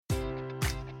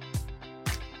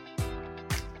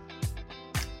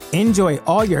Enjoy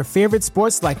all your favorite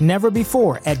sports like never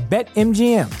before at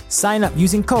BetMGM. Sign up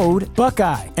using code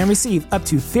Buckeye and receive up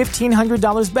to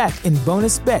 $1,500 back in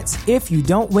bonus bets if you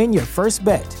don't win your first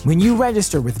bet. When you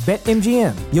register with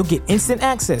BetMGM, you'll get instant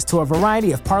access to a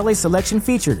variety of parlay selection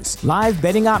features, live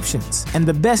betting options, and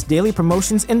the best daily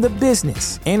promotions in the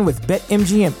business. And with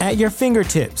BetMGM at your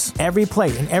fingertips, every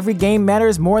play and every game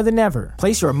matters more than ever.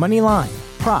 Place your money line,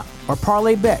 prop, or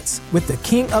parlay bets with the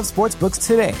king of sportsbooks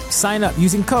today. Sign up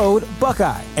using code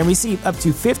Buckeye and receive up to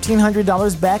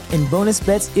 $1,500 back in bonus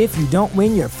bets if you don't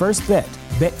win your first bet.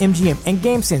 BetMGM and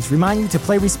GameSense remind you to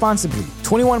play responsibly.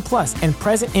 21 plus and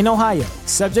present in Ohio,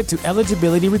 subject to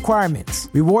eligibility requirements.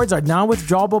 Rewards are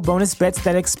non-withdrawable bonus bets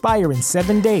that expire in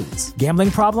 7 days. Gambling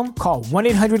problem? Call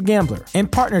 1-800-GAMBLER. In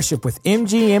partnership with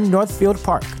MGM Northfield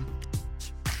Park.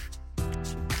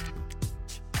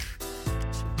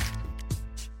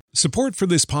 Support for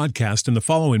this podcast and the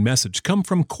following message come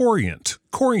from Corient.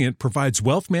 Corient provides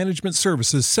wealth management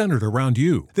services centered around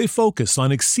you. They focus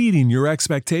on exceeding your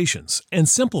expectations and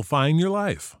simplifying your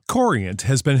life. Corient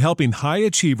has been helping high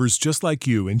achievers just like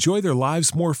you enjoy their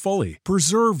lives more fully,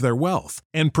 preserve their wealth,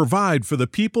 and provide for the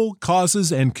people,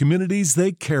 causes, and communities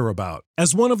they care about.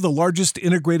 As one of the largest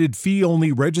integrated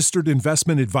fee-only registered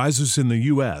investment advisors in the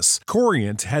U.S.,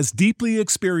 Corient has deeply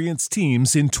experienced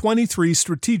teams in 23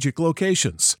 strategic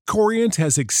locations. Corient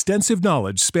has extensive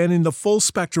knowledge spanning the full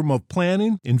spectrum of planning,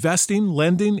 investing,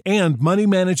 lending, and money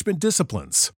management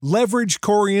disciplines. Leverage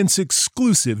Corient's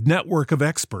exclusive network of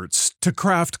experts to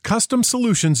craft custom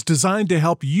solutions designed to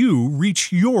help you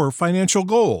reach your financial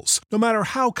goals, no matter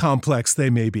how complex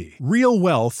they may be. Real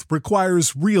wealth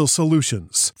requires real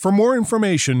solutions. For more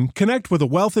information, connect with a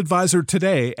wealth advisor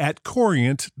today at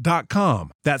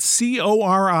Corient.com. That's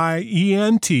Corient.com.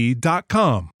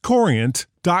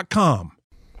 Corient.com.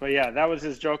 But yeah, that was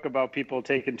his joke about people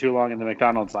taking too long in the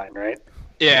McDonald's line, right?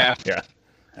 Yeah.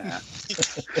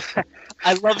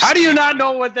 I love. How do you not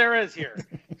know what there is here?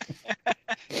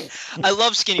 I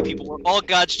love skinny people. We're all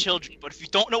God's children. But if you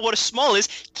don't know what a small is,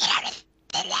 get out of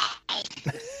the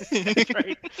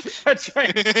line. That's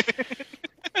right.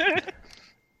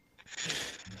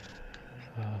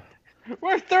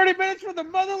 We're 30 minutes from the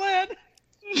motherland.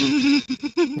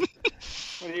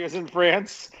 When he was in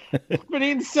France, been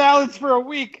eating salads for a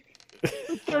week.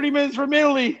 30 minutes from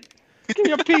Italy. Give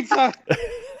me a pizza.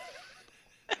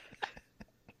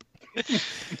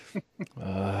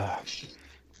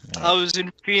 I was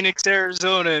in Phoenix,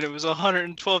 Arizona, and it was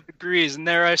 112 degrees, and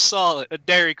there I saw a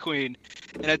Dairy Queen,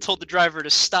 and I told the driver to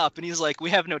stop, and he's like,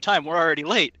 "We have no time, we're already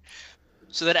late."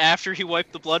 So then after he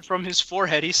wiped the blood from his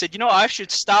forehead, he said, I should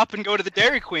stop and go to the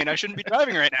Dairy Queen. I shouldn't be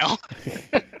driving right now.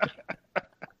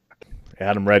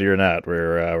 Adam, ready or not,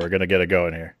 we're going to get it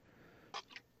going here.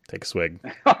 Take a swig.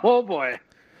 Oh, boy.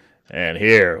 And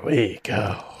here we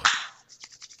go.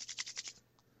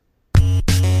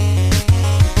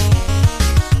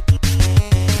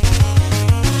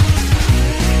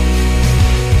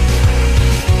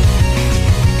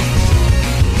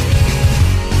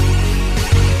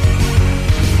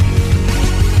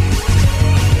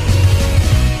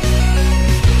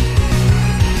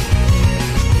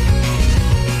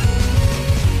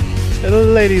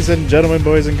 Ladies and gentlemen,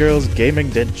 boys and girls,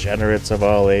 gaming degenerates of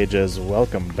all ages,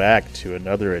 welcome back to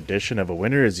another edition of A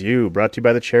Winner Is You, brought to you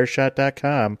by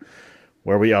thechairshot.com,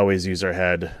 where we always use our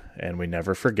head and we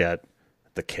never forget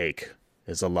the cake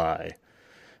is a lie.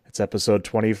 It's episode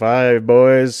 25,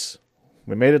 boys.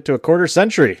 We made it to a quarter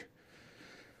century.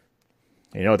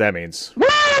 You know what that means.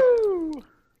 Woo!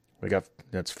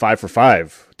 That's 5 for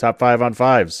 5. Top 5 on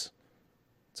 5s.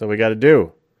 That's what we got to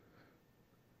do.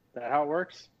 Is that how it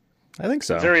works? I think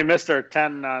so. Considering we missed our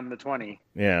 10 on the 20.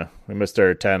 Yeah, we missed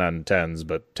our 10 on 10s,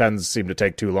 but 10s seem to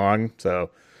take too long, so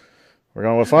we're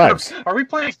going with 5s. Are we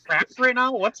playing craps right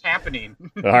now? What's happening?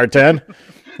 The hard 10?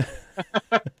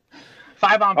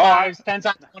 5 on 5s, 10s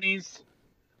on 20s.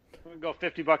 We can go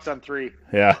 $50 on 3.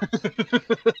 Yeah.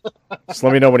 Just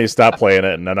let me know when you stop playing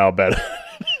it, and then I'll bet.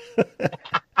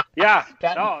 Yeah.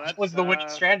 That was the winning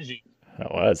strategy.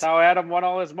 That was. That's how Adam won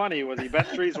all his money, was he bet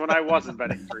 3s when I wasn't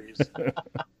betting 3s.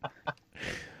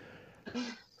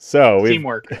 So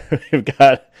teamwork. We've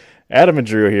got Adam and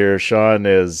Drew here. Sean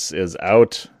is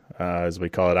out, as we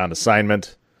call it, on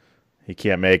assignment. He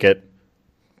can't make it,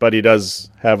 but he does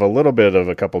have a little bit of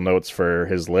a couple notes for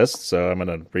his list, so I'm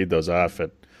going to read those off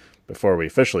before we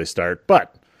officially start.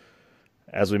 But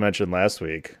as we mentioned last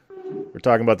week, we're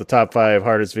talking about the top 5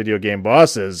 hardest video game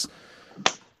bosses,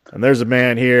 and there's a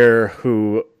man here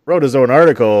who wrote his own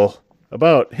article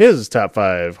about his top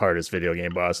 5 hardest video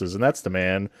game bosses, and that's the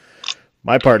man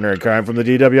My partner in crime from the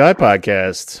DWI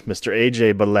podcast, Mr.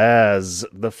 AJ Balaz,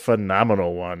 the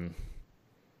phenomenal one.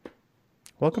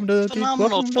 Welcome to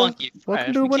Phenomenal Funky welcome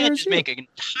Fresh. to We Winner's can't just View. make an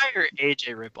entire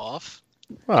AJ ripoff.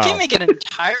 You Wow, can't make an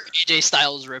entire AJ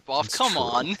Styles ripoff. It's Come true.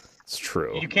 on. it's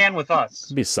true. You can with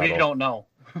us. Be subtle. We don't know.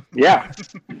 Yeah,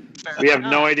 Fair we have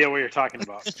enough. no idea what you're talking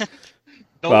about.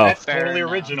 No, Well- that's Fair totally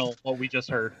enough. original, what we just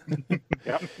heard.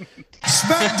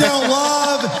 SmackDown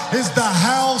Live is the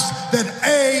house that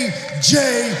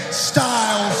AJ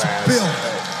Styles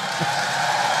built.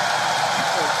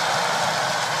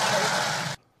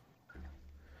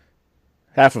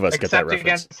 Half of us get that Except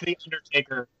reference. against The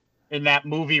Undertaker in that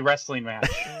movie wrestling match.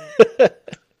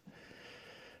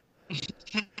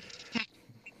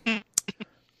 It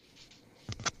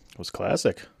was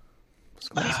classic.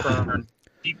 Deep burn.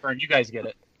 Deep burn. You guys get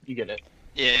it. You get it.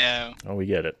 Yeah. Oh, we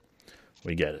get it.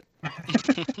 We get it.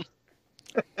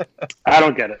 I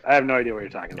don't get it. I have no idea what you're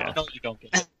talking about. No, you don't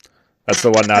get it. That's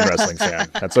the one non-wrestling fan.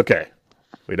 That's okay.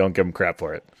 We don't give him crap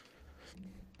for it.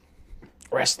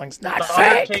 Wrestling's not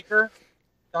The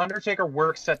Undertaker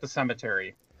works at the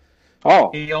cemetery.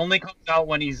 Oh, He only comes out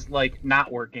when he's like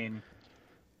not working.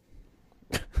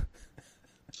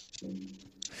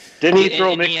 didn't he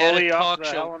throw And Mick he had a Foley off talk the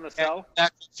show Hell in a Cell?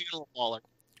 Back to Funeral Waller.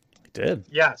 He did.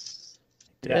 Yes.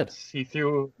 He did. Yes. He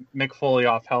threw Mick Foley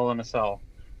off Hell in a Cell.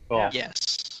 Well,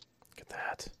 Yes. Look at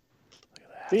that.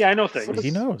 See, I know things.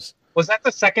 He knows. was that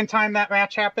the second time that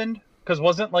match happened? Because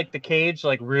wasn't like the cage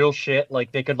like real shit?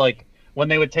 Like they could like when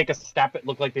they would take a step, it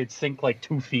looked like they'd sink like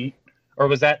 2 feet. Or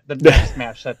was that the next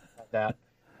match that had that?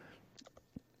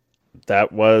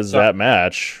 That was that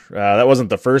match. That wasn't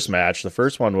the first match. The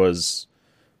first one was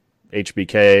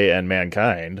HBK and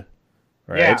Mankind,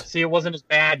 right? Yeah. See, it wasn't as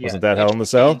bad yet. Wasn't that Hell in the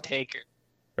Cell? And Taker.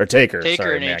 Or Taker, Taker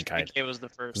sorry, and Mankind. HBK was the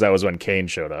first. 'Cause that was when Kane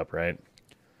showed up, right?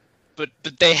 But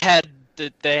they had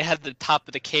the top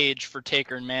of the cage for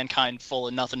Taker and Mankind full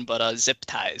of nothing but zip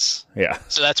ties. Yeah.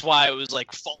 So that's why it was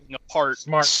like falling apart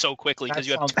Smart. so quickly because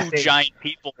That you have sounds two safe. giant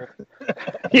people.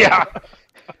 Yeah.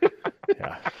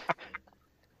 Yeah.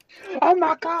 Oh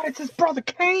my God! It's his brother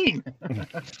Kane.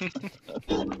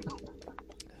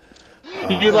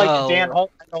 You like Oh. Dan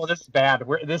Holt? Oh, this is bad.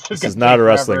 This This gonna is not take a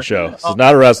wrestling forever. show. This is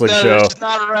not a wrestling No, show. it's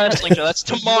not a wrestling show. That's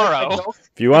Did you like my tomorrow. joke?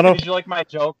 If you want Did to, you like my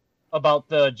joke about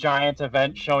the giant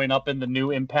event showing up in the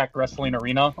new Impact Wrestling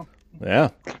Arena? yeah.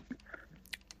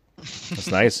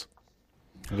 That's nice.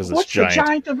 What is this What's giant? the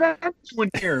giant event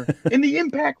doing here in the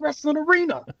Impact Wrestling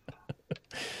Arena?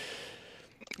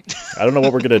 I don't know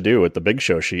what we're gonna do with the Big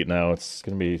Show sheet now. It's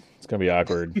gonna be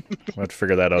awkward. We'll have to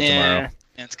figure that out tomorrow. Yeah,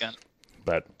 it's gone.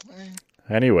 But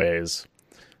anyways,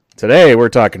 today we're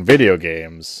talking video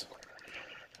games,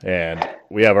 and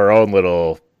we have our own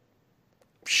little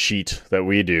sheet that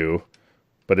we do,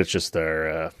 but it's just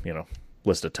our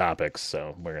list of topics.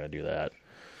 So we're gonna do that.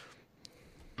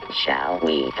 Shall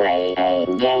we play a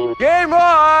game?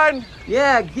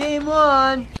 Yeah, game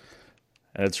on.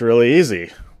 And it's really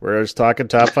easy. We're just talking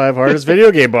top 5 hardest video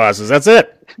game bosses. That's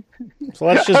it. So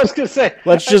let's I was just gonna say.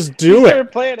 do You it.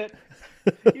 started playing it.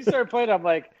 You started playing it. I'm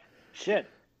like, shit.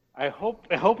 I hope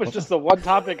it's just the one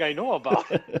topic I know about.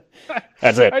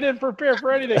 That's it. I didn't prepare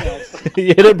for anything else.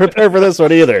 You didn't prepare for this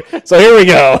one either. So here we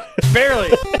go. Barely.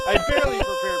 I barely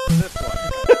prepared for this one.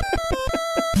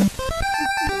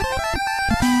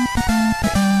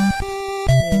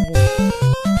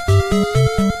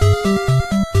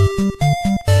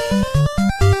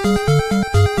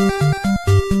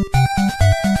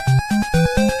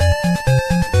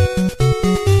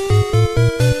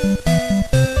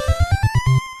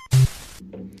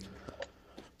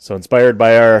 So inspired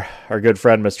by our good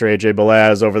friend Mr. AJ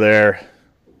Balaz over there,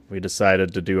 we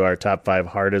decided to do our top 5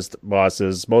 hardest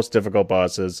bosses, most difficult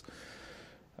bosses.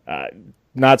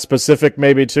 Not specific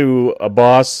maybe to a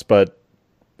boss, but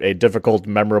a difficult,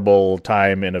 memorable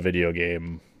time in a video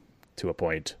game to a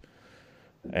point.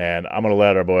 And I'm going to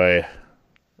let our boy,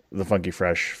 the funky,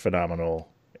 fresh, phenomenal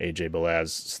AJ Balaz,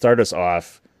 start us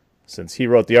off, since he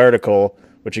wrote the article,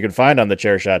 which you can find on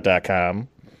thechairshot.com.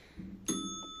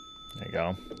 There you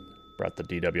go. Brought the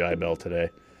DWI bell today.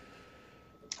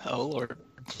 Oh Lord.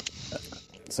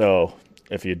 So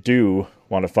if you do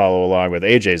want to follow along with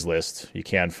AJ's list, you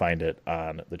can find it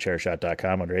on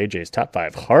thechairshot.com under AJ's top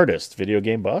 5 hardest video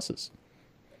game bosses.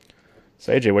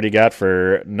 So AJ, what do you got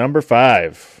for number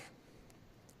 5?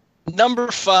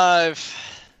 Number 5.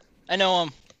 I know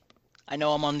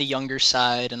I'm on the younger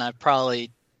side, and I probably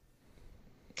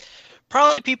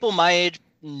people my age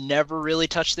never really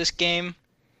touched this game,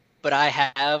 but I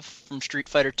have from Street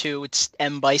Fighter 2. It's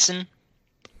M. Bison,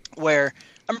 where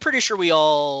I'm pretty sure we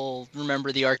all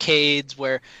remember the arcades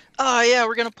where, oh yeah,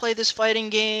 we're going to play this fighting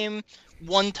game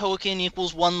 1 token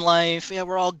equals 1 life. Yeah,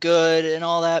 we're all good and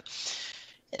all that.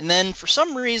 And then for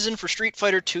some reason, for Street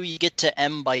Fighter 2, you get to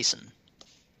M. Bison.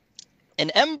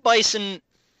 And M. Bison,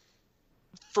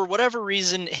 for whatever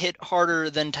reason, hit harder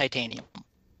than Titanium.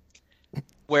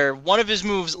 Where one of his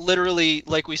moves literally,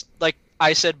 like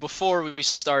I said before we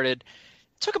started,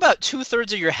 took about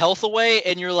 2/3 of your health away,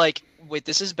 and you're like, wait,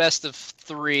 this is best of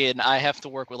 3, and I have to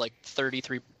work with like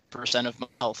 33% of my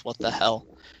health. What the hell?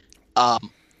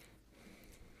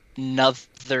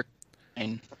 Another.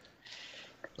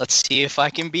 Let's see if I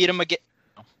can beat him again.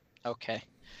 Okay.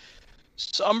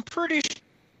 So I'm pretty sure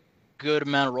good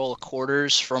amount of roll of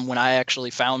quarters from when I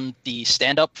actually found the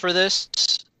stand-up for this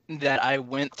that I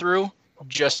went through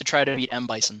just to try to beat M.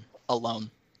 Bison alone.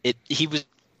 He was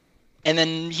an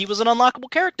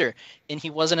unlockable character, and he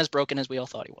wasn't as broken as we all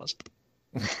thought he was.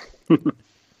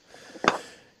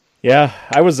 Yeah,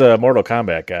 I was a Mortal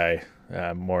Kombat guy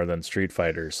more than Street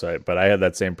Fighter, but I had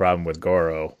that same problem with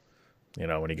Goro. You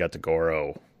know, when he got to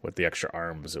Goro with the extra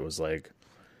arms, it was like,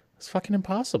 it's fucking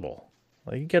impossible.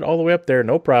 Like, you get all the way up there,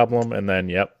 no problem, and then,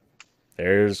 yep,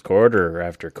 there's quarter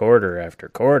after quarter after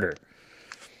quarter.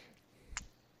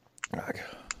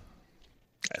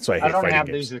 That's why I hate I don't fighting have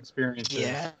games. these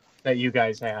experiences that you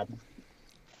guys had.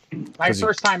 My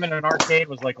first time in an arcade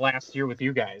was like last year with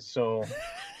you guys, so...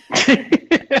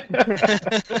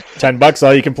 $10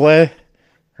 all you can play?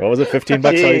 What was it, $15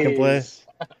 all you can play?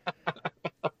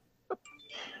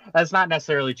 That's not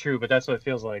necessarily true, but that's what it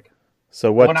feels like. So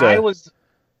what?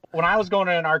 When I was going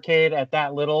to an arcade at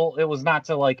that little, it was not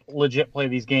to like legit play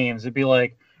these games. It'd be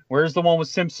like, where's the one with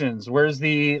Simpsons? Where's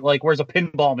a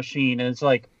pinball machine? And it's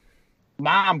like,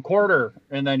 Mom, quarter,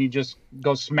 and then you just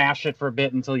go smash it for a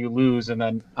bit until you lose, and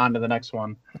then on to the next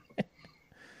one.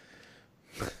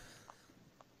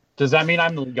 Does that mean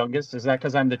I'm the youngest? Is that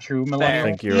because I'm the true millennial? I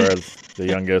think you are the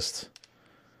youngest.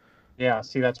 Yeah,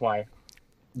 see, that's why.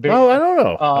 Oh, I don't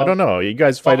know. I don't know. You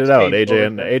guys fight it out.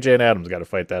 AJ and Adam's got to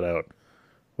fight that out.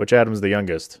 Which Adam's the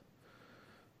youngest?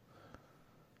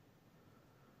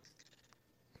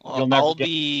 I'll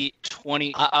be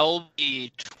 20. I'll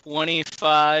be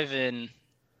 25 in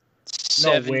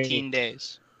 17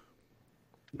 days.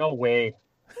 No way.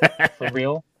 For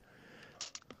real?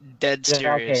 Dead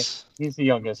serious. Okay. He's the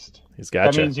youngest. He's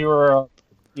gotcha. That means you're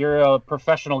a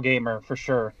professional gamer for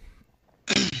sure.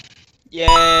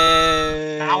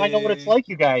 Yay! Now I know what it's like,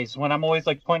 you guys, when I'm always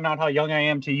like pointing out how young I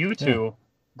am to you two,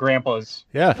 grandpas.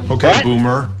 Yeah. Okay, what?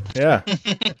 Boomer. Yeah.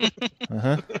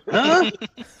 Uh-huh. Huh?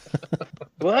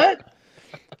 What?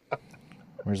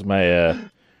 Where's my Here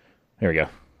we go.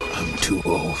 I'm too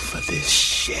old for this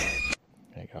shit.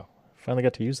 There you go. Finally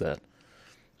got to use that.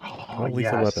 Oh,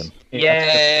 lethal weapon.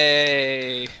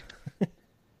 Yay!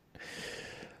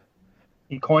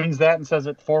 He coins that and says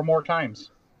it 4 more times.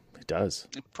 He does.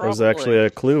 Probably. There was actually a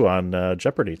clue on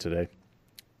Jeopardy today.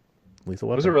 Lethal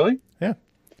weapon. Was it really? Yeah.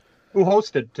 Who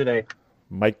hosted today?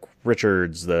 Mike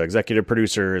Richards, the executive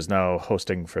producer, is now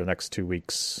hosting for the next 2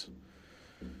 weeks.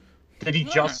 Did he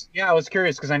just... Yeah, I was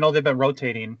curious because I know they've been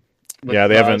rotating. With, Yeah,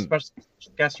 they haven't... special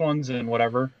guest ones and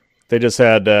whatever. They just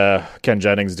had Ken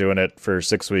Jennings doing it for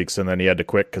 6 weeks, and then he had to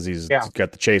quit because he's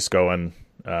got the chase going.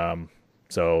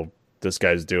 So this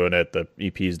guy's doing it. The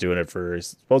EP's doing it for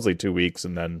supposedly 2 weeks,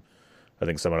 and then I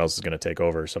think someone else is going to take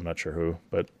over, so I'm not sure who.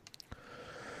 But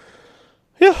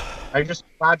yeah. I just...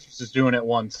 Rogers is doing it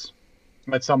once.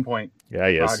 At some point. Yeah,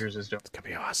 he is. Rogers is doing it. It's going to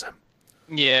be awesome.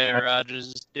 Yeah, Rogers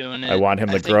is doing it. I want him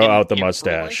to think grow in out the April,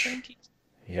 mustache. I think.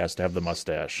 He has to have the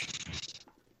mustache.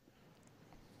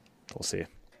 We'll see.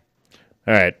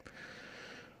 All right.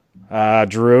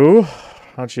 Drew, why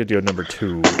don't you do number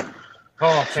 2?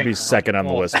 Oh, Should be second on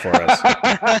the list for us.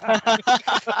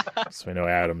 So we know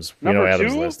Adam's. We know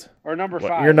Adam's 2 list. or number 5?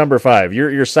 Well, you're number 5.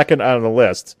 You're second on the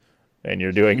list, and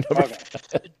you're doing number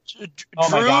 5. Oh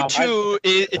my Drew God. 2,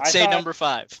 it'd say number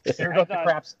 5. Here goes the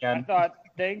craps I again. thought,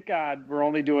 thank God we're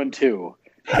only doing 2,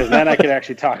 because then I could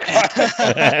actually talk about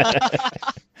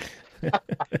it.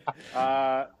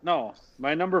 No,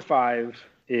 my number 5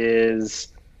 is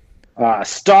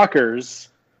Stalkers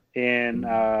in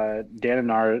Dan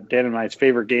and I's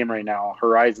favorite game right now,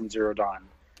 Horizon Zero Dawn.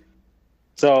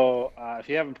 So if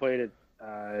you haven't played it,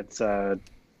 it's a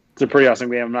pretty awesome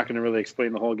game. I'm not going to really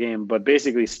explain the whole game, but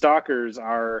basically Stalkers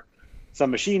are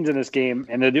some machines in this game,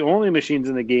 and they're the only machines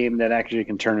in the game that actually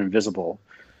can turn invisible,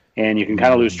 and you can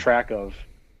kind of lose track of.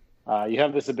 You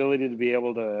have this ability to be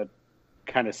able to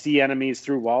kind of see enemies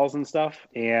through walls and stuff,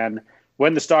 and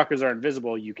when the Stalkers are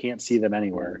invisible, you can't see them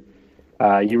anywhere.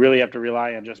 You really have to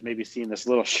rely on just maybe seeing this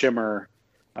little shimmer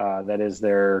that is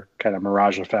their kind of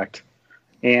mirage effect.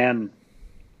 And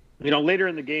later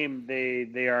in the game,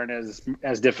 they aren't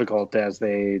as difficult as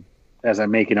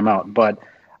I'm making them out. But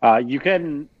you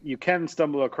can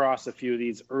stumble across a few of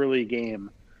these early game,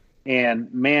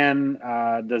 and man,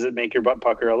 does it make your butt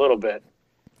pucker a little bit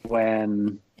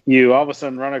when you all of a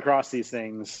sudden run across these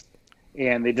things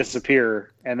and they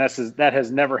disappear, and that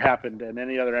has never happened in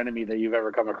any other enemy that you've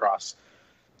ever come across.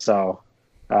 So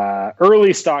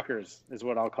early stalkers is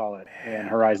what I'll call it in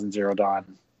Horizon Zero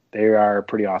Dawn. They are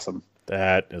pretty awesome.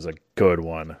 That is a good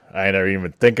one. I never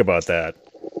even think about that.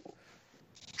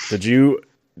 Have you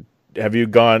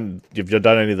done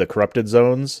any of the corrupted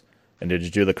zones? And did you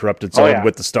do the corrupted zone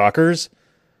with the stalkers?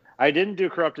 I didn't do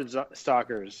corrupted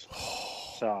stalkers.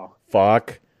 So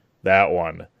fuck that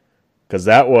one. Because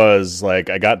that was like,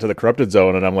 I got to the corrupted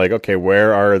zone and I'm like, okay,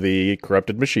 where are the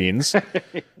corrupted machines?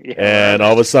 And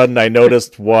all of a sudden I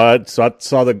noticed saw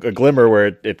a glimmer where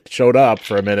it showed up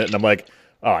for a minute, and I'm like,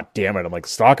 oh, damn it. I'm like,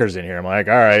 stalkers in here. I'm like,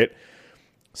 all right.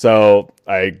 So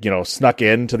I, snuck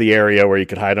into the area where you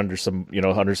could hide under some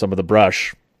of the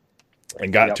brush,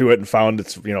 and got to it and found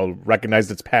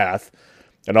recognized its path.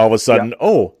 And all of a sudden,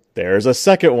 oh, there's a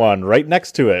second one right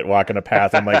next to it walking a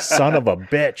path. I'm like, son of a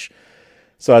bitch.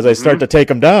 So as I start to take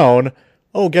them down,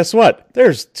 oh, guess what?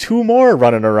 There's 2 more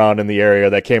running around in the area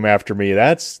that came after me.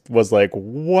 Was like,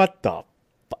 what the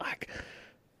fuck?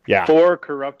 Yeah. 4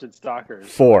 corrupted stalkers.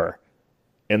 4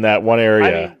 in that one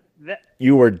area. I mean,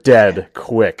 you were dead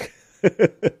quick.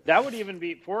 That would even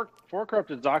be 4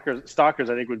 corrupted stalkers.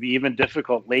 I think would be even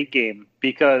difficult late game,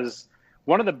 because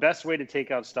one of the best way to take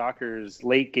out stalkers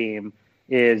late game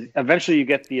is eventually you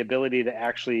get the ability to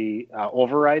actually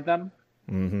override them.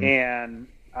 Mm-hmm. And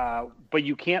but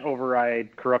you can't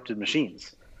override corrupted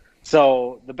machines.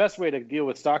 So the best way to deal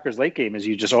with stalkers late game is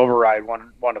you just override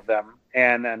one of them,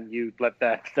 and then you let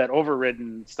that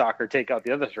overridden stalker take out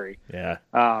the other 3. Yeah.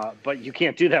 But you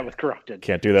can't do that with corrupted.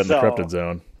 Can't do that in the corrupted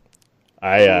zone.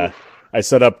 I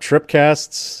set up trip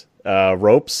casts,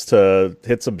 ropes to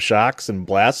hit some shocks and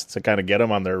blasts to kind of get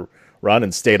them on their run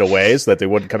and stayed away so that they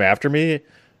wouldn't come after me,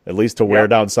 at least to wear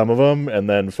down some of them, and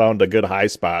then found a good high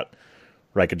spot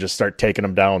where I could just start taking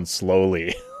them down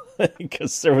slowly,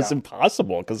 because it was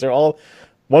impossible, because they're all,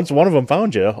 once one of them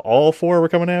found you, all 4 were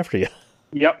coming after you.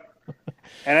 Yep.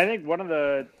 And I think one of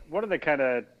the kind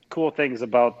of cool things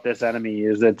about this enemy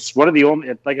is it's one of the only,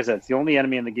 like I said, it's the only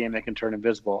enemy in the game that can turn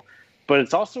invisible, but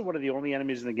it's also one of the only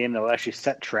enemies in the game that will actually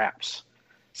set traps.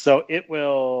 So it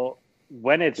will,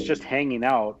 when it's just hanging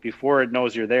out before it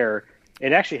knows you're there,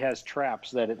 it actually has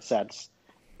traps that it sets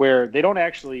where they don't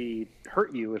actually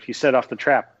hurt you if you set off the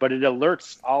trap, but it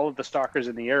alerts all of the stalkers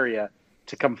in the area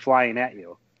to come flying at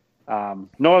you.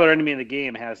 No other enemy in the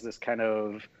game has this kind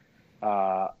of,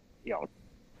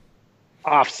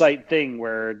 off-site thing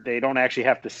where they don't actually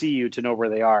have to see you to know where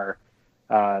they are.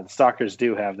 The stalkers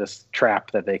do have this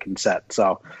trap that they can set.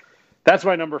 So that's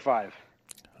my number 5.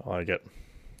 I like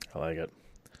it.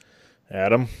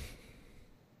 Adam?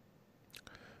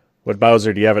 What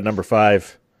Bowser do you have at number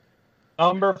 5?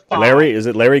 Number 5. Larry? Is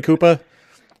it Larry Koopa?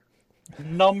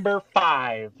 Number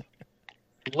 5.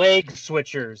 Leg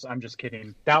switchers. I'm just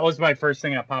kidding. That was my first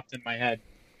thing that popped in my head.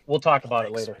 We'll talk about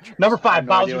it later. Number 5,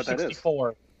 Bowser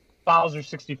 64. Bowser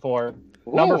 64. Ooh.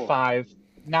 Number 5.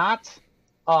 Not.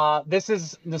 This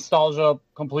is nostalgia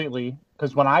completely,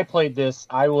 because when I played this,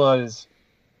 I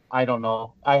don't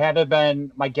know. I had to have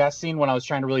been, my guessing when I was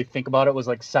trying to really think about it was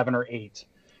like 7 or 8.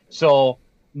 So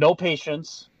no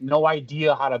patience, no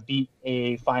idea how to beat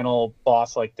a final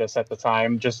boss like this at the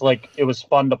time. Just like it was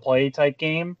fun to play type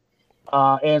game.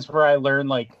 And it's where I learned,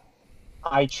 like,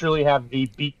 I truly have the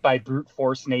beat by brute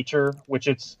force nature, which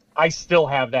I still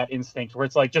have that instinct where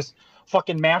it's like, just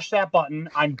fucking mash that button.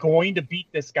 I'm going to beat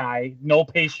this guy. No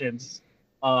patience,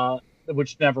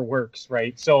 which never works,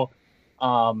 right? So,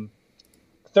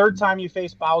 third time you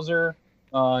face Bowser,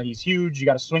 he's huge. You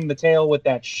got to swing the tail with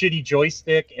that shitty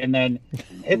joystick and then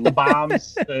hit the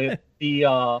bombs.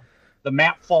 The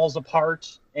map falls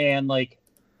apart, and like,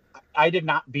 I did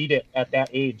not beat it at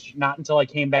that age. Not until I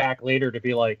came back later to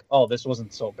be like, oh, this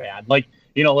wasn't so bad. Like,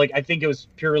 I think it was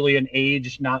purely an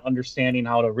age, not understanding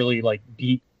how to really like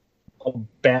beat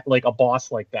a boss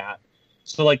like that.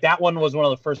 So like that one was one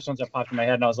of the first ones that popped in my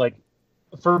head, and I was like,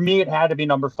 for me, it had to be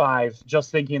number 5. Just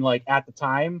thinking like at the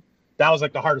time, that was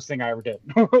like the hardest thing I ever did.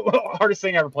 Hardest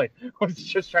thing I ever played was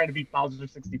just trying to beat Bowser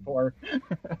 64.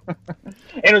 And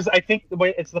it was, I think, the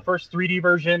way it's the first 3D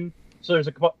version, so there's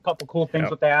a couple cool things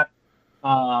with that.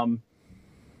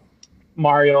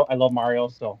 Mario, I love Mario,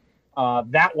 so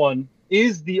that one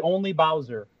is the only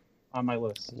Bowser on my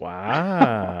list.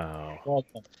 Wow.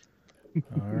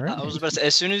 All right. I was about to say,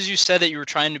 as soon as you said that you were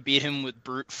trying to beat him with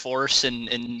brute force and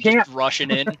Can't. just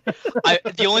rushing in,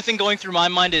 the only thing going through my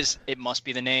mind is it must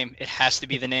be the name. It has to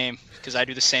be the name because I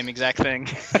do the same exact thing.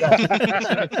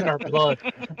 It's in our blood.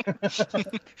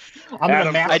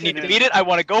 I need to beat it. I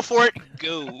want to go for it.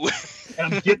 Go.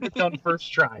 And I'm getting it done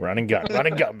first try. Run and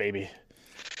gun, baby.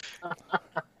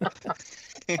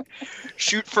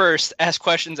 Shoot first, ask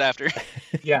questions after.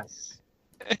 Yes.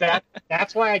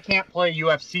 That's why I can't play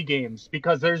UFC games,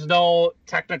 because there's no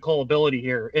technical ability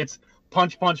here. It's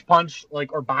punch, punch, punch,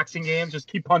 like, or boxing games. Just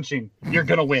keep punching. You're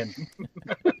gonna win.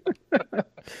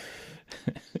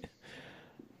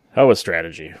 How was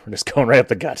strategy? We're just going right up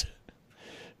the gut.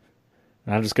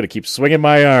 I'm just gonna keep swinging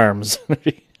my arms.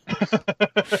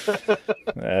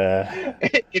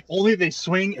 If only they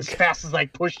swing as fast as I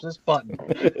push this button.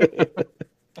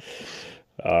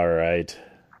 All right.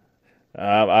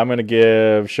 I'm going to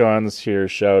give Sean's here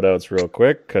shout-outs real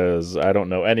quick because I don't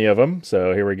know any of them.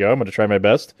 So here we go. I'm going to try my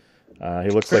best. He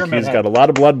looks like he's got a lot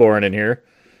of Bloodborne in here.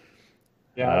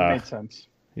 Yeah, that made sense.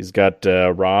 He's got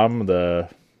Rom, the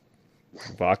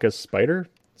Vacus spider.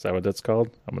 Is that what that's called?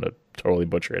 I'm going to totally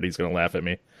butcher it. He's going to laugh at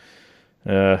me.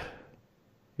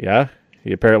 Yeah,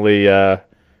 he apparently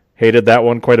hated that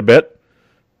one quite a bit.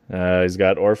 He's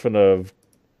got Orphan of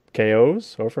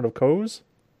Kos.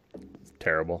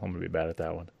 Terrible. I'm going to be bad at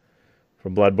that one.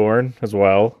 From Bloodborne as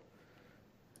well.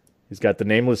 He's got the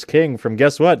Nameless King from,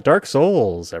 guess what? Dark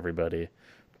Souls, everybody.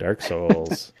 Dark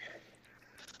Souls.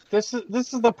 This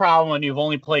is the problem when you've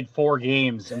only played 4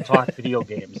 games and talked video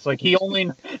games. Like, he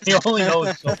only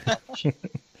knows so much.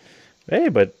 Hey,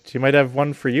 but you might have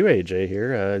one for you, AJ,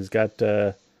 here. He's got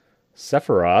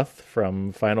Sephiroth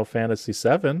from Final Fantasy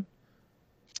VII.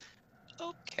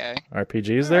 Okay.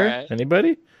 RPGs All there? right.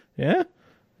 Anybody? Yeah?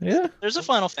 Yeah? There's a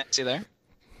Final Fantasy there.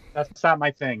 That's not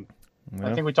my thing. Well,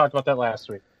 I think we talked about that last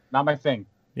week. Not my thing.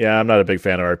 yeah, I'm not a big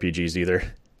fan of RPGs either.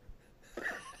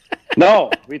 No,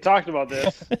 we talked about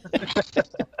this.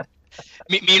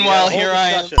 Meanwhile, Yeah, here whole I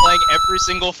am discussion. playing every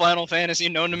single Final Fantasy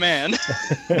known to man.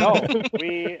 No,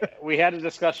 we had a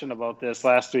discussion about this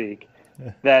last week.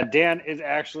 That Dan is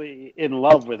actually in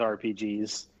love with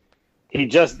RPGs.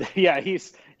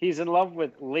 He's in love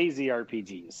with lazy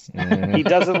RPGs. He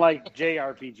doesn't like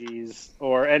JRPGs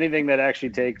or anything that actually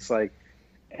takes like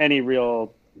any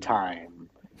real time.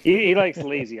 He likes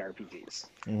lazy RPGs.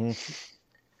 Mm-hmm.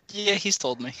 Yeah, he's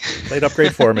told me. Late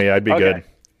upgrade for me. I'd be Okay.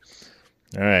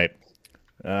 good. All right.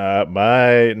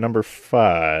 My number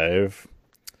 5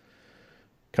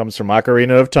 comes from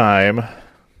Ocarina of Time,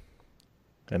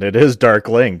 and it is Dark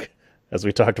Link, as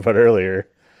we talked about earlier.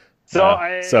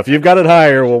 So So if you've got it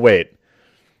higher, we'll wait.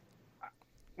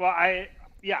 I'm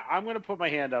going to put my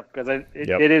hand up because Yep.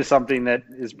 it is something that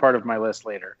is part of my list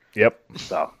later. Yep.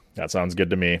 So That sounds good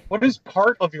to me. What is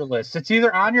part of your list? It's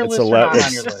either on your It's list or not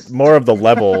on your it's list. more of the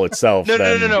level itself No.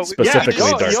 than specifically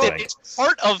Yeah, Dark no, Link. It's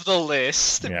part of the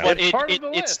list, Yeah. but it's part of the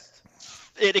it's list.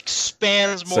 it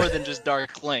expands more than just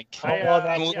Dark Link. Oh,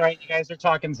 that's right. You guys are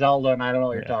talking Zelda, and I don't know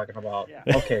what you're talking about. Yeah.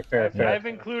 Okay, fair. I've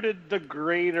included the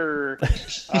greater,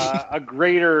 a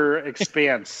greater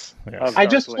expanse. Yeah. Of I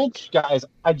Dark just Link. told you guys,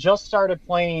 I just started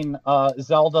playing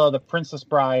Zelda: The Princess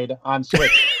Bride on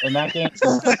Switch, and that game is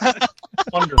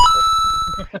wonderful.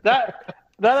 that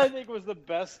I think was the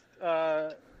best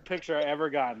picture I ever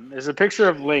gotten. Is a picture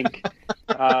of Link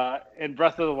in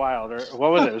Breath of the Wild, or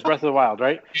what was it? It was Breath of the Wild,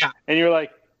 right? Yeah. And you were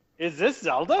like, "Is this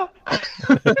Zelda?"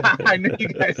 I knew you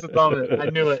guys would love it. I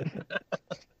knew it.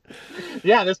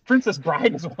 Yeah, this Princess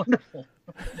Bride is wonderful.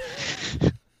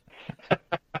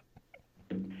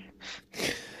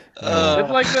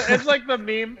 It's like the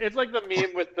meme. It's like the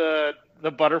meme with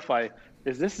the butterfly.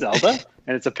 Is this Zelda?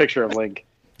 And it's a picture of Link.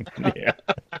 Yeah.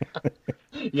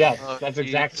 Yes, Oh, that's geez.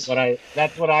 exactly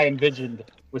what I envisioned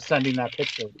with sending that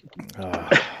picture.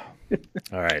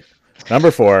 All right.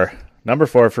 Number four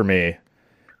for me.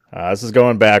 This is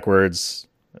going backwards.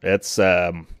 It's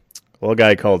a little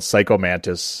guy called Psycho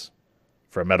Mantis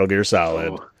from Metal Gear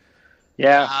Solid. Oh.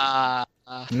 Yeah.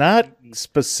 Not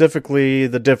specifically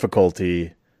the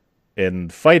difficulty in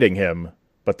fighting him,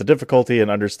 but the difficulty in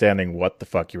understanding what the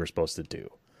fuck you were supposed to do.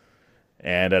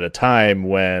 And at a time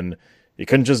when you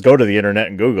couldn't just go to the internet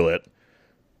and Google it,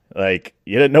 like,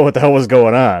 you didn't know what the hell was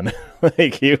going on.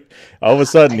 Like, all of a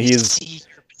sudden I he's... see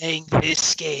you're playing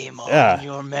this game on Yeah.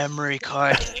 your memory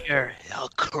card here. I'll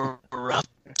corrupt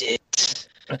it.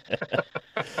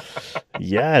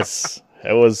 Yes.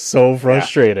 It was so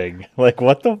frustrating. Like,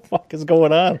 what the fuck is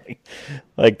going on?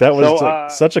 Like, that was So,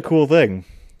 such a cool thing.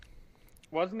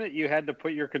 Wasn't it you had to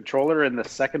put your controller in the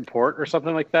second port or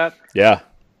something like that? Yeah.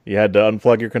 You had to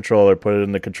unplug your controller, put it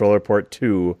in the controller port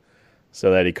 2,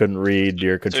 so that he couldn't read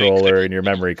your controller and your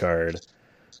memory card,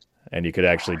 and you could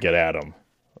actually get at him.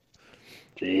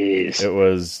 Jeez. It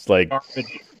was like,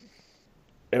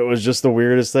 it was just the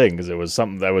weirdest thing because it was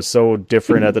something that was so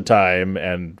different at the time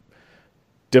and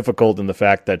difficult in the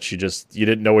fact that you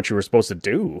didn't know what you were supposed to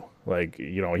do. Like,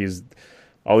 he's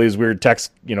all these weird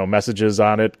text, messages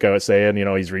on it saying,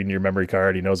 he's reading your memory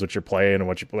card. He knows what you're playing and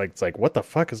what you like. It's like, what the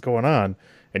fuck is going on?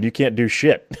 And you can't do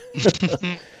shit.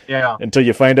 Yeah. Until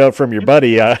you find out from your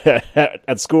buddy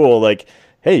at school, like,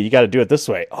 hey, you got to do it this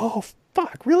way. Oh,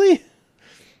 fuck, really?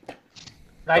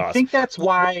 I think that's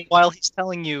why. While he's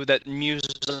telling you that Muse.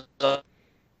 Oh,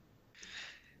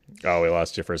 we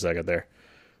lost you for a second there.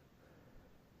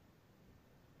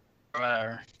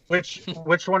 Which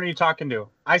one are you talking to?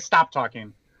 I stopped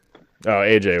talking. Oh,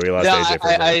 AJ, we lost AJ for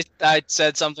a second. I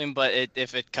said something, but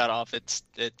if it cut off,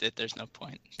 there's no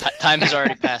point. Time has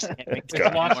already passed. It's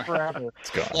lost forever. It's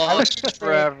gone. Lost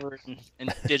forever in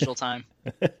digital time.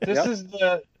 This is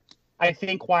I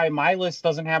think why my list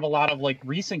doesn't have a lot of like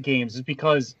recent games is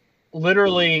because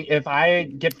literally if I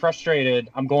get frustrated,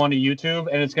 I'm going to YouTube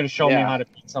and it's going to show me how to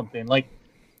beat something. Like,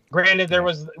 granted,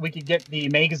 we could get the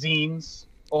magazines,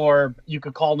 or you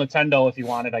could call Nintendo if you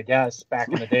wanted, I guess, back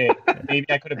in the day. Maybe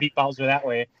I could have beat Bowser that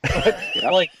way.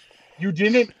 But like, you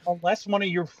didn't, unless one of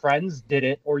your friends did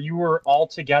it, or you were all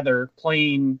together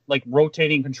playing like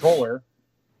rotating controller,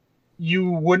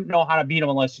 you wouldn't know how to beat them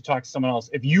unless you talked to someone else.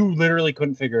 If you literally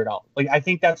couldn't figure it out. Like, I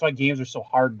think that's why games are so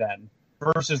hard then,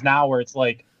 versus now where it's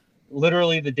like,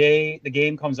 literally the day the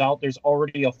game comes out, there's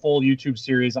already a full YouTube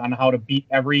series on how to beat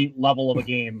every level of a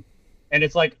game. And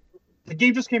it's like, the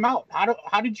game just came out.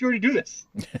 How did you already do this?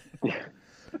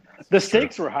 The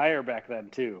stakes were higher back then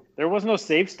too. There was no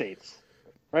save states,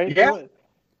 right? Yeah.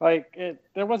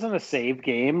 There wasn't a save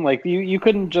game. Like you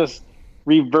couldn't just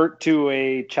revert to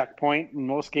a checkpoint in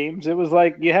most games. It was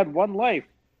like you had one life.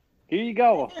 Here you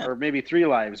go, or maybe 3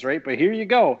 lives, right? But here you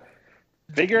go.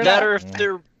 Figure it out. Or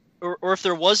if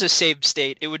there was a save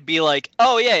state, it would be like,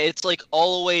 oh yeah, it's like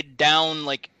all the way down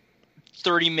like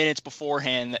 30 minutes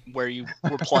beforehand where you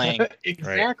were playing.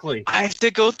 Exactly. I have to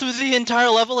go through the entire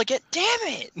level again. Damn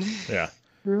it. Yeah.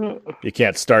 You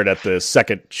can't start at the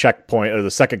second checkpoint or the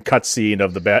second cutscene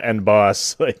of the end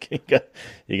boss. Like, you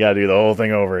got to do the whole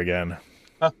thing over again.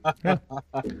 Yeah.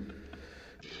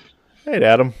 Hey,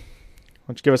 Adam, why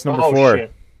don't you give us number 4?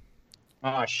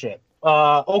 Shit.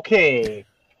 Okay.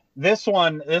 This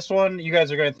one, you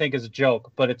guys are going to think is a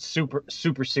joke, but it's super,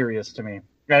 super serious to me.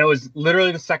 And it was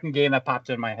literally the second game that popped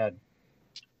in my head.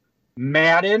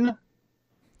 Madden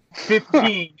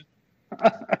 15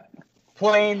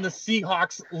 playing the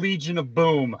Seahawks Legion of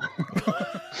Boom.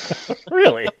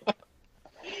 Really?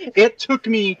 It took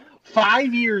me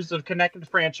 5 years of connected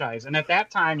franchise. And at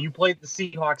that time, you played the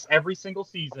Seahawks every single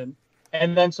season.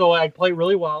 And then so I'd play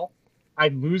really well.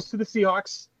 I'd lose to the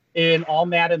Seahawks in all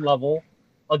Madden level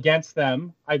against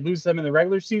them. I'd lose them in the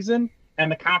regular season and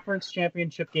the conference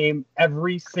championship game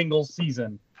every single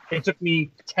season. It took me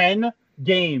 10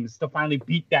 games to finally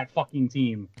beat that fucking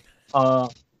team.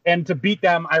 And to beat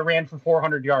them, I ran for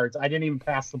 400 yards. I didn't even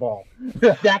pass the ball.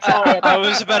 That's how I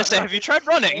was about to say, have you tried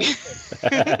running?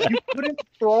 You couldn't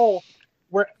throw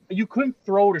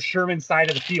to Sherman's side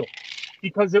of the field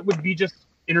because it would be just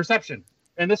interception.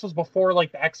 And this was before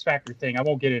like the X Factor thing. I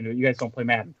won't get into it. You guys don't play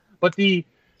Madden. But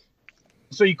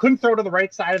so you couldn't throw to the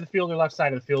right side of the field or left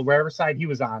side of the field, wherever side he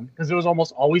was on, because it was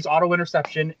almost always auto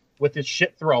interception with his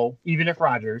shit throw, even if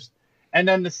Rodgers. And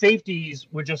then the safeties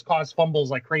would just cause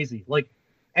fumbles like crazy. Like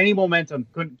any momentum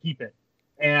couldn't keep it.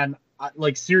 And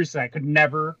seriously, I could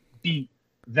never beat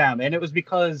them. And it was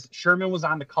because Sherman was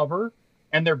on the cover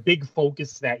and their big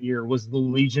focus that year was the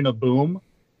Legion of Boom.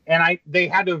 And they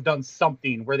had to have done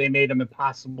something where they made them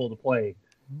impossible to play.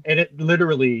 And it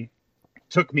literally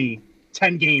took me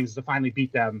 10 games to finally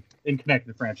beat them in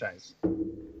connected franchise.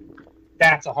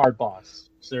 That's a hard boss.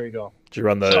 So there you go. Did you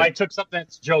run So I took something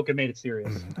that's a joke and made it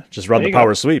serious. Just run the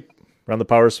power sweep. Run the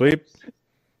power sweep.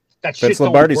 That shit Vince don't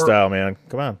Lombardi work. style, man.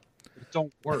 Come on. It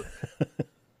don't work.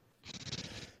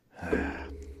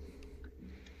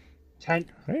 10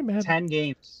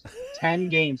 games. 10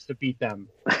 games to beat them.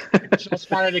 I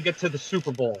just wanted to get to the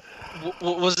Super Bowl.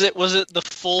 Was it the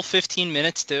full 15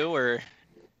 minutes too, or?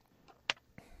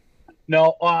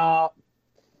 No,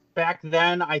 back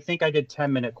then I think I did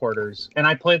 10-minute quarters, and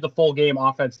I played the full game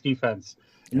offense defense.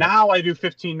 Now I do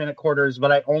 15-minute quarters, but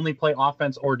I only play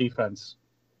offense or defense.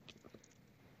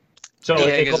 So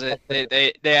yeah, because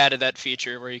they added that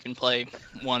feature where you can play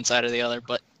one side or the other,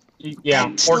 but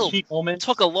or key moments. It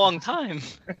took a long time.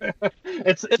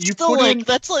 It's still like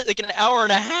that's like an hour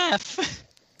and a half.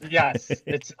 Yes,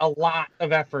 it's a lot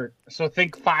of effort. So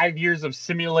think 5 years of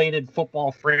simulated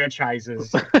football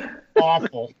franchises.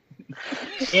 Awful.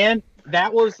 And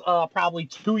that was probably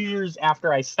 2 years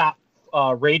after I stopped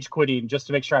rage quitting just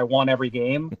to make sure I won every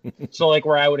game. So like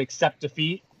where I would accept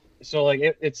defeat. So like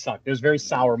it sucked. It was very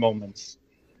sour moments.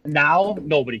 Now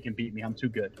nobody can beat me. I'm too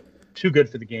good. Too good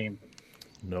for the game.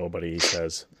 Nobody, he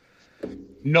says.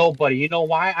 Nobody. You know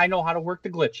why? I know how to work the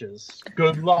glitches.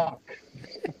 Good luck.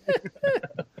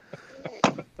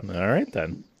 All right,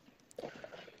 then.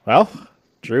 Well,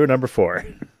 Drew, number 4.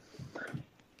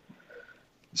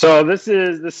 So this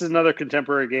is another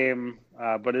contemporary game,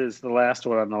 but it is the last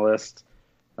one on the list.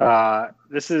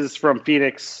 This is from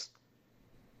Phoenix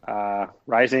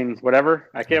Rising, whatever.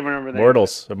 I can't remember the name.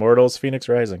 Immortals, Phoenix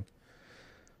Rising.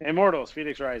 Immortals,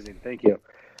 Phoenix Rising. Thank you.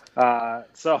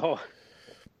 So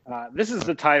this is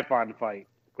the Typhon fight,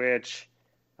 which,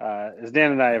 as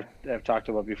Dan and I have talked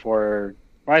about before.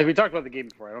 Well, we talked about the game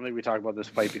before. I don't think we talked about this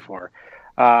fight before.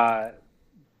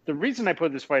 The reason I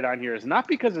put this fight on here is not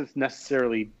because it's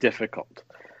necessarily difficult.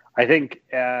 I think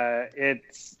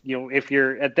it's, if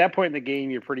you're at that point in the game,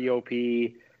 you're pretty OP.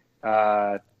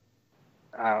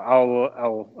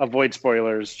 I'll avoid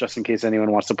spoilers just in case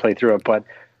anyone wants to play through it. But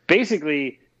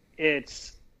basically,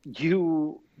 it's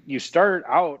you start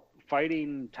out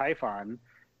fighting Typhon,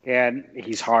 and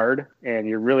he's hard, and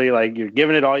you're really you're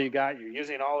giving it all you got. You're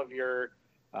using all of your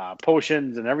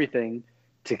potions and everything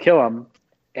to kill him.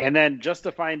 And then just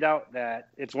to find out that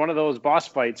it's one of those boss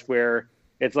fights where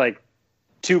it's like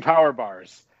 2 power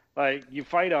bars. Like you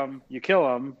fight him, you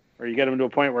kill him, or you get him to a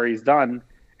point where he's done.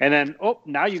 And then,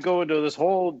 now you go into this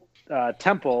whole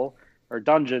temple or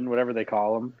dungeon, whatever they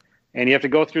call them. And you have to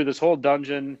go through this whole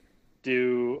dungeon,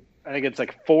 do, I think it's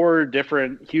like 4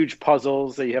 different huge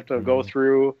puzzles that you have to go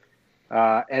through.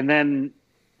 And then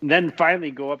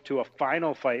finally go up to a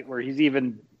final fight where he's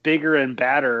even bigger and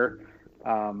badder.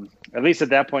 At least at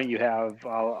that point you have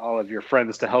all of your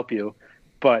friends to help you,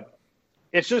 but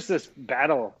it's just this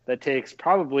battle that takes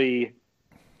probably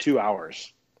 2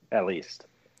 hours at least.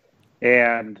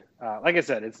 And like I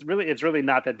said, it's really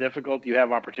not that difficult. You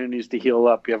have opportunities to heal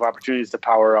up, you have opportunities to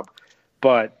power up,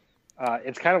 but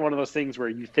it's kind of one of those things where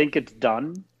you think it's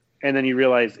done and then you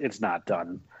realize it's not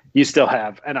done. You still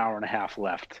have an hour and a half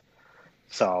left.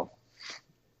 So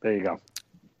there you go.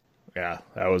 Yeah,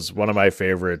 that was one of my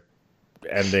favorite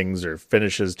endings or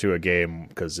finishes to a game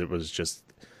because it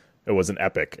was an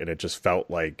epic, and it just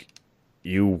felt like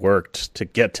you worked to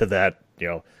get to that.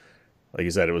 Like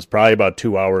you said, it was probably about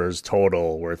 2 hours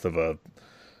total worth of a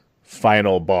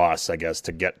final boss, I guess,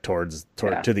 to get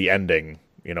to the ending.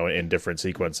 In different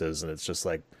sequences, and it's just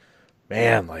like,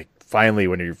 man, like finally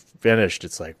when you're finished,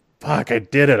 it's like, fuck, I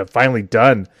did it. I'm finally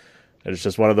done. And it's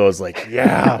just one of those like,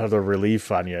 yeah, the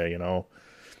relief on you.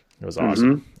 It was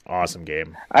awesome. Awesome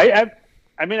game. I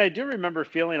mean, I do remember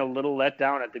feeling a little let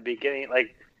down at the beginning.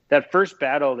 Like that first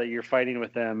battle that you're fighting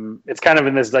with him, it's kind of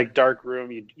in this like dark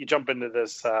room. You jump into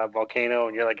this volcano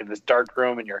and you're like in this dark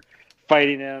room and you're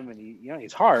fighting him, and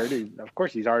he's hard. Of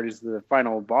course he's hard. He's the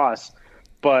final boss,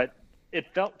 but it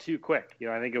felt too quick.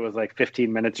 I think it was like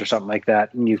 15 minutes or something like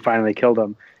that, and you finally killed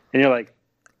him. And you're like,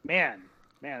 man,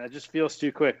 that just feels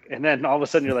too quick. And then all of a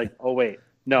sudden you're like, oh wait,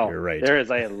 no, you're right. There is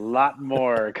a lot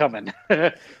more coming.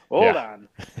 Hold on.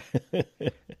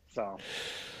 So,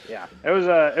 yeah, it was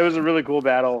a really cool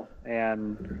battle,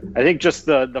 and I think just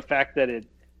the fact that it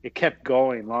kept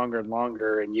going longer and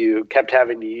longer, and you kept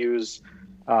having to use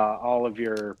all of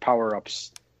your power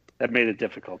ups, that made it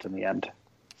difficult in the end.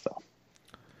 So,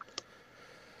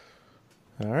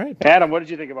 all right, Adam, what did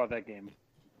you think about that game?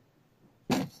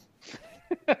 He's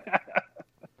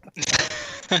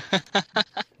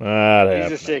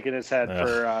just shaking his head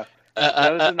for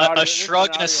a shrug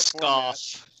and a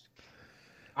scoff.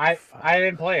 I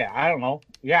didn't play it. I don't know.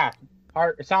 Yeah,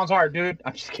 hard. It sounds hard, dude.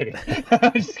 I'm just kidding.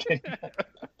 I'm just kidding.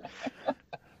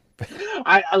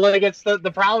 I like it's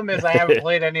the problem is I haven't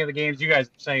played any of the games you guys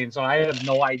are saying, so I have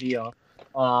no idea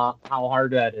how hard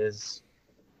that is.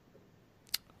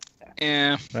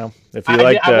 Yeah. Well, if you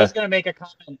like, I was gonna make a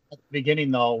comment at the beginning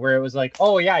though, where it was like,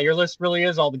 "Oh yeah, your list really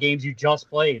is all the games you just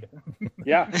played."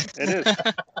 Yeah, it is.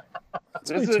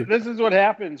 This is what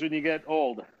happens when you get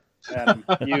old.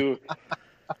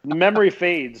 Memory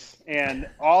fades, and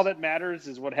all that matters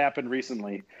is what happened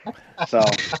recently. So.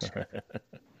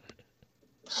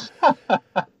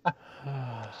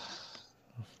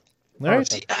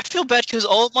 See, I feel bad because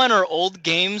all of mine are old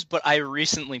games, but I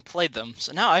recently played them.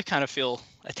 So now I kind of feel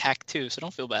attacked too. So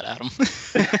don't feel bad, Adam.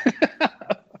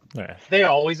 They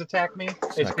always attack me.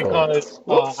 It's because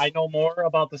I know more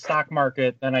about the stock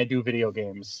market than I do video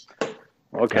games.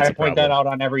 Okay. I point that out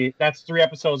on that's 3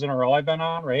 episodes in a row I've been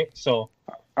on, right? So.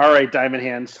 All right, Diamond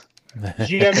Hands.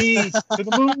 GME to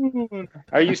the moon.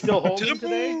 Are you still holding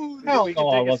today? No,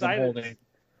 I wasn't holding.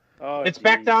 Oh, it's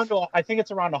back down to, I think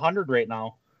it's around 100 right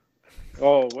now.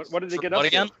 Oh, what did it get up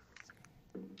again?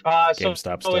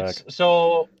 GameStop stock.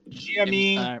 So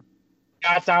GME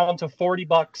got down to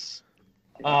 $40.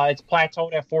 It's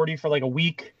plateaued at 40 for like a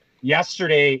week.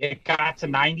 Yesterday, it got to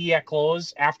 90 at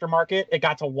close. Aftermarket, it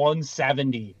got to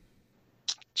 170.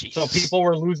 Jesus. So people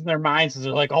were losing their minds because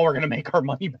they're like, "Oh, we're gonna make our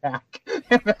money back.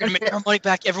 We're gonna make our money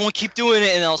back. Everyone keep doing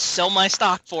it, and I'll sell my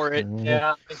stock for it."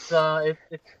 Yeah,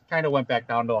 it kind of went back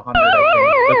down to 100.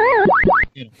 I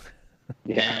think. But,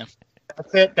 Yeah.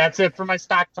 That's it for my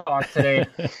stock talk today.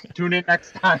 Tune in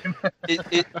next time.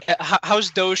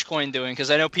 How's Dogecoin doing? Because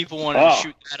I know people wanted to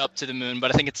shoot that up to the moon,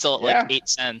 but I think it's still at like 8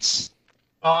 cents.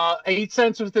 8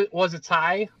 cents was its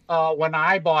high. When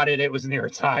I bought it, it was near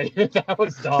its high. That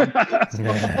was dumb.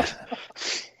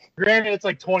 Granted, it's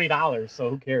like $20, so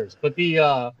who cares? But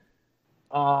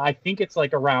I think it's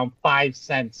like around 5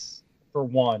 cents for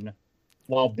one,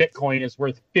 while Bitcoin is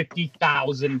worth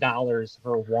 $50,000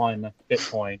 for one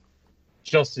Bitcoin.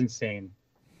 Just insane.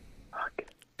 A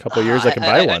couple of years I can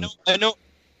buy one. I know.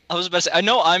 I was about to say, I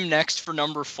know I'm next for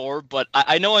number 4, but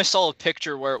I know I saw a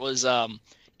picture where it was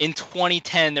in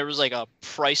 2010 there was like a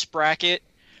price bracket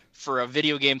for a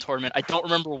video game tournament. I don't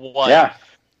remember what. Yeah.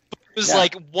 But it was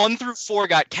like 1 through 4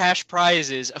 got cash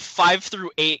prizes. 5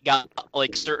 through 8 got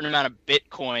like a certain amount of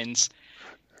Bitcoins.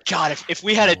 God, if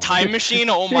we had a time machine,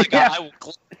 oh my God,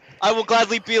 I will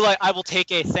gladly be like, I will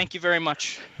take a thank you very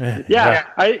much. Yeah,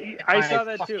 I saw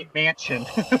that too. Mansion.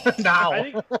 Now.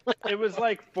 I think it was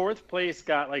like 4th place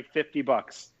got like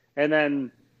 $50, and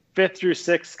then 5th through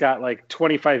 6th got like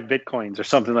 25 Bitcoins or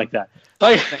something like that.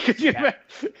 Like, could you imagine?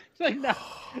 Like, no,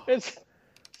 it's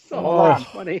so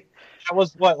much money. That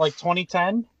was what, like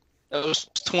 2010? It was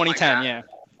 2010, yeah.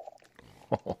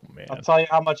 Oh man! I'll tell you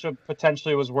how much it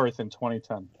potentially was worth in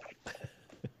 2010.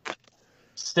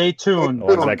 Stay tuned.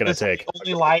 What's that going to take?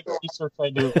 Only live research I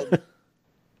do.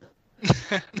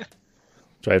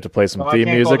 Do I have to play some theme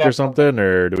music or something,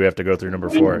 or do we have to go through number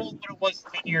 4? I don't know what it was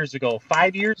 10 years ago.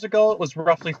 5 years ago, it was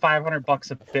roughly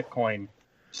 $500 a Bitcoin.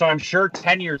 So I'm sure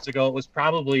 10 years ago, it was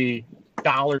probably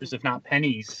dollars, if not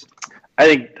pennies.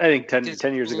 I think 10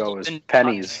 years ago it was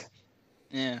pennies.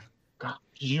 Yeah. God,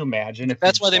 could you imagine? If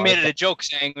that's why they made it a joke,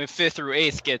 saying if 5th through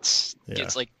 8th gets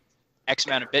like X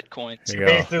amount of Bitcoins.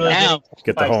 There you go. Now,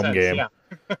 get the home game.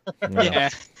 Yeah.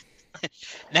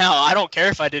 Now, I don't care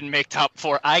if I didn't make top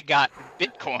 4. I got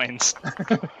Bitcoins.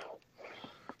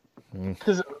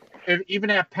 Because even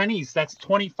at pennies, that's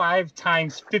 25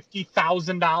 times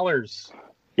 $50,000.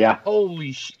 Yeah.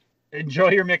 Holy shit.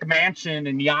 Enjoy your McMansion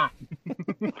and yacht.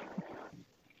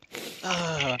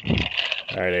 All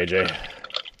right, AJ.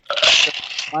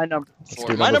 My number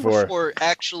 4. My number 4,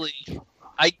 actually,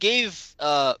 I gave...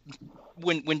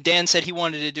 When Dan said he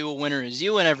wanted to do a winner as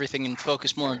you and everything and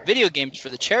focus more on video games for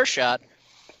the chair shot,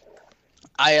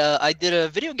 I did a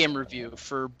video game review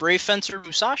for Brave Fencer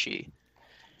Musashi,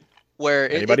 where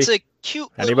it's a cute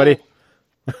Anybody?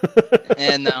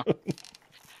 And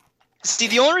see,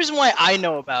 the only reason why I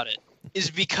know about it is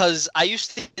because I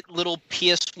used to get little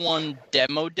PS1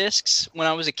 demo discs when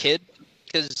I was a kid,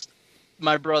 because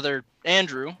my brother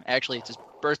Andrew, actually it's his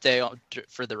birthday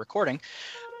for the recording,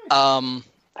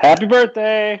 Happy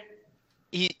birthday!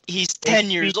 He's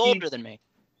 10 years older than me.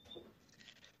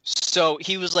 So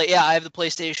he was like, yeah, I have the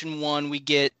PlayStation 1. We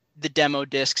get the demo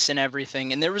discs and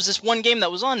everything. And there was this one game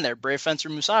that was on there, Brave Fencer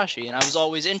Musashi. And I was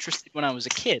always interested when I was a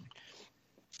kid.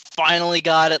 Finally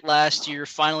got it last year.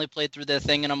 Finally played through that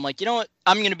thing. And I'm like, you know what?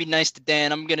 I'm going to be nice to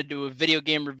Dan. I'm going to do a video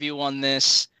game review on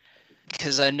this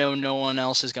because I know no one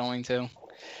else is going to.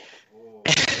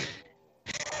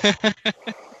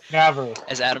 Never.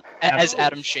 As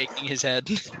Adam's shaking his head.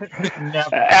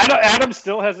 Never. Adam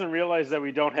still hasn't realized that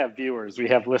we don't have viewers. We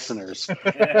have listeners.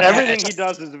 Everything he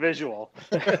does is visual.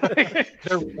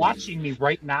 They're watching me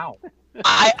right now.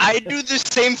 I do the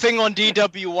same thing on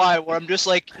DWI where I'm just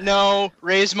like, no,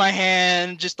 raise my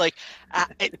hand, just like,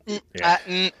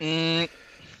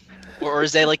 or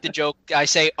as they like to joke, I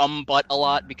say but a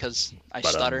lot because I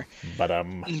stutter. Yeah.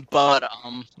 But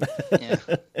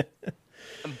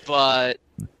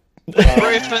right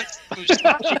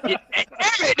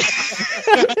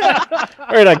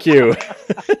on cue.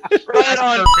 Right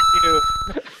on cue.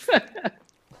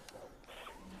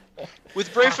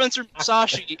 With Brave Fencer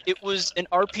Musashi, it was an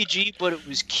RPG, but it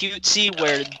was cutesy,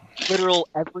 where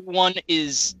everyone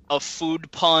is a food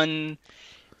pun.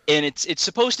 And it's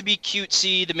supposed to be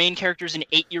cutesy. The main character's an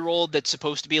 8-year-old that's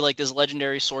supposed to be like this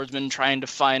legendary swordsman trying to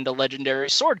find a legendary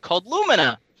sword called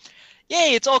Lumina.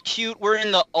 Yay, it's all cute. We're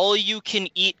in the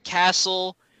all-you-can-eat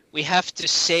castle. We have to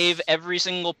save every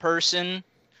single person,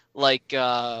 like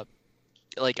a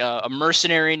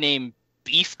mercenary named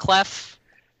Beefclef,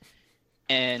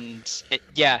 and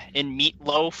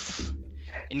Meatloaf,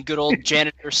 and good old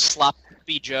janitor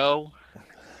Sloppy Joe.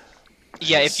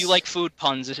 Yeah, if you like food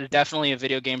puns, this is definitely a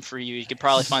video game for you. You could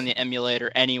probably find the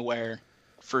emulator anywhere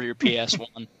for your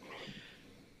PS1.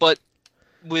 But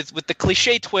with the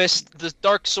cliche twist, the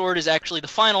Dark Sword is actually the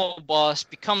final boss,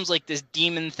 becomes like this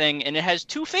demon thing, and it has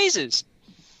 2 phases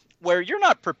where you're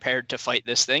not prepared to fight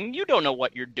this thing. You don't know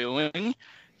what you're doing.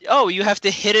 Oh, you have to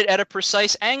hit it at a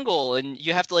precise angle, and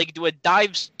you have to like do a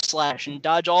dive slash and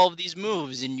dodge all of these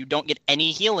moves, and you don't get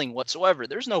any healing whatsoever.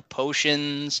 There's no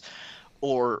potions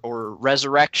or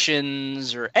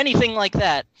resurrections or anything like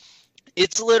that.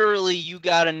 It's literally you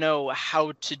gotta know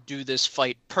how to do this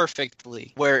fight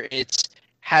perfectly, where it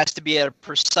has to be at a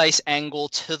precise angle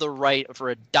to the right for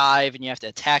a dive, and you have to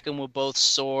attack him with both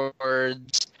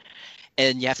swords,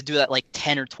 and you have to do that like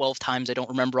 10 or 12 times. I don't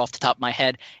remember off the top of my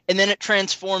head. And then it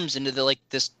transforms into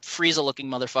this Frieza-looking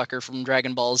motherfucker from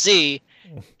Dragon Ball Z,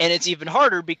 and it's even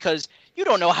harder because you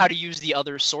don't know how to use the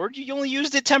other sword. You only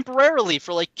used it temporarily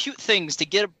for like cute things to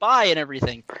get by and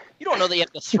everything. You don't know that you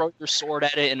have to throw your sword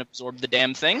at it and absorb the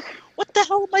damn thing. What the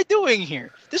hell am I doing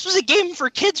here? This was a game for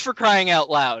kids, for crying out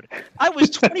loud. I was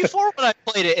 24 when I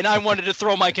played it, and I wanted to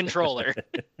throw my controller.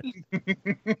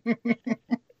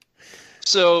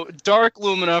 So, Dark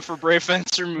Lumina for Brave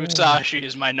Fencer Musashi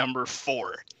is my number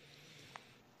 4.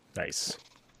 Nice.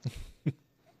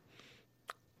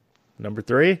 Number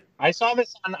 3? I saw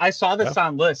this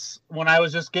on lists when I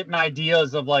was just getting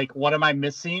ideas of like, what am I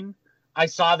missing? I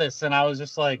saw this and I was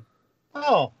just like,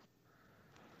 oh,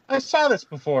 I saw this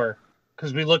before.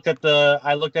 Because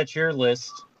I looked at your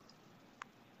list.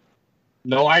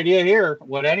 No idea here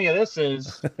what any of this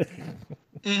is.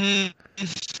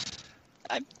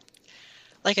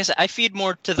 Like I said, I feed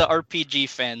more to the RPG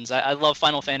fans. I love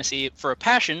Final Fantasy for a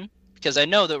passion, because I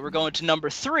know that we're going to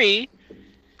number 3,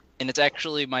 and it's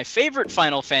actually my favorite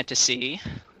Final Fantasy.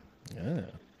 Yeah.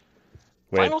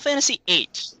 Final Fantasy VIII.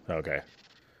 Okay.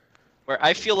 Where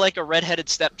I feel like a redheaded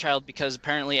stepchild because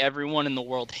apparently everyone in the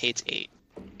world hates 8.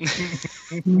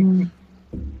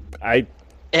 I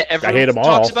Everyone hate them all.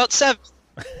 talks about 7.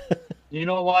 You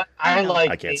know what? I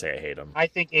can't 8. say I hate them. I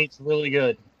think 8's really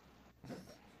good.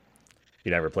 You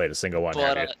never played a single one,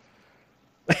 have you?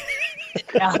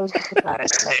 I was about to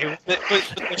say,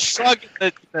 the shrug,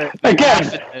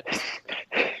 Again.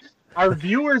 Our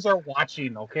viewers are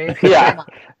watching, okay? Yeah.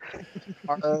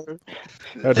 I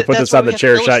have to put this on the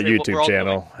Chair Shot YouTube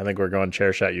channel. I think we're going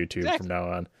Chair Shot YouTube from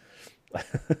now on.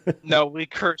 No, we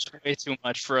curse way too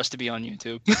much for us to be on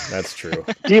YouTube. That's true.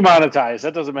 Demonetized.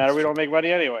 That doesn't matter. We don't make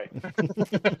money anyway.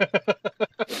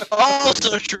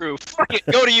 Also true. Fuck it.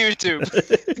 Go to YouTube.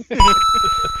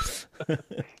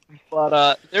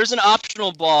 But there's an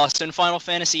optional boss in Final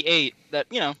Fantasy VIII that,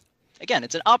 again,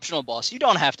 it's an optional boss. You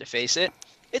don't have to face it.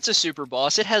 It's a super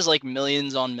boss. It has like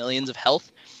millions on millions of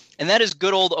health. And that is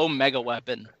good old Omega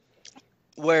Weapon.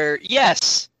 Where,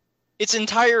 yes, its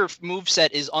entire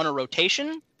moveset is on a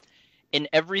rotation, and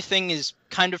everything is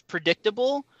kind of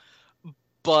predictable,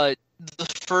 but the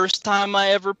first time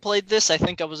I ever played this, I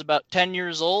think I was about 10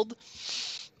 years old,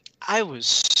 I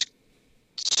was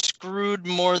screwed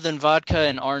more than vodka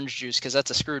and orange juice, because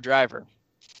that's a screwdriver.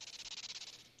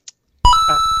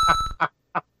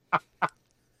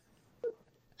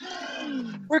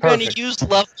 We're going to use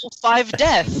level 5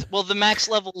 death. Well, the max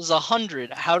level is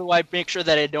 100. How do I make sure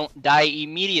that I don't die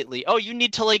immediately? Oh, you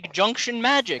need to, junction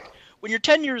magic. When you're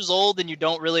 10 years old and you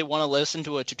don't really want to listen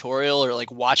to a tutorial or,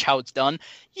 watch how it's done,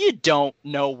 you don't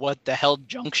know what the hell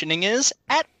junctioning is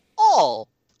at all.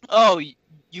 Oh,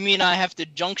 you mean I have to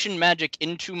junction magic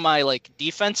into my,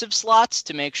 defensive slots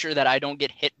to make sure that I don't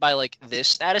get hit by, this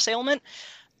status ailment?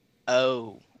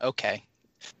 Oh, okay.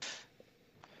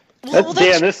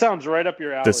 Dan, this sounds right up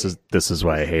your alley. This is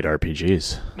why I hate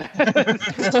RPGs.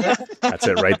 That's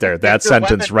it right there. That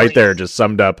sentence right there just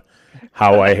summed up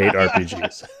how I hate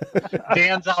RPGs.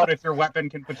 Dan's out if your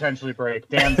weapon can potentially break.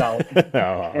 Dan's out.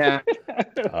 Yeah.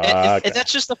 And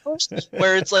that's just the first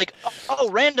where it's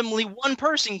randomly one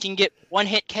person can get one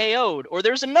hit KO'd. Or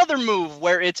there's another move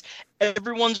where it's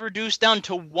everyone's reduced down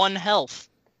to 1 health.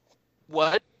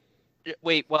 What?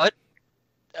 Wait, what?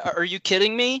 Are you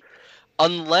kidding me?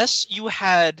 Unless you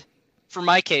had, for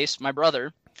my case, my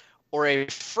brother, or a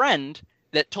friend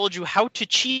that told you how to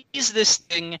cheese this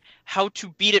thing, how to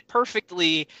beat it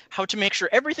perfectly, how to make sure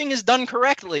everything is done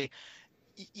correctly.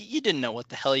 You didn't know what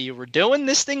the hell you were doing.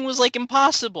 This thing was like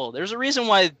impossible. There's a reason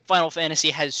why Final Fantasy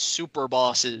has super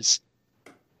bosses.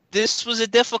 This was a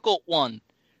difficult one.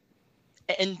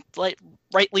 And like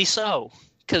rightly so,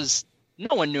 because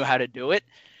no one knew how to do it.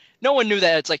 No one knew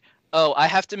that it's like, oh, I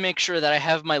have to make sure that I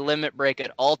have my limit break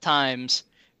at all times,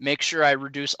 make sure I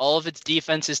reduce all of its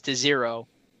defenses to 0,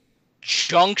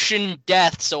 junction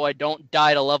death so I don't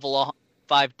die to level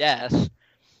 5 death,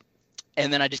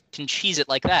 and then I just can cheese it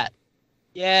like that.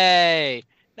 Yay!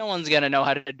 No one's going to know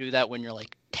how to do that when you're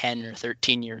like 10 or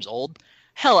 13 years old.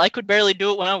 Hell, I could barely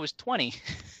do it when I was 20.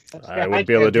 I wouldn't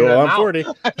be able to do it while I'm 40.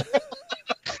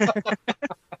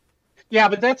 Yeah,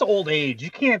 but that's old age.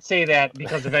 You can't say that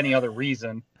because of any other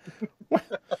reason.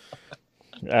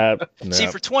 No. See,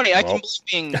 for 20, I can believe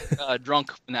being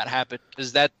drunk when that happened,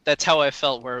 because that's how I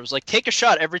felt, where it was like, take a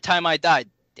shot every time I died.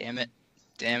 Damn it.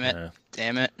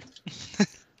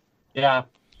 Yeah.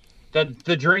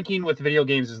 The drinking with video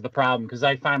games is the problem, because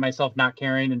I find myself not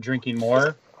caring and drinking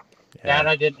more. Yeah. That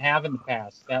I didn't have in the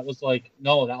past. That was like,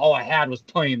 no, all I had was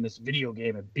playing this video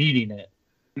game and beating it.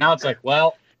 Now it's like,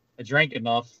 well, I drank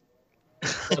enough.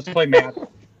 Let's play Madden.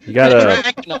 You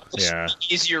gotta, yeah.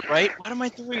 Easier, right? What am I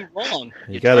doing wrong?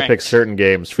 You gotta pick certain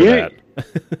games for that.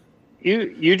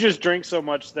 You just drink so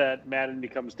much that Madden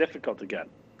becomes difficult again.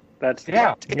 That's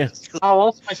yeah. How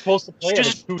else am I supposed to play? You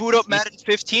just boot up Madden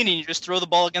 15 and you just throw the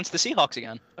ball against the Seahawks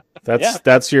again.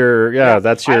 That's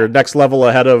your next level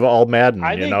ahead of all Madden.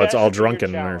 It's all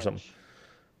drunken or something.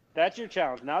 That's your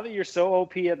challenge. Now that you're so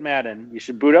OP at Madden, you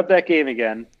should boot up that game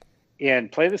again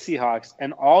and play the Seahawks,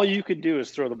 and all you could do is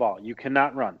throw the ball. You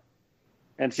cannot run.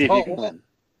 And see if you can win.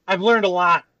 I've learned a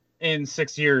lot in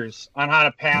 6 years on how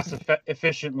to pass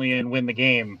efficiently and win the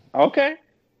game. Okay.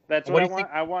 That's what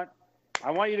I want. I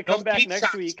want you to come back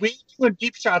next week. We ain't doing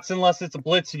deep shots unless it's a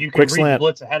blitz and you can read the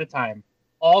blitz ahead of time.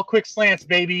 All quick slants,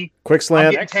 baby. Quick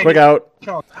slant, quick out,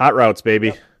 hot routes,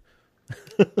 baby.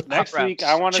 Yep. Next week,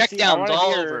 I want to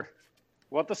hear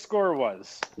what the score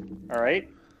was. All right?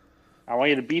 I want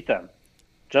you to beat them.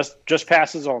 Just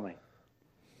passes only.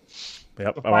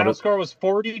 Yep. The final score was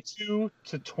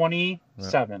 42-27.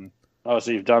 Yep. Oh,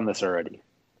 so you've done this already.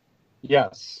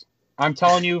 Yes. I'm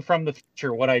telling you from the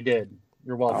future what I did.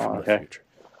 You're welcome. Okay.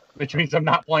 Which means I'm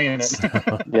not playing it.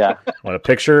 Yeah. I want a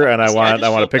picture, and I want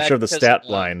a picture of the stat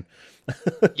line.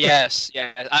 Yes.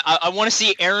 I want to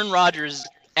see Aaron Rodgers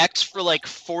X for like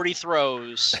 40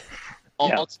 throws.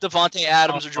 It's Devontae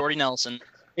Adams or Jordy Nelson.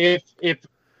 If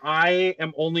I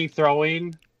am only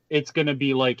throwing, it's going to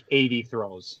be like 80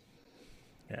 throws.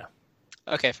 Yeah.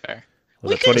 Okay, fair.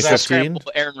 Was it 2015?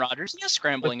 Aaron Rodgers, he has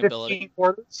scrambling ability.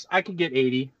 Quarters, I could get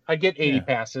 80. I'd get 80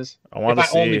 passes I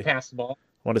only pass the ball.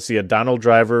 I want to see a Donald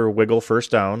Driver wiggle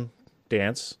first down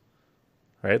dance.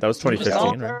 Right? That was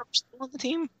 2015, right? Still on the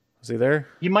team? Was he there?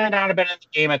 You might not have been in the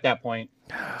game at that point.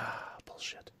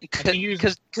 Bullshit. Because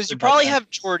you probably have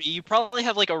Jordy. You probably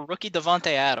have like a rookie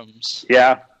Devontae Adams.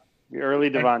 Yeah. The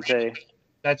early Devontae.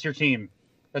 That's your team.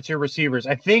 That's your receivers.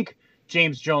 I think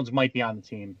James Jones might be on the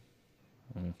team.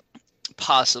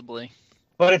 Possibly.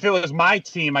 But if it was my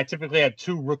team, I typically had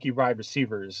 2 rookie wide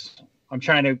receivers. I'm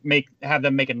trying to have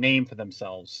them make a name for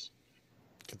themselves.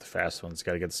 Get the fast ones.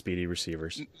 Got to get the speedy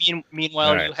receivers.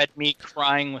 Meanwhile, you had me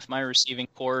crying with my receiving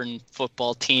core and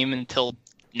football team until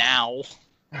now.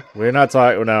 We're not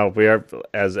talking. No, we are.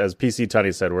 As PC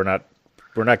Tunney said, we're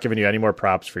not giving you any more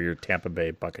props for your Tampa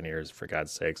Bay Buccaneers. For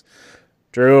God's sakes,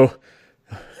 Drew.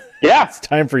 Yeah, it's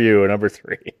time for you. Number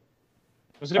 3.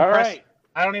 Was it impressive? All right.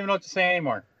 I don't even know what to say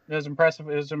anymore. It was impressive.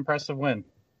 It was an impressive win.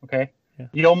 Okay. Yeah.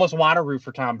 You almost want to root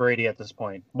for Tom Brady at this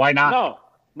point. Why not?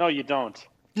 No, you don't.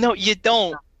 No, you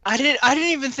don't. I didn't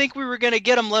even think we were gonna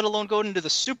get him, let alone go into the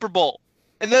Super Bowl.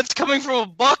 And that's coming from a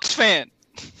Bucs fan.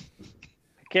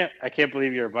 I can't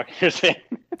believe you're a Buccaneers fan.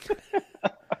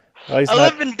 I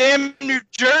live in damn New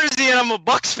Jersey and I'm a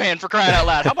Bucs fan, for crying out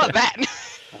loud. How about that?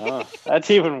 Oh, that's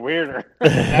even weirder.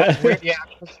 That's weird. Yeah,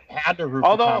 I had to root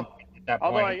for Tom.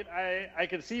 Although I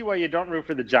can see why you don't root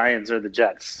for the Giants or the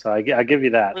Jets, so I'll give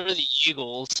you that. Or the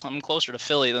Eagles. I'm closer to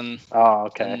Philly than. Oh,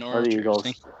 okay. Or the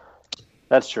Eagles.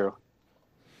 That's true.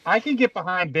 I can get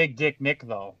behind Big Dick Nick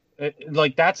though.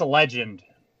 That's a legend,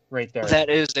 right there. That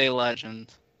is a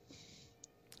legend.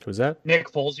 Who's that?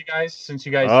 Nick Foles, you guys. Since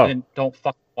you guys don't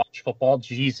fucking watch football,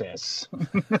 Jesus.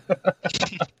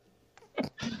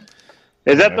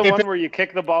 Is that the one where you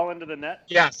kick the ball into the net?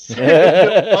 Yes. under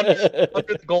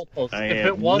the goalpost. I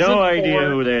have no idea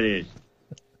who that is.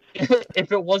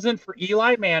 If it wasn't for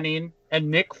Eli Manning and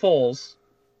Nick Foles,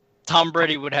 Tom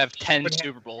Brady would have 10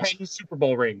 Super Bowls. 10 Super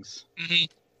Bowl rings. Mhm.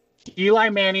 Eli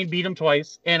Manning beat him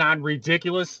twice, and on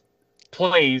ridiculous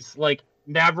plays, like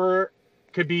never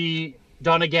could be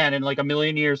done again in like a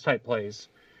million years type plays.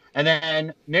 And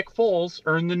then Nick Foles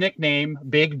earned the nickname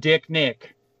Big Dick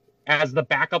Nick as the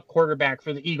backup quarterback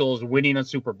for the Eagles, winning a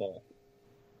Super Bowl.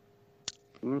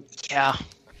 Yeah.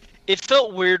 It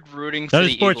felt weird rooting for Not a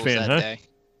the sports Eagles fan, that huh? day.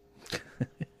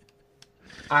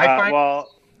 I find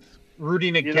well,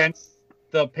 rooting against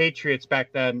the Patriots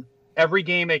back then, every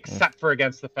game except for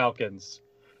against the Falcons.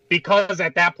 Because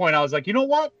at that point, I was like, you know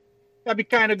what? That'd be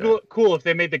kind of cool if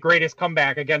they made the greatest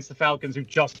comeback against the Falcons who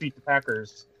just beat the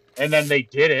Packers. And then they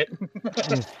did it.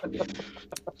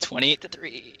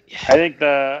 28-3. I think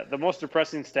the most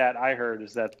depressing stat I heard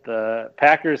is that the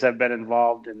Packers have been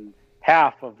involved in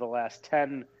half of the last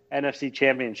 10 NFC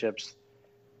championships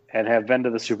and have been to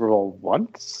the Super Bowl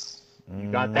once.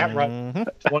 You got that right.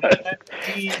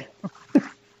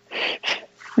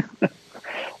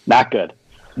 Not good.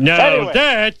 No, Anyway.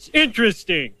 that's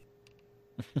interesting.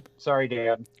 Sorry,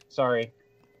 Dan. Sorry.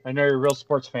 I know you're a real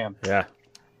sports fan. Yeah.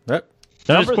 Yep.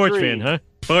 Not Number a sports 3. fan, huh?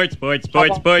 Sports. Go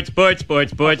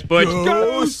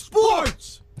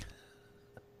sports!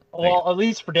 Well, at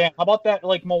least for Dan. How about that,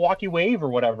 like, Milwaukee Wave or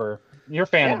whatever? You're a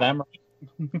fan of them, right?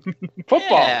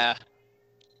 Football. Yeah.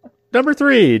 Number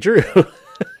 3, Drew.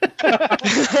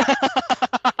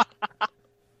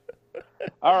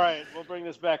 All right, we'll bring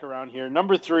this back around here.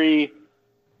 Number 3,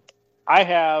 I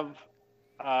have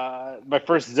my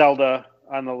first Zelda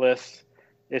on the list.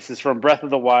 This is from Breath of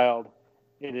the Wild.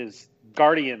 It is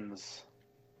Guardians.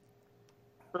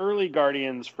 Early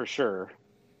Guardians for sure.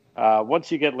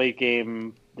 Once you get late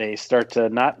game, they start to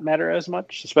not matter as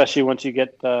much, especially once you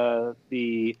get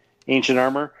the ancient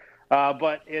armor.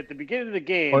 But at the beginning of the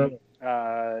game,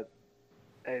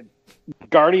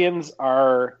 Guardians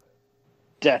are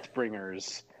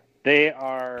Deathbringers. They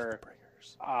are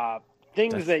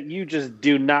things that you just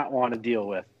do not want to deal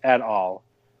with at all.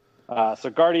 So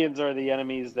Guardians are the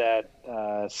enemies that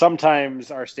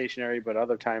sometimes are stationary, but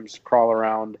other times crawl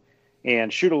around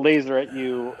and shoot a laser at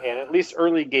you. And at least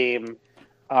early game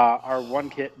are one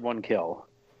hit, one kill.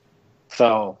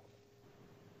 So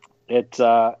it's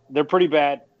they're pretty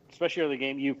bad, especially early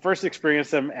game. You first experience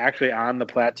them actually on the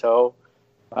plateau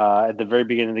at the very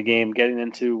beginning of the game, getting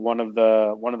into one of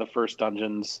the first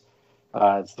dungeons.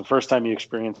 It's the first time you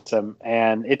experience them,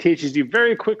 and it teaches you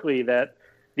very quickly that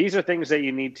these are things that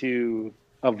you need to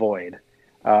avoid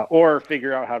or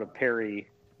figure out how to parry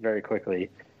very quickly.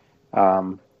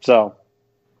 So,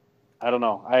 I don't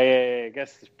know. I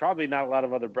guess there's probably not a lot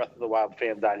of other Breath of the Wild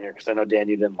fans on here because I know, Dan,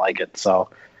 you didn't like it.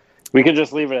 So, we can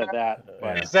just leave it at that.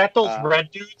 But, Is that those red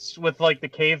dudes with, like, the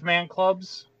caveman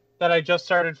clubs that I just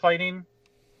started fighting?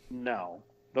 No.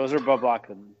 Those are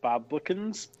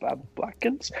Boblins?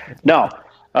 No.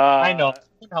 I know. I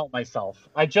couldn't help myself.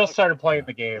 I just started playing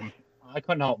the game. I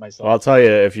couldn't help myself. Well, I'll tell you,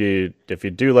 if you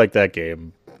do like that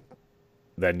game,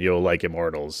 then you'll like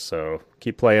Immortals. So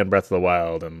keep playing Breath of the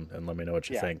Wild and let me know what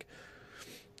you think.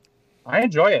 I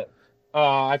enjoy it.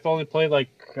 I've only played like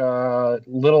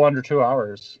little under 2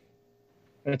 hours.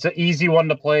 It's an easy one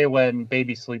to play when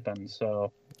baby's sleeping.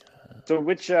 So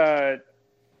which have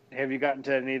you gotten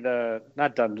to any of the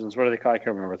not dungeons? What are they called? I can't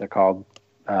remember what they're called.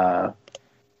 The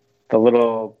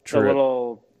little.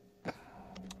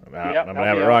 I'm gonna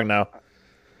have it wrong now.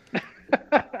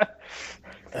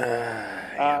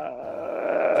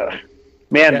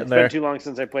 Man, it's been too long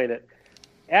since I played it.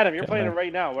 Adam, you're playing there. it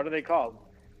right now. What are they called?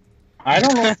 I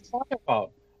don't know what you're talking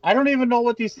about. I don't even know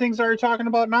what these things are you're talking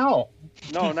about now.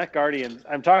 No, not Guardians.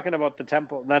 I'm talking about the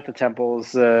temple, not the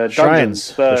temples. Shrines.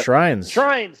 Dungeons. The shrines.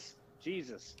 Shrines.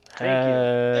 Jesus. Thank you.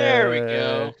 There we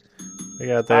go. We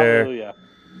got there. Hallelujah.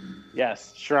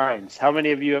 Yes, shrines. How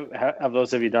many of you of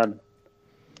those have you done?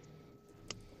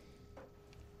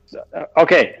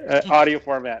 Okay, audio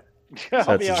format. Is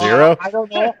that 0? I don't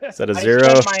know. Is that a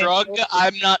 0? Shrug,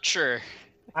 I'm not sure.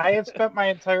 I have spent my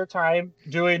entire time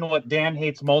doing what Dan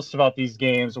hates most about these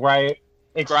games, where I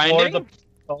explored the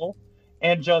plateau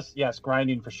and just,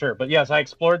 grinding for sure. But yes, I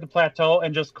explored the plateau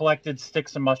and just collected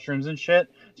sticks and mushrooms and shit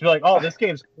to be like, oh, this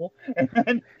game's cool. And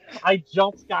then I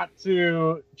just got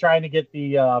to trying to get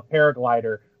the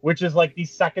paraglider, which is like the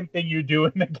second thing you do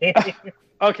in the game.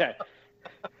 Okay.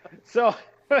 So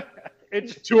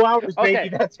it's 2 hours, baby. Okay.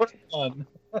 That's what I've done.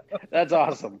 That's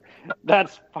awesome.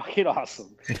 That's fucking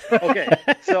awesome. Okay,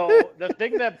 so the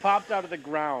thing that popped out of the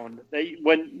ground,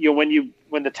 when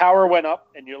the tower went up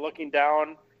and you're looking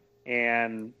down,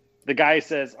 and the guy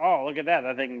says, "Oh, look at that!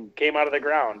 That thing came out of the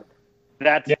ground."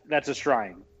 That's a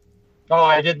shrine. Oh,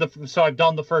 I did so I've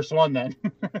done the first one then.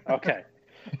 Okay.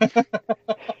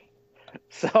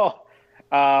 So,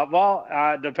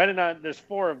 depending on, there's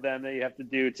 4 of them that you have to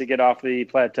do to get off the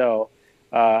plateau,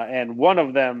 and one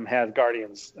of them has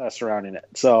guardians surrounding it.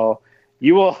 So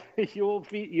you will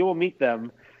meet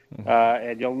them,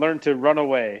 and you'll learn to run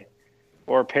away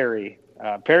or parry.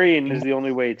 Parrying is the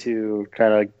only way to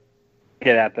kind of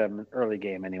get at them early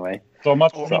game, anyway. So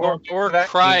much or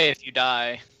cry if you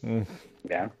die.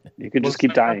 Yeah, you could just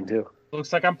keep dying too.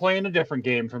 Looks like I'm playing a different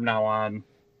game from now on.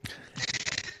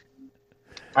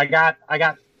 I got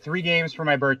 3 games for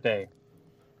my birthday.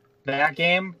 That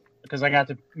game, because I got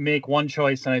to make one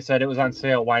choice and I said it was on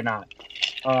sale, why not?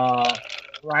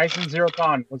 Horizon Zero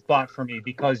Dawn was bought for me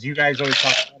because you guys always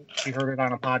talk about it. We heard it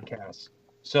on a podcast.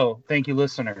 So thank you,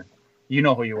 listener. You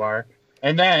know who you are.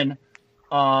 And then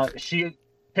she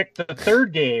picked the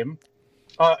third game.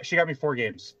 She got me 4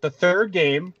 games. The third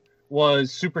game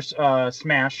was Super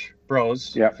Smash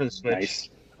Bros. For the Switch,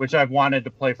 which I've wanted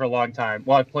to play for a long time.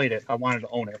 Well, I played it. I wanted to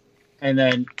own it. And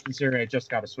then, considering I just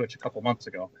got a Switch a couple months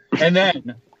ago. And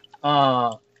then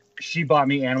she bought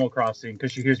me Animal Crossing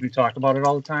because she hears me talk about it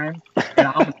all the time. And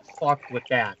I'm fucked with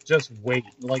that. Just wait.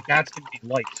 Like, that's going to be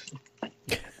life.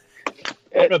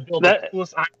 I'm going to build the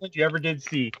coolest island you ever did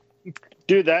see.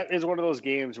 Dude, that is one of those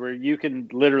games where you can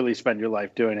literally spend your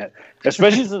life doing it.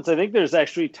 Especially since I think there's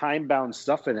actually time-bound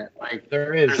stuff in it. Like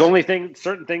there's only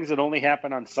certain things that only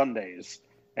happen on Sundays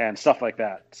and stuff like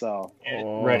that. So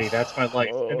ready, that's my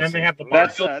life. And then they have the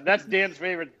that's Dan's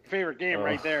favorite game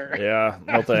right there. Yeah,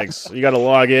 no thanks. You got to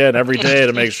log in every day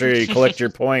to make sure you collect your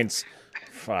points.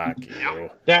 Fuck you.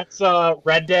 That's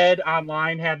Red Dead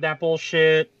Online had that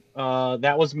bullshit.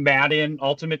 That was Madden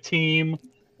Ultimate Team.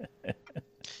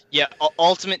 Yeah,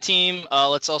 Ultimate Team.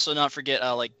 Let's also not forget,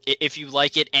 like, if you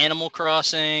like it, Animal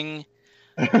Crossing.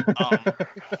 A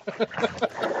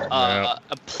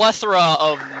plethora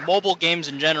of mobile games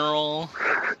in general.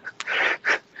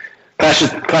 Clash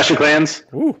of Clans.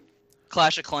 Ooh.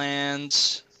 Clash of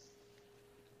Clans.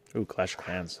 Ooh, Clash of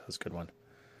Clans. That's a good one.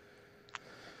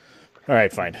 All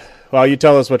right, fine. Well, you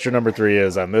tell us what your number 3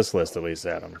 is on this list, at least,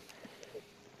 Adam.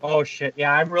 Oh, shit.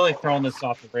 Yeah, I'm really throwing this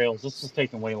off the rails. This is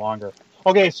taking way longer.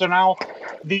 Okay, so now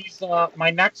these my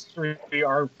next 3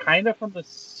 are kind of from the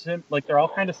they're all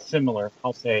kind of similar,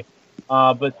 I'll say.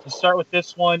 But to start with,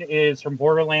 this one is from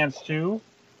Borderlands 2,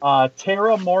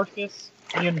 Terra Morphus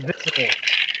the Invisible.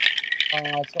 So I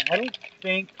don't know about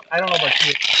you. I know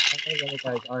the other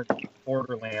guys aren't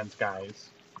Borderlands guys.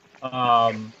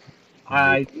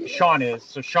 Sean is,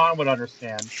 so Sean would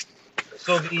understand.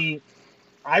 So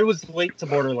I was late to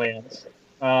Borderlands.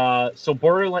 So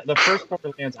the first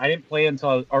Borderlands, I didn't play until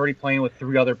I was already playing with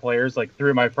 3 other players, like 3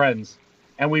 of my friends,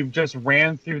 and we just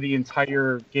ran through the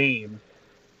entire game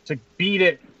to beat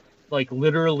it, like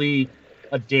literally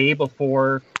a day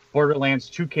before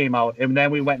Borderlands 2 came out, and then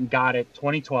we went and got it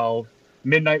 2012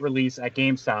 midnight release at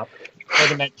GameStop.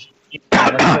 And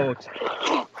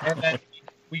then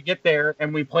we get there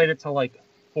and we played it till like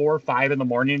 4 or 5 in the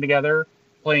morning together,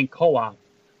 playing co-op.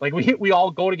 Like we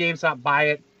all go to GameStop, buy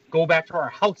it, go back to our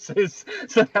houses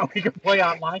so that we can play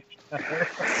online.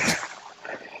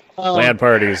 LAN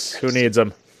parties. Who needs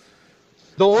them?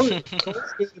 Those games,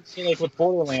 so like with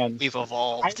Borderlands, we've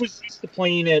evolved. I was used to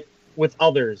playing it with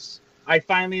others. I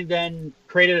finally then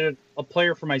created a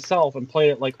player for myself and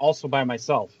played it like also by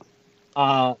myself.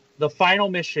 The final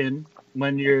mission,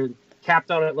 when you're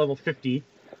capped out at level 50,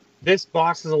 this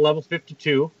boss is a level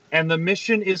 52, and the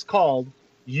mission is called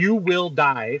 "You Will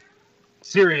Die."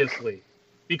 Seriously.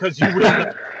 Because you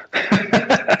will.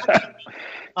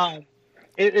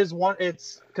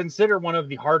 It's considered one of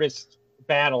the hardest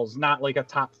battles, not like a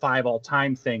top 5 all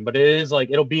time thing, but it is like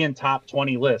it'll be in top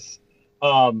 20 lists.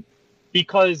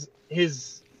 Because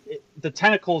the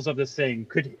tentacles of this thing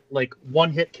could like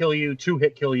 1 hit kill you, 2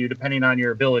 hit kill you, depending on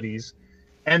your abilities.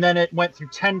 And then it went through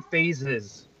 10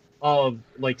 phases of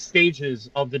like stages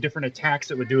of the different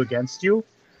attacks it would do against you.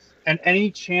 And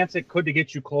any chance it could to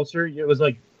get you closer, it was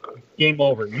like game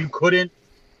over. You couldn't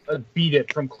beat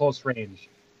it from close range.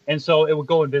 And so it would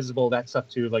go invisible, that stuff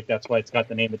too. Like that's why it's got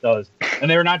the name it does. And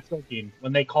they were not joking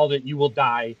when they called it "You Will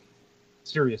Die."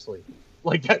 Seriously,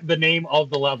 like the name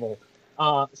of the level.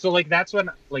 So like that's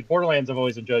when like Borderlands I've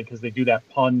always enjoyed because they do that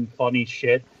funny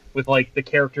shit with like the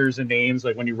characters and names,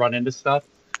 like when you run into stuff.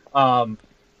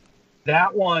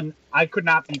 That one I could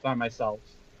not beat by myself,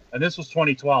 and this was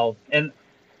 2012, and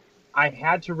I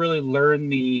had to really learn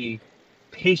the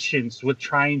patience with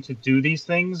trying to do these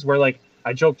things where like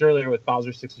I joked earlier with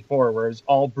Bowser 64 where it's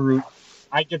all brute.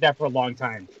 I did that for a long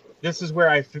time. This is where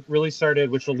I really started,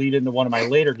 which will lead into one of my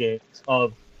later games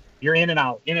of you're in and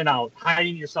out,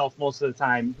 hiding yourself most of the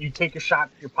time. You take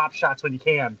your pop shots when you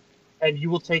can, and you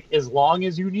will take as long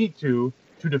as you need to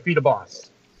to defeat a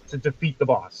boss. To defeat the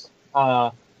boss.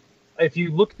 If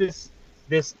you look this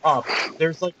up,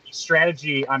 there's like a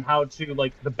strategy on how to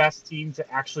like the best team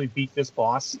to actually beat this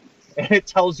boss, and it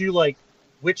tells you like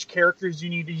which characters you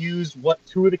need to use, what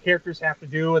 2 of the characters have to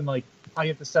do, and like how you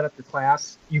have to set up your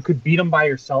class. You could beat them by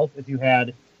yourself if you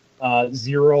had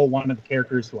Zero, one of the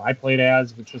characters who I played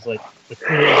as, which was like the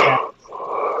coolest.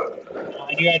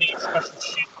 And you had any special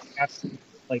shit that's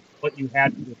like what you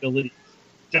had the ability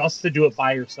just to do it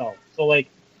by yourself. So like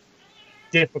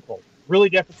difficult, really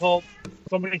difficult.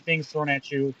 So many things thrown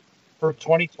at you. For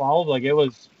 2012, like it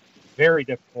was very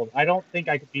difficult. I don't think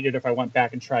I could beat it if I went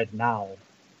back and tried now.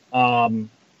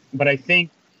 But I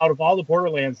think out of all the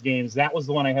Borderlands games, that was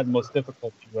the one I had the most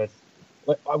difficulty with.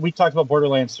 We talked about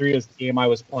Borderlands 3 as the game I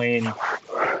was playing.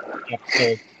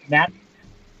 So that,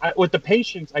 with the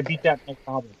patience, I beat that no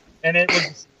problem. And it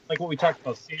was like what we talked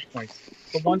about, save points.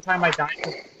 The one time I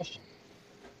died,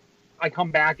 I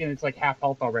come back and it's like half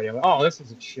health already. I'm like, oh, this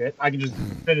isn't shit. I can just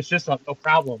finish this up, no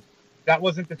problem. That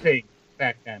wasn't the thing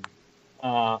back then.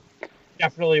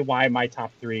 Definitely why my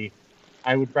top 3.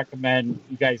 I would recommend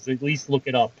you guys at least look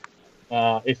it up.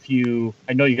 If you,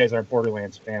 I know you guys aren't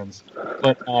Borderlands fans,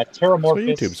 but Terramorphous,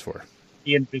 that's what YouTube's for.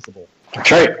 The Invisible.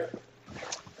 That's right.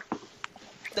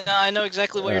 I know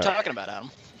exactly what you're talking about, Adam.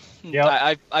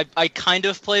 Yeah, I kind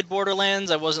of played Borderlands.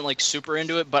 I wasn't like super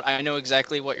into it, but I know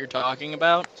exactly what you're talking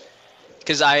about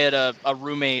because I had a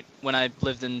roommate when I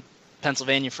lived in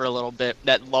Pennsylvania for a little bit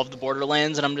that loved the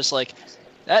Borderlands, and I'm just like,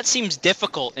 that seems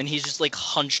difficult, and he's just like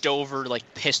hunched over, like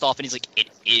pissed off, and he's like, "It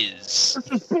is."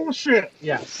 This is bullshit.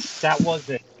 Yes, that was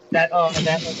it. That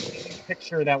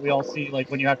picture that we all see, like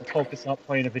when you have to focus up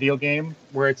playing a video game,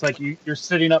 where it's like you're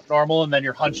sitting up normal and then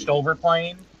you're hunched over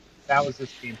playing. That was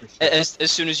this game for sure.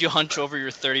 As soon as you hunch over,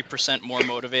 you're 30% more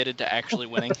motivated to actually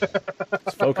winning.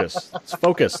 It's focused. It's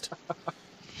focused.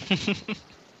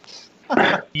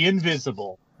 The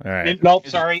Invisible. All right. Nope,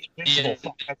 sorry.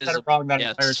 Invisible. I said it wrong that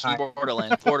entire time.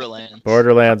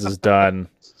 Borderlands is done.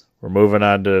 We're moving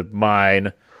on to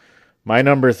mine. My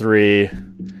number 3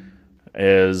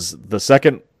 is the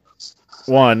second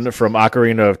one from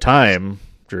Ocarina of Time,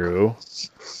 Drew.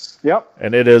 Yep.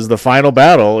 And it is the final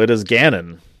battle. It is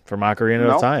Ganon from Ocarina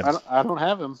of Time. I don't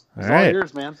have him. It's all right.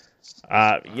 yours, man.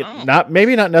 Not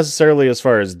necessarily as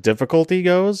far as difficulty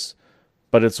goes,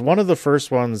 but it's one of the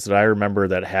first ones that I remember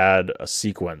that had a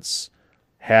sequence,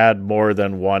 had more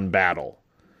than one battle.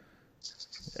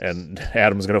 And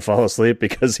Adam's going to fall asleep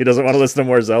because he doesn't want to listen to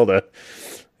more Zelda.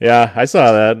 Yeah, I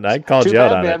saw that, and I called you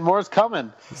out on it. More's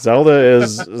coming. Zelda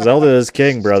is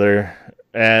king, brother.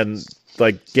 And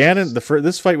like Ganon,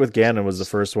 this fight with Ganon was the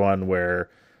first one where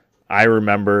I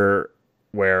remember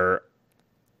where,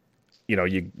 you know,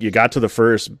 you got to the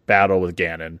first battle with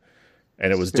Ganon,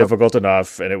 and it was difficult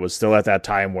enough, and it was still at that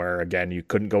time where, again, you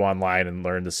couldn't go online and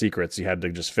learn the secrets. You had to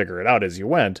just figure it out as you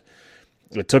went.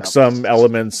 It took some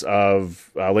elements of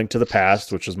Link to the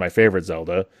Past, which was my favorite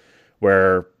Zelda,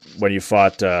 where when you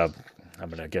fought, I'm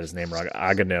going to get his name wrong,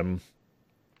 Aghanim,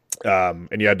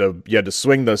 and you had to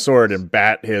swing the sword and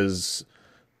bat his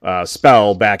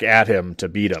spell back at him to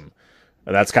beat him.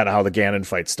 And that's kind of how the Ganon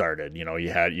fight started. You know,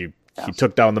 he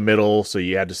took down the middle, so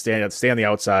you had to stay on the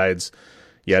outsides.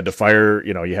 You had to fire,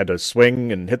 you know, you had to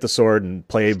swing and hit the sword and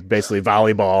play basically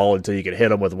volleyball until you could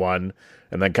hit him with one,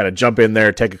 and then kind of jump in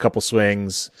there, take a couple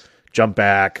swings, jump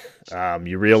back.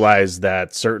 You realized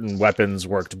that certain weapons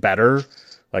worked better.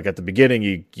 Like at the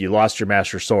beginning, you lost your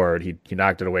Master Sword. He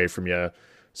knocked it away from you,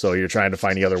 so you're trying to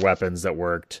find the other weapons that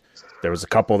worked. There was a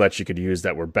couple that you could use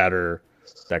that were better,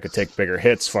 that could take bigger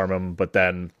hits from him, but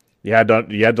then you had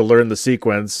to learn the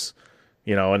sequence,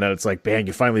 you know, and then it's like, bang,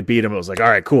 you finally beat him. It was like, all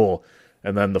right, cool.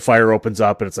 And then the fire opens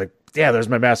up, and it's like, yeah, there's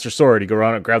my Master Sword. You go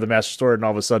around and grab the Master Sword, and all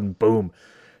of a sudden, boom,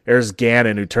 there's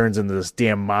Ganon, who turns into this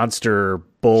damn monster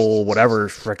bull, whatever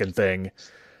frickin' thing.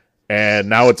 And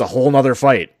now it's a whole nother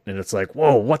fight. And it's like,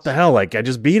 whoa, what the hell? Like, I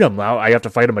just beat him. Now I have to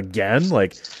fight him again?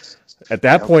 Like, at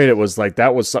that point, it was like,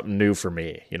 that was something new for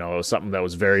me. You know, it was something that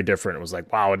was very different. It was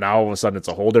like, wow, and now all of a sudden it's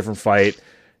a whole different fight.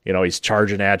 You know, he's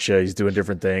charging at you, he's doing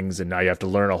different things, and now you have to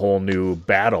learn a whole new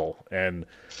battle. And,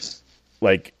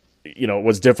 like, you know, it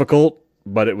was difficult,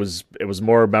 but it was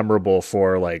more memorable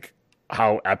for, like,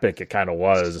 how epic it kind of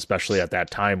was, especially at that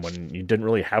time when you didn't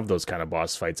really have those kind of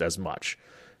boss fights as much.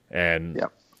 And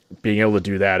being able to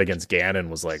do that against Ganon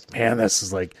was like, man, this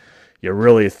is like, you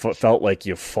really felt like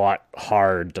you fought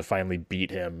hard to finally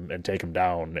beat him and take him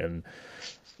down. And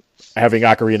having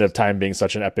Ocarina of Time being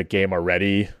such an epic game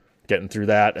already, getting through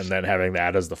that, and then having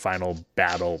that as the final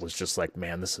battle was just like,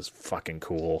 man, this is fucking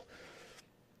cool.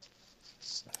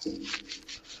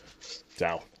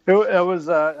 So It was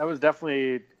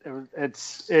definitely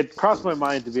it crossed my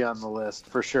mind to be on the list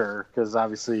for sure because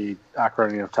obviously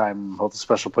Ocarina of Time holds a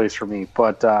special place for me.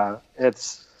 But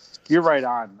you're right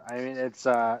on. I mean, it's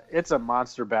a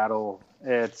monster battle,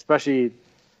 especially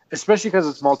because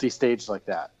it's multi-stage like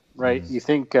that, right? You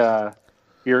think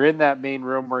you're in that main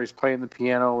room where he's playing the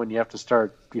piano and you have to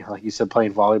start, like you said,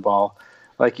 playing volleyball.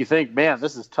 Like you think, man,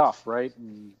 this is tough, right?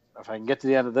 And if I can get to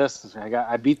the end of this,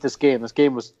 I beat this game. This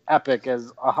game was epic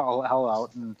as all hell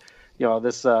out, and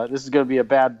this is going to be a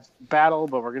bad battle,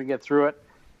 but we're going to get through it.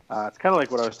 It's kind of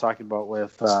like what I was talking about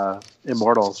with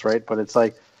Immortals, right? But it's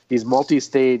like these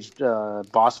multi-staged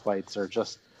boss fights are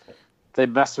just they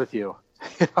mess with you.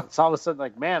 It's all of a sudden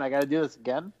like, man, I got to do this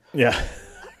again. Yeah,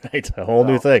 it's a whole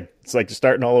new thing. It's like you're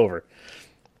starting all over.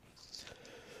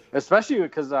 Especially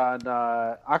because on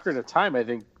Ocarina of Time, I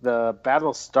think the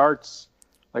battle starts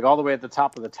like all the way at the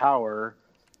top of the tower.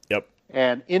 Yep.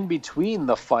 And in between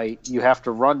the fight, you have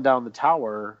to run down the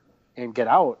tower and get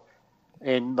out.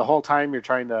 And the whole time you're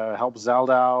trying to help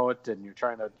Zelda out, and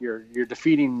you're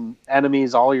defeating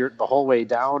enemies the whole way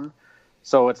down.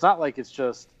 So it's not like it's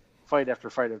just fight after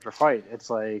fight after fight. It's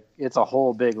like it's a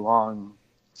whole big long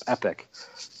epic.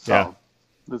 So yeah.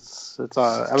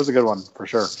 That was a good one for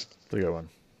sure. It's a good one.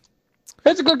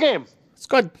 It's a good game. It's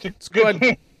good. It's good.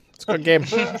 It's a good game.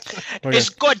 It's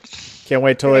good. Can't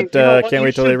wait till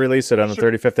they release it on the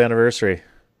 35th anniversary.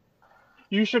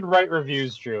 You should write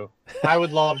reviews, Drew. I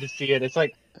would love to see it. It's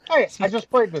like, hey, I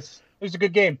just played this. It was a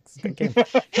good game. It's a good game.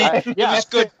 It was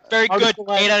good. Very good.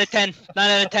 8 out of 10. 9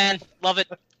 out of 10. Love it.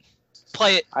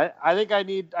 Play it. I think I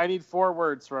need 4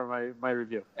 words for my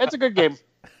review. It's a good game.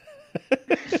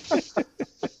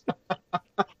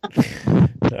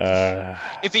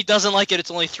 If he doesn't like it, it's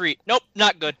only 3. Nope,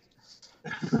 not good.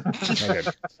 Okay.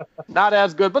 Not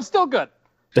as good, but still good.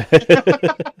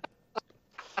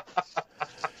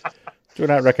 Do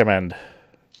not recommend.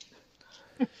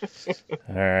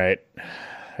 All right.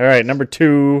 Number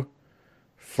 2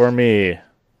 for me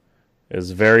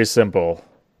is very simple.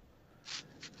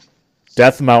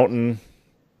 Death Mountain,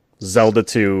 Zelda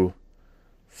 2.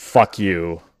 Fuck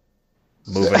you.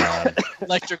 Moving on.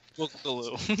 Electric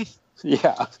Boogaloo.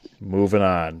 Yeah. Moving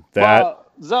on.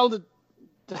 Zelda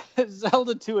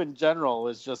 2 in general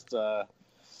is just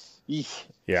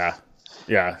Yeah.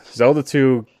 Zelda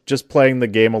 2, just playing the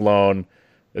game alone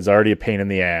is already a pain in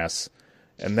the ass.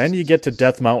 And then you get to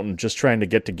Death Mountain just trying to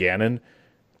get to Ganon.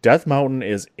 Death Mountain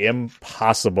is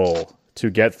impossible to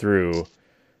get through.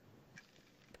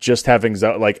 Just having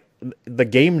like the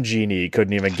Game Genie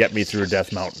couldn't even get me through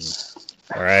Death Mountain.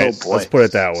 All right, let's put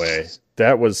it that way.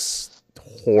 That was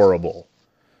horrible.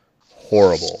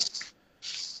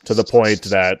 To the point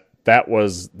that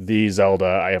was the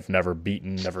Zelda I have never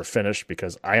beaten, never finished,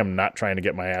 because I am not trying to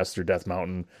get my ass through Death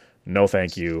Mountain. No,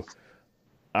 thank you.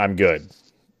 I'm good.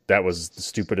 That was the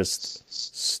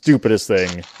stupidest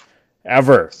thing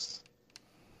ever.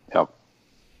 Yep.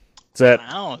 That's it.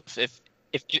 Wow.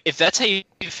 If that's how you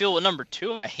feel with number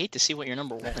 2, I hate to see what your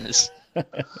number 1 is.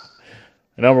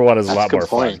 Number 1 is a lot more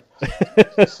fun.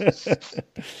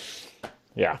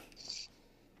 Yeah.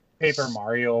 Paper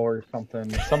Mario or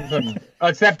something.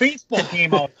 It's that baseball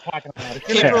game I was talking about.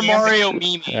 Paper Mario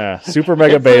meme. Yeah, Super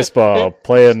Mega Baseball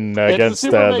playing against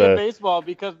Super Mega Baseball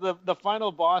because the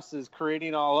final boss is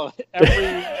creating all of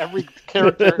every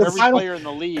character, every player in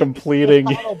the league. Completing.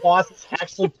 The final boss is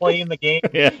actually playing the game.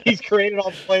 Yeah. He's created all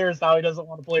the players now. He doesn't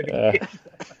want to play the game.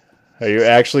 Are you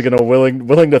actually going to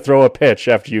willing to throw a pitch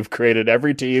after you've created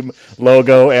every team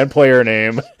logo and player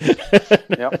name?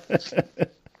 Yep.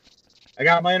 I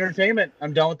got my entertainment.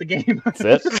 I'm done with the game. That's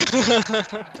it.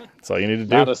 That's all you need to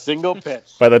do. Not a single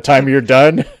pitch. By the time you're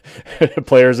done,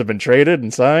 players have been traded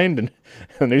and signed, and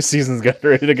the new season's got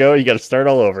ready to go. You got to start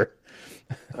all over.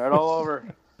 Start all over.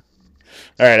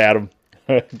 All right, Adam.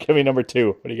 Give me number 2.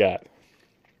 What do you got?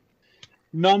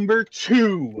 Number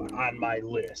 2 on my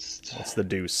list. That's the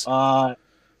deuce.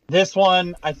 This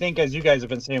one, I think, as you guys have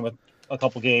been saying with a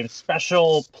couple games,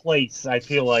 special place. I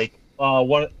feel like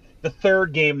the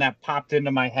third game that popped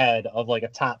into my head of like a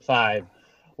top 5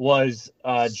 was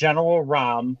General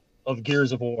Rom of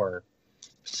Gears of War.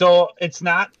 So it's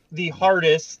not the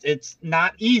hardest. It's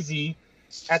not easy.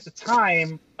 At the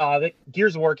time, the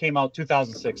Gears of War came out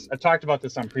 2006. I've talked about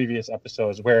this on previous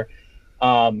episodes where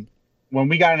when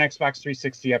we got an Xbox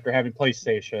 360 after having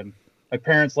PlayStation, my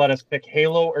parents let us pick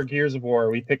Halo or Gears of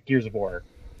War. We picked Gears of War.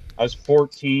 I was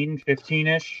 14,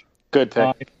 15-ish. Good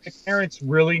pick. If my parents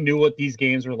really knew what these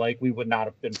games were like, we would not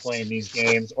have been playing these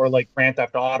games. Or like Grand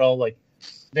Theft Auto, like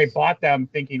they bought them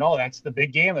thinking, oh, that's the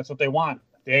big game. That's what they want.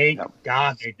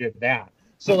 God, they did that.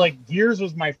 So like Gears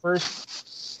was my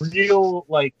first real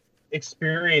like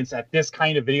experience at this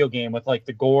kind of video game with like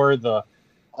the gore,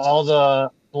 all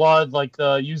the blood, like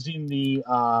using the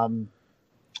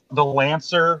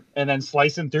Lancer and then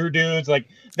slicing through dudes, like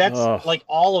that's like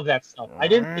all of that stuff. I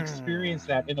didn't experience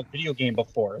that in a video game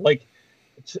before. Like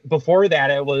before that,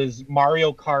 it was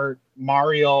Mario Kart,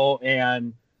 Mario,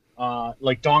 and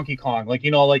like Donkey Kong. Like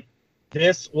like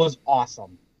this was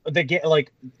awesome.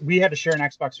 Like we had to share an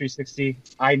Xbox 360.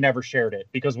 I never shared it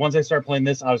because once I started playing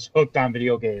this, I was hooked on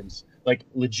video games, like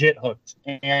legit hooked.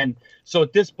 And so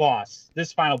this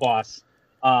final boss,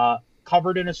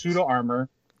 covered in a pseudo armor,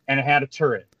 and it had a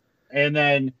turret. And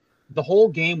then the whole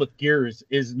game with Gears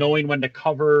is knowing when to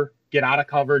cover, get out of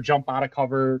cover, jump out of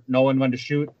cover, knowing when to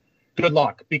shoot. Good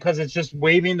luck, because it's just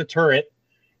waving the turret,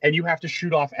 and you have to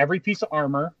shoot off every piece of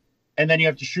armor, and then you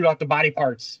have to shoot off the body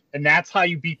parts, and that's how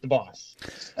you beat the boss.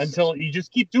 Until you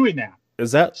just keep doing that.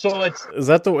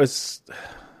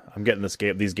 I'm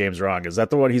getting these games wrong. Is that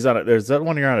the one he's on? Is that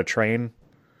one you're on a train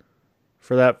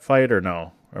for that fight, or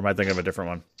no? Or am I thinking of a different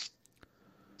one?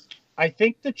 I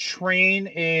think the train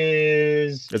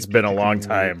is. It's been a long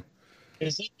time.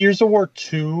 Is it Gears of War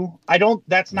 2?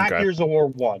 That's not Gears of War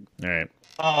 1. All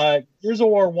right. Gears of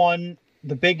War 1,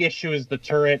 the big issue is the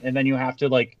turret, and then you have to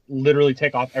like literally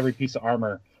take off every piece of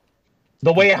armor.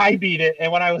 The way I beat it,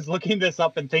 and when I was looking this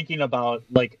up and thinking about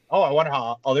like, I wonder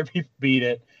how other people beat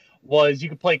it, was you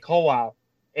could play co-op,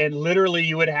 and literally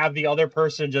you would have the other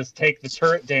person just take the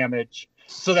turret damage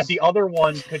so that the other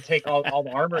one could take all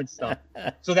the armor and stuff.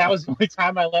 So that was the only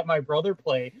time I let my brother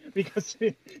play because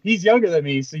he's younger than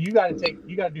me. So you got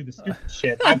to do the stupid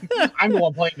shit. I'm the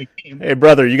one playing the game. Hey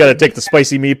brother, you got to take the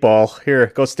spicy meatball. Here,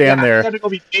 go stand there. I gotta go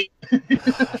be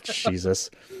Jesus.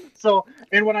 So,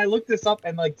 and when I looked this up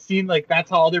and like seen like that's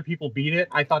how other people beat it,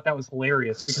 I thought that was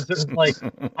hilarious because it was like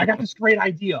I got this great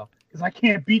idea because I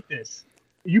can't beat this.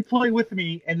 You play with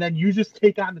me, and then you just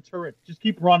take on the turret. Just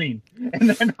keep running, and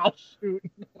then I'll shoot.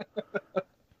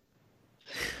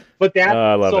 But that,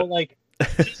 like,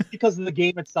 just because of the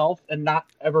game itself, and not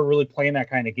ever really playing that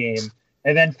kind of game,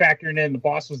 and then factoring in the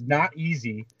boss was not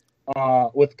easy,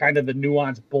 with kind of the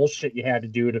nuanced bullshit you had to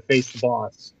do to face the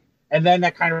boss, and then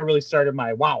that kind of really started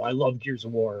my I love Gears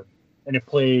of War, and it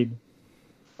played.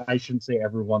 I shouldn't say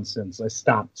everyone since I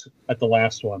stopped at the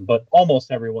last one, but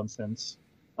almost everyone since.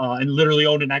 And literally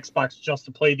owned an Xbox just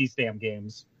to play these damn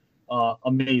games.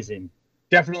 Amazing.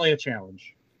 Definitely a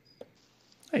challenge.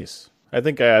 Nice. I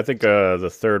think the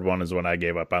third one is when I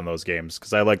gave up on those games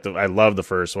because I love the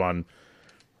first one.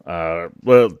 I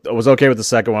was okay with the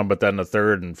second one, but then the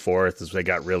third and fourth is they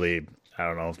got really, I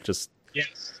don't know, just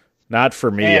not for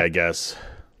me, I guess.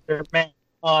 Man,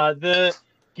 the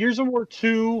Gears of War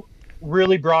 2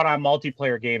 really brought on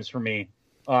multiplayer games for me.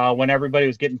 When everybody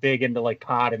was getting big into like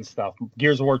COD and stuff.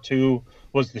 Gears of War 2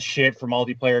 was the shit for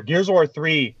multiplayer. Gears of War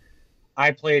 3,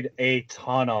 I played a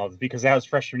ton of because that was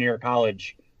freshman year of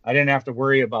college. I didn't have to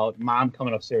worry about mom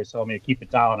coming upstairs telling me to keep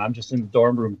it down. I'm just in the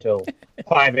dorm room till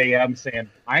 5 a.m. saying,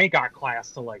 I ain't got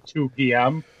class till like 2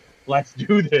 p.m. Let's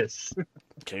do this.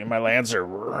 Okay, my Lancer.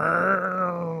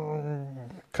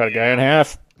 Cut a guy in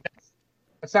half.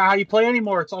 That's not how you play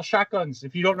anymore. It's all shotguns.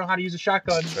 If you don't know how to use a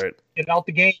shotgun, get out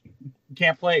the game. You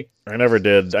can't play. I never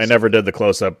did the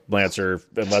close-up Lancer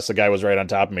unless the guy was right on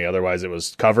top of me. Otherwise, it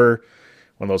was cover.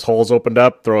 When those holes opened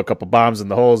up, throw a couple bombs in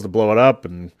the holes to blow it up,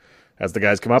 and as the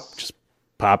guys come up, just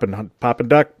pop and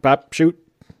duck, pop, shoot,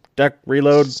 duck,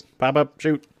 reload, pop up,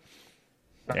 shoot.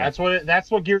 Yeah.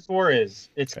 That's what Gears of War is.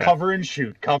 It's cover and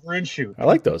shoot. I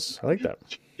like those. I like that.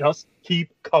 Just keep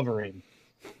covering.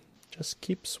 Just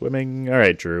keep swimming. All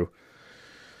right, Drew.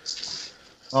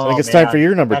 I think it's time for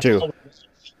your number 2.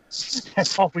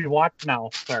 That's all we watch now.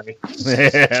 Sorry.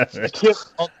 Yeah. The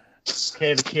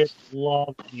kids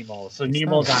love Nemo. So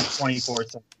Nemo's on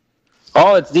 24/7.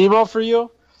 Oh, it's Nemo for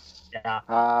you?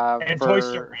 Yeah. And Toy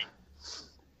Story.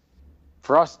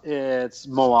 For us, it's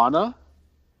Moana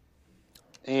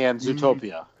and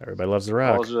Zootopia. Everybody loves The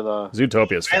Rock. Those are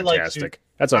Zootopia's fantastic.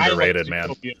 That's underrated,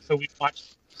 man. So we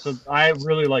watched. So I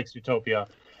really like Zootopia.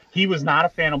 He was not a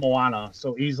fan of Moana,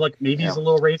 so he's like maybe he's a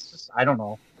little racist. I don't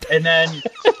know. And then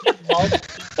I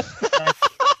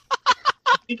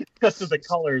think it's because of the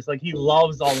colors. Like he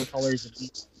loves all the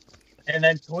colors. And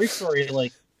then Toy Story,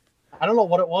 like I don't know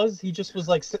what it was. He just was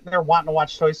like sitting there wanting to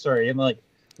watch Toy Story, and like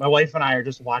my wife and I are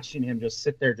just watching him just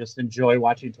sit there, just enjoy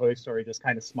watching Toy Story, just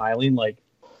kind of smiling, like,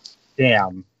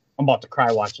 damn. I'm about to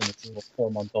cry watching this little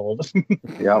 4-month-old.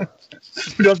 Yep.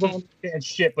 Who doesn't understand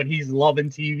shit, but he's loving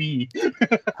TV.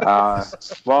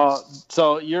 Well,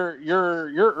 so you're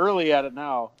early at it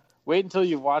now. Wait until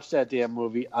you've watched that damn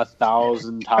movie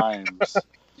 1,000 times.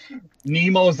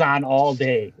 Nemo's on all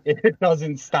day. It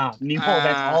doesn't stop. Nemo,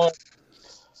 that's all.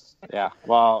 Yeah,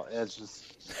 well, it's just...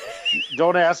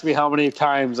 Don't ask me how many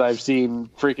times I've seen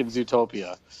freaking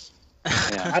Zootopia.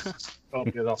 Yeah.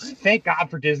 Thank God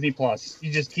for Disney Plus.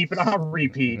 You just keep it on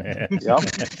repeat. Yep.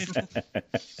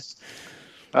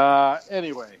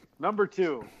 Anyway, number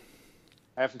 2.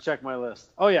 I have to check my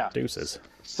list. Oh, yeah. Deuces.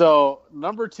 So,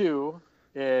 number 2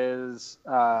 is,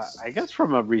 I guess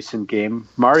from a recent game,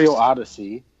 Mario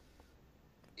Odyssey.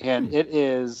 And it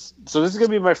is... So this is going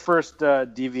to be my first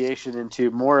deviation into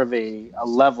more of a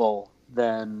level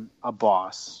than a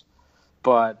boss.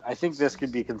 But I think this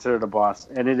could be considered a boss.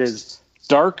 And it is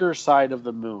Darker Side of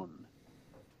the Moon.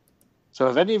 So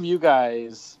if any of you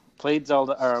guys played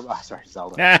Zelda...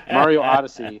 Mario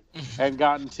Odyssey and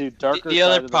gotten to Darker Side of the Moon... The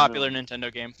other popular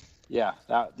Nintendo game. Yeah,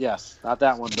 yes. Not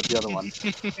that one, but the other one.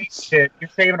 Shit, you're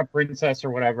saving a princess or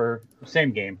whatever.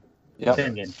 Same game. Yep.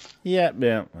 Same game. Yeah,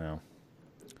 well...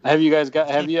 Have you guys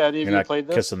any of you played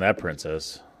this? Kissing that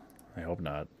princess. I hope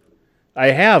not.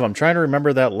 I have. I'm trying to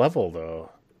remember that level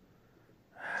though.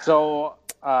 So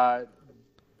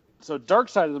Dark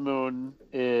Side of the Moon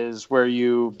is where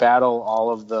you battle all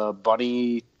of the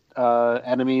bunny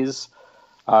enemies,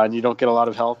 and you don't get a lot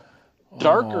of health.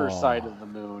 Darker Side of the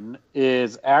Moon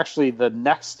is actually the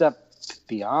next step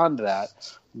beyond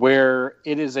that, where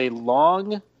it is a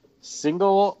long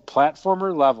single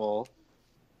platformer level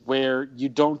where you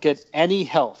don't get any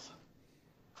health.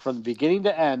 From the beginning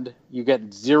to end, you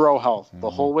get 0 health the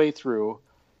whole way through,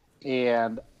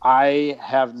 and I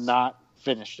have not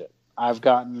finished it. I've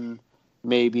gotten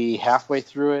maybe halfway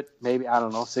through it, maybe, I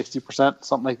don't know, 60%,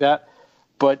 something like that.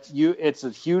 But it's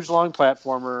a huge, long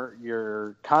platformer.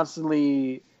 You're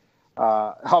constantly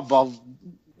above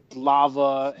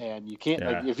lava, and you can't,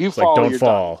 like, if you it's fall, like, don't you're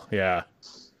fall. done. Yeah.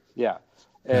 Yeah.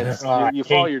 And you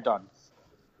fall, you're done.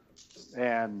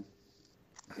 And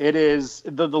it is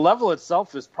the level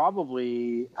itself is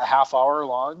probably a half hour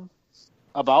long,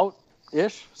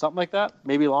 about-ish, something like that,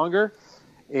 maybe longer.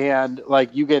 And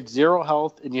like you get 0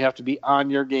 health, and you have to be on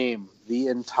your game the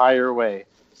entire way.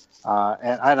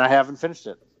 And I haven't finished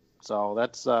it, so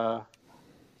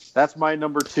that's my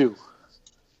number 2,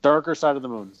 Darker Side of the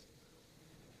Moon.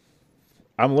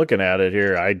 I'm looking at it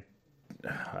here.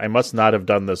 I must not have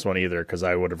done this one either because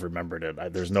I would have remembered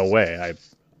it. There's no way.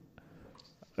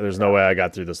 There's no way I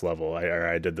got through this level.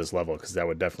 I did this level because I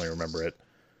would definitely remember it.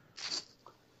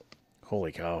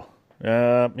 Holy cow!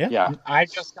 Yeah. I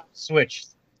just got Switch.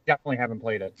 Definitely haven't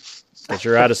played it. Get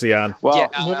your Odyssey on. Well, yeah,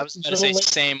 I was going to say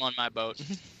same on my boat.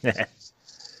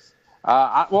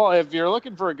 Well, if you're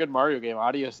looking for a good Mario game,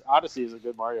 Odyssey is a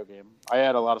good Mario game. I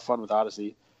had a lot of fun with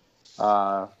Odyssey.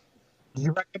 Do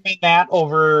you recommend that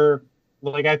over?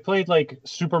 Like I played like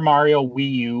Super Mario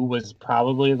Wii U was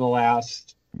probably the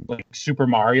last like Super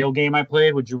Mario game I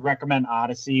played. Would you recommend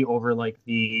Odyssey over like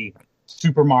the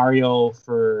Super Mario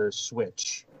for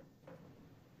Switch?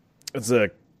 It's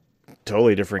a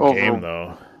totally different game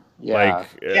though. Yeah.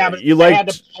 But you I had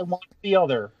to buy one or the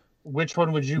other. Which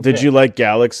one would you pick? Did you like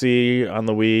Galaxy on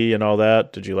the Wii and all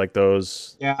that? Did you like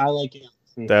those? Yeah, I like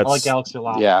Galaxy. I like Galaxy a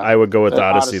lot. Yeah. I would go with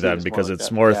Odyssey then because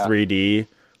it's more 3D.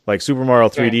 Like Super Mario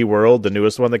 3D World, the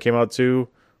newest one that came out too.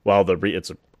 Well,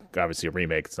 it's obviously a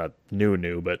remake. It's not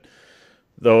new, but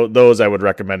those I would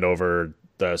recommend over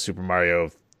the Super Mario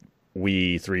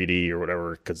Wii 3D or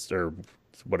whatever, or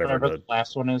whatever the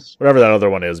last one is. Whatever that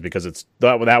other one is, because it's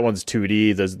that one's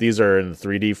 2D. These are in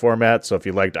 3D format. So if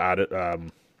you liked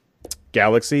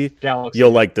Galaxy,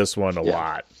 you'll like this one a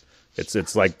lot.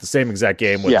 It's like the same exact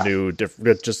game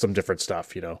with just some different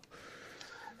stuff, you know.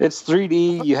 It's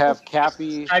 3D. You have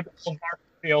Cappy. It's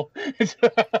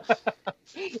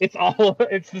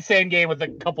the same game with a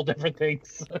couple different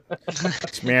things.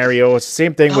 It's Mario. It's the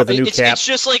same thing with a new cap. It's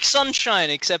just like Sunshine,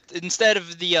 except instead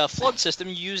of the flood system,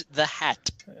 you use the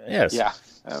hat. Yes. Yeah.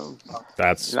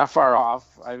 That's not far off.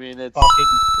 I mean, it's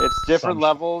different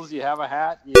levels. You have a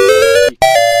hat.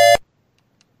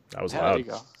 That was loud. There you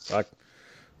go. Fuck.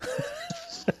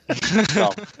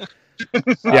 So,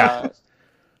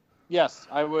 yes,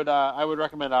 I would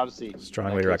recommend Odyssey.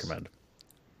 Strongly recommend.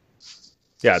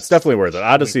 Yeah, it's definitely worth it.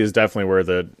 Odyssey is definitely worth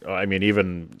it. I mean,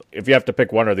 even if you have to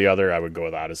pick one or the other, I would go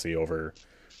with Odyssey over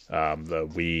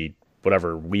the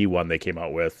whatever Wii one they came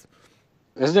out with.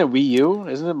 Isn't it Wii U?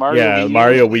 Isn't it Mario Wii U?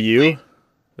 Mario Wii U.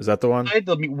 Is that the one? I had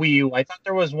the Wii U. I thought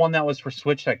there was one that was for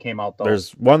Switch that came out, though.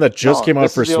 There's one that just came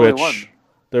out for Switch.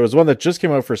 There was one that just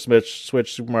came out for Switch,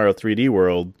 Super Mario 3D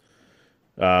World,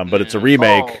 but it's a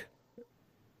remake,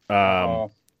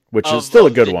 which is still a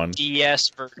good one.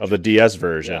 Of the DS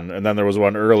version. Yeah. And then there was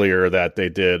one earlier that they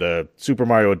did, Super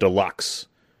Mario Deluxe,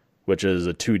 which is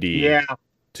a 2D. Yeah.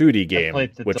 2D game,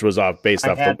 which was based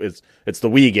off it's the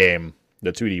Wii game,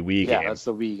 the 2D Wii game. Yeah, that's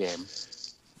the Wii game.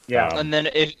 Yeah. And then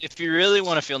if you really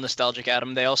want to feel nostalgic,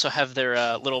 Adam, they also have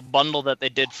their little bundle that they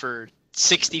did for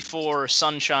 64,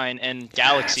 Sunshine, and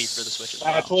Galaxy for the Switch as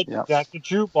well. That's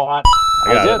what you bought.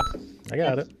 I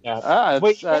got it. Yeah.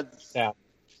 It's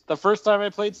the first time I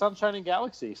played Sunshine and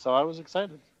Galaxy, so I was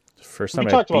excited. First time We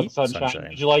I talked about beat Sunshine.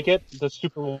 Did you like it? The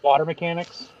super water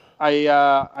mechanics?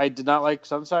 I did not like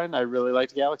Sunshine. I really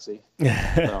liked Galaxy. So.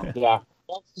 Yeah.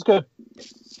 It's good.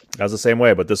 I was the same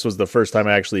way, but this was the first time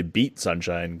I actually beat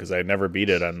Sunshine because I never beat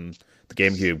it on the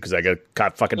GameCube because I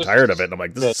got fucking tired of it. And I'm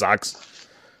like, this sucks.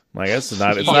 I'm like, it's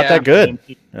not that good.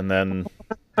 And then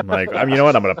I'm like, you know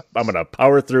what? I'm gonna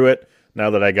power through it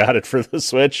now that I got it for the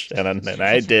Switch, and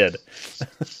I did.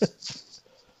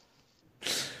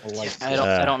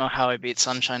 I don't know how I beat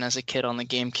Sunshine as a kid on the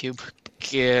GameCube.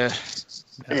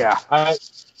 Yeah. I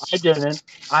didn't.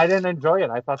 I didn't enjoy it.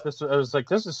 I thought this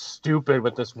is stupid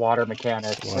with this water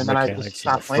mechanic. And then I just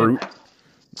stopped playing.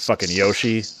 Fucking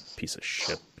Yoshi, piece of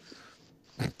shit.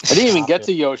 I didn't even get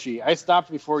to Yoshi. I stopped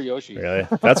before Yoshi. Really?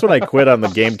 That's when I quit on the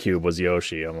GameCube was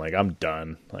Yoshi. I'm like, I'm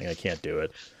done. Like, I can't do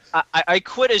it. I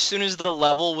quit as soon as the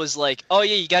level was like, oh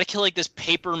yeah, you gotta kill like this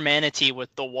paper manatee with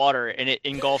the water, and it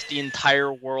engulfed the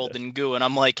entire world in goo, and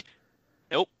I'm like,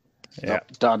 nope. Yeah. Nope,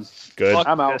 done. Good.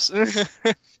 I'm out.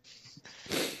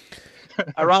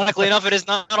 Ironically enough, it is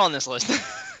not on this list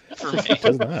for me. It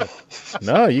does not.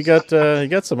 No, you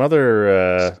got some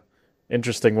other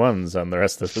interesting ones on the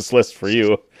rest of this list for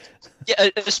you. Yeah,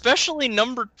 especially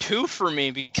number 2 for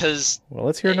me because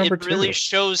let's hear number 2. It really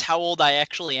shows how old I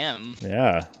actually am.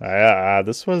 Yeah,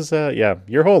 this was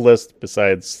your whole list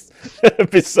besides M.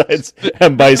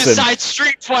 Bison. Besides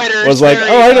Street Fighter was like,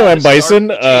 I know M. Bison.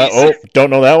 Don't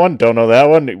know that one. Don't know that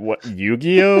one. What,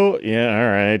 Yu-Gi-Oh? Yeah, all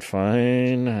right,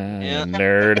 fine.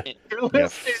 Nerd.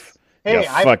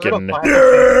 I fucking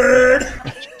nerd.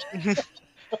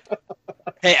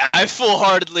 Hey, I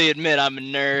full-heartedly admit I'm a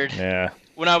nerd. Yeah.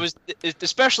 When I was,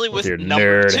 especially with your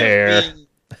number nerd 2 hair.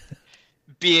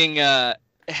 being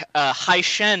Hai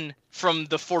Shen from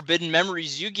the Forbidden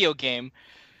Memories Yu-Gi-Oh game,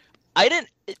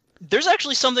 there's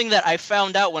actually something that I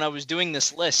found out when I was doing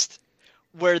this list,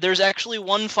 where there's actually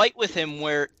one fight with him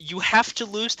where you have to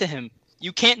lose to him.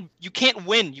 You can't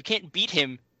win. You can't beat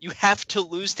him. You have to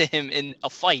lose to him in a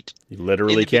fight. You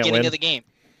literally can't win? In the beginning of the game.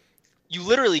 You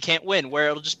literally can't win, where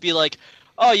it'll just be like,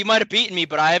 oh, you might have beaten me,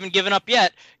 but I haven't given up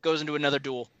yet. Goes into another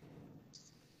duel.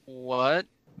 What?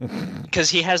 Because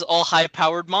he has all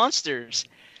high-powered monsters.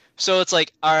 So it's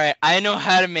like, all right, I know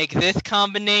how to make this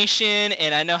combination,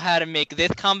 and I know how to make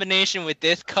this combination with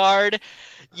this card.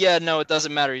 Yeah, no, it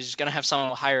doesn't matter. He's just going to have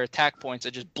some higher attack points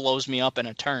that just blows me up in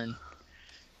a turn.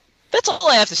 That's all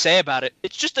I have to say about it.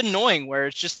 It's just annoying where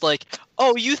it's just like,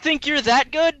 oh, you think you're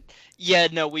that good? Yeah,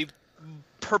 no, we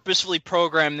purposefully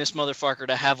programmed this motherfucker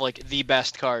to have, like, the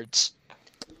best cards.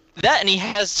 That, and he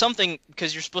has something,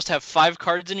 because you're supposed to have 5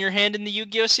 cards in your hand in the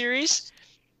Yu-Gi-Oh! Series.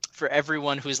 For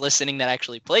everyone who's listening that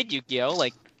actually played Yu-Gi-Oh!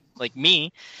 like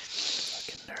me,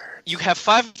 you have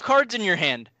 5 cards in your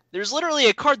hand. There's literally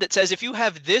a card that says if you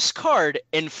have this card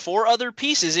and 4 other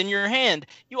pieces in your hand,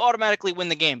 you automatically win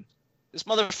the game. This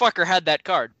motherfucker had that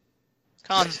card.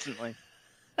 Constantly.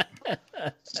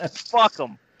 Fuck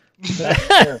him.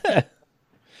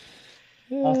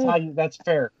 That's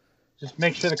fair. Just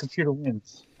make sure the computer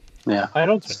wins. Yeah. I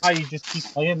don't see how you just keep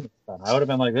playing this stuff. I would have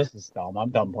been like, this is dumb. I'm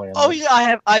done playing Oh, this.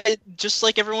 yeah, I just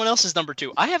like everyone else's number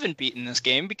 2. I haven't beaten this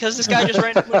game because this guy just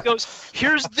randomly goes,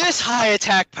 here's this high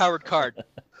attack powered card.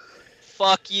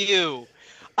 Fuck you.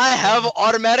 I have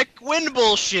automatic win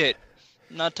bullshit.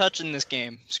 I'm not touching this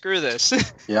game. Screw this.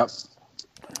 Yep.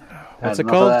 What's it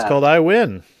called? It's called I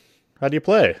Win. How do you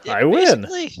play? Yeah, I win.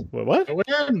 basically. What? I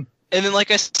win. And then,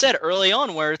 like I said early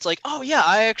on, where it's like, oh yeah,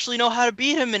 I actually know how to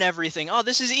beat him and everything. Oh,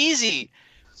 this is easy.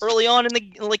 Early on in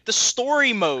the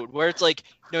story mode, where it's like,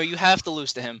 no, you have to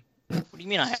lose to him. What do you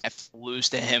mean I have to lose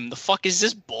to him? The fuck is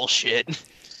this bullshit?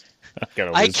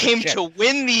 I came to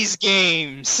win these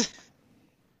games.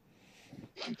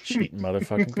 Cheating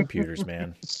motherfucking computers,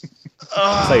 man.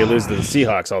 That's how you lose to the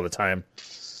Seahawks all the time.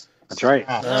 That's right.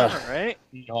 All right.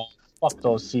 Fuck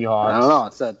those Seahawks. I don't know.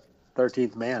 It's that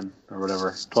 13th man or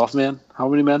whatever. 12th man? How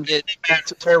many men?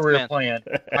 That's where we were playing.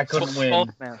 I couldn't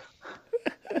win.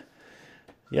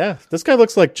 Yeah, this guy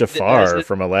looks like Jafar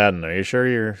from Aladdin. Are you sure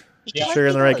you're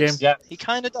in the right game? Yeah. He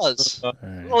kind of does.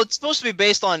 Right. Well, it's supposed to be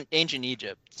based on ancient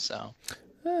Egypt, so.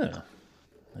 Yeah.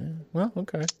 Well,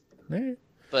 okay. Yeah.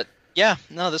 But yeah,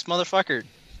 no, this motherfucker,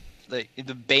 the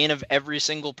bane of every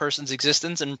single person's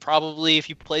existence, and probably if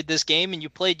you played this game and you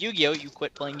played Yu-Gi-Oh, you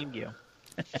quit playing Yu-Gi-Oh.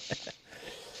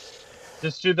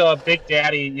 Just do the Big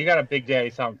Daddy. You got a Big Daddy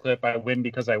sound clip. I win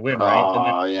because I win,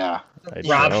 right? Oh, yeah.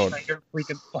 Rob Schneider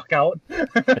freaking fuck out.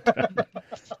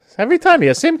 Every time he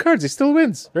has same cards, he still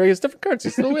wins. Or he has different cards,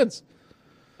 he still wins.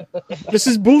 This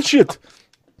is bullshit.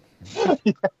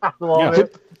 Hip Hop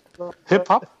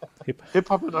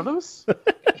Anonymous?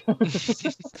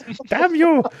 Damn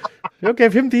you! You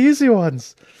gave him the easy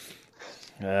ones.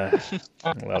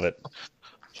 Love it.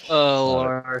 Oh,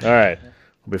 Lord. All right.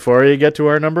 Before you get to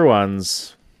our number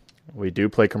ones, we do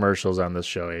play commercials on this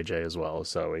show, AJ, as well.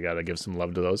 So we got to give some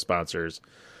love to those sponsors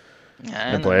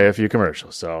and play a few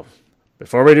commercials. So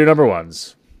before we do number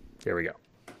ones, here we go.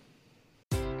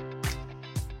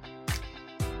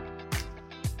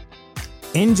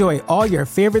 Enjoy all your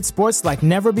favorite sports like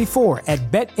never before at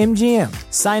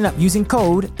BetMGM. Sign up using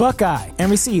code Buckeye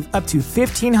and receive up to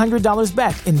 $1,500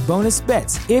 back in bonus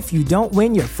bets if you don't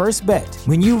win your first bet.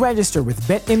 When you register with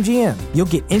BetMGM, you'll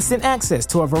get instant access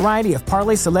to a variety of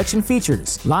parlay selection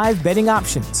features, live betting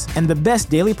options, and the best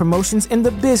daily promotions in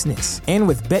the business. And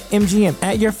with BetMGM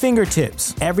at your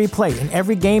fingertips, every play and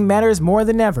every game matters more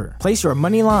than ever. Place your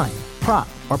money line, prop,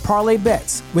 or parlay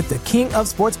bets with the king of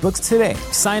sportsbooks today.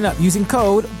 Sign up using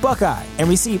code Buckeye and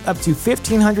receive up to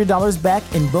 $1,500 back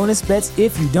in bonus bets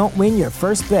if you don't win your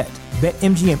first bet.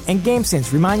 BetMGM and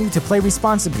GameSense remind you to play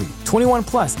responsibly. 21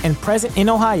 plus and present in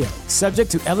Ohio,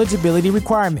 subject to eligibility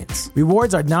requirements.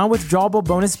 Rewards are non-withdrawable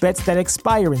bonus bets that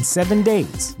expire in 7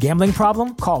 days. Gambling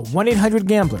problem? Call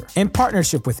 1-800-GAMBLER. In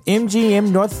partnership with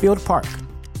MGM Northfield Park.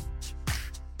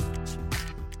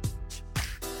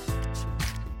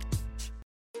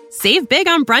 Save big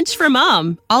on brunch for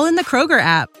mom, all in the Kroger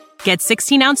app. Get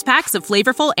 16-ounce packs of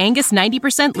flavorful Angus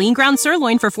 90% lean ground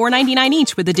sirloin for $4.99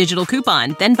 each with a digital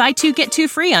coupon. Then buy 2, get 2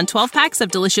 free on 12 packs of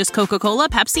delicious Coca-Cola,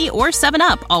 Pepsi, or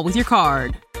 7-Up, all with your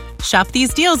card. Shop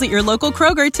these deals at your local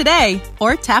Kroger today,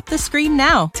 or tap the screen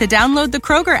now to download the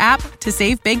Kroger app to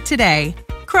save big today.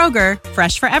 Kroger,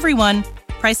 fresh for everyone.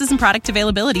 Prices and product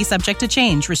availability subject to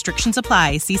change. Restrictions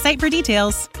apply. See site for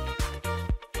details.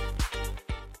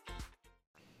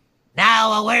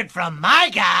 Now a word from my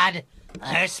God,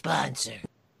 our sponsor.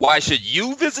 Why should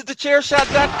you visit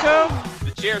thechairshot.com?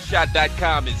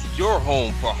 Thechairshot.com is your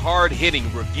home for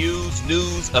hard-hitting reviews,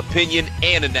 news, opinion,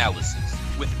 and analysis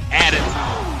with attitude.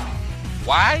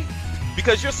 Why?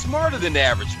 Because you're smarter than the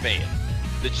average fan.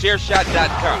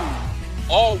 Thechairshot.com.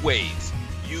 Always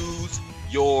use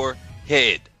your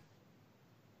head.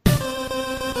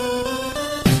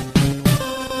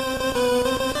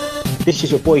 This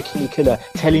is your boy King Killer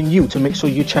telling you to make sure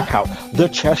you check out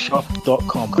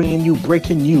thechairshot.com, bringing you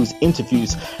breaking news,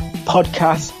 interviews,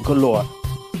 podcasts galore,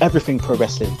 everything pro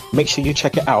wrestling. Make sure you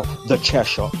check it out,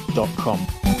 thechairshot.com.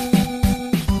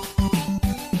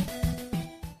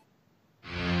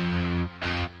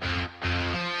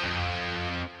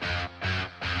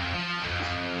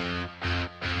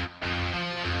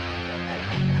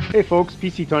 Hey folks,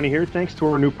 PC Tony here. Thanks to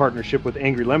our new partnership with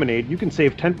Angry Lemonade, you can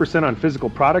save 10% on physical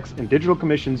products and digital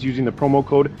commissions using the promo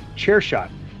code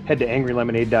ChairShot. Head to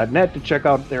angrylemonade.net to check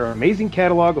out their amazing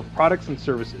catalog of products and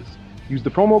services. Use the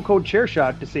promo code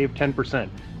ChairShot to save 10%.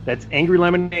 That's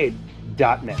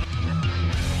angrylemonade.net.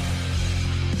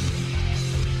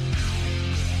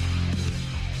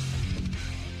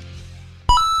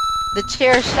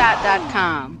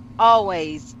 Thechairshot.com.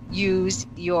 Always use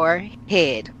your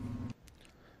head.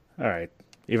 All right.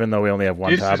 Even though we only have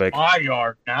one topic. This is my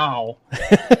yard now.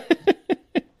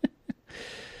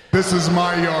 This is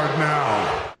my yard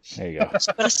now. There you go.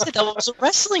 But I said that was a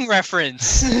wrestling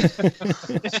reference. He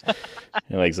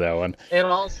likes that one. It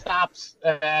all stops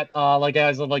at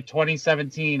as of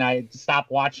 2017. I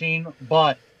stopped watching,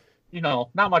 but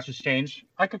not much has changed.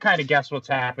 I could kind of guess what's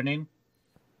happening.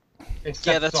 Except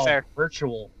Yeah, that's it's all fair.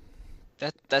 Virtual.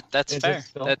 That's fair.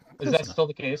 Is that still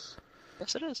the case?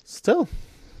 Yes, it is. Still,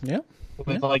 yeah.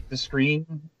 With the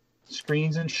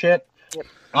screens and shit. Yep.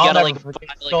 I'll gotta, never forget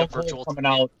buy, Stone Cold coming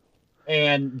out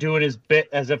and doing his bit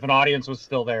as if an audience was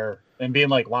still there and being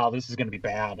like, "Wow, this is going to be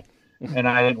bad," and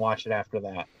I didn't watch it after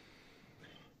that.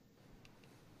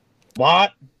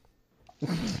 What?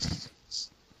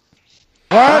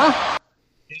 What?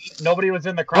 Nobody was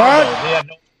in the crowd. Though. They had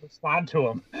no one to respond to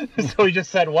him, so he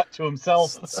just said what to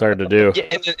himself. It's hard to do. Yeah,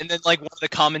 and then one of the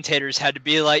commentators had to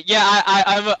be like, "Yeah,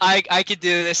 I could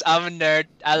do this. I'm a nerd.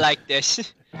 I like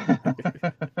this."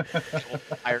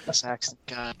 Byron Saxton,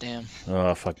 goddamn.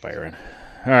 Oh, fuck Byron.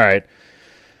 All right.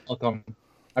 Welcome.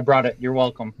 I brought it. You're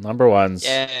welcome. Number ones.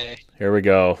 Yay. Here we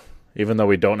go. Even though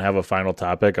we don't have a final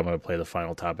topic, I'm going to play the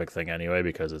final topic thing anyway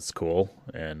because it's cool.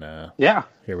 And yeah,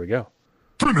 here we go.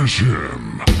 Finish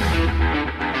him.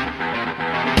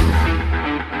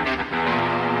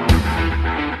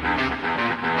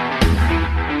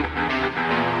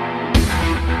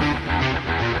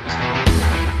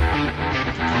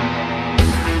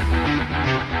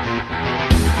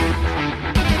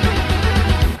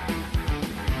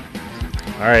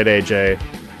 All right, AJ.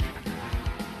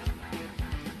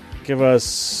 Give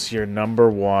us your number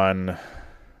one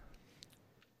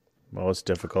most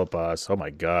difficult boss. Oh my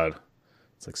god.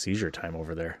 It's like seizure time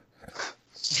over there.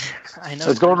 I know.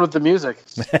 It's going with the music.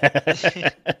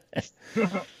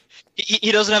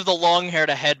 He doesn't have the long hair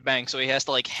to headbang, so he has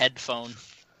to like headphone.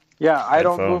 Yeah, I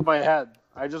don't Headphone. move my head.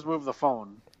 I just move the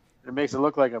phone. It makes it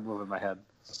look like I'm moving my head.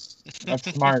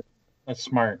 That's smart. That's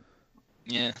smart.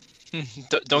 Yeah. Don't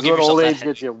That's give what yourself old that age head.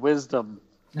 gets you, wisdom.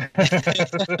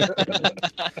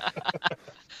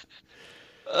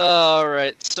 All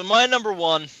right. So my number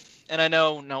one, and I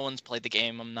know no one's played the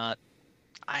game. I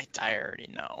already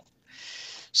know.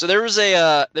 So there was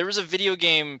a video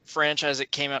game franchise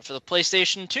that came out for the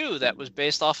PlayStation 2 that was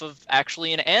based off of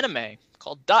actually an anime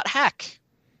called Dot Hack.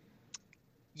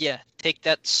 Yeah, take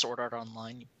that, Sword Art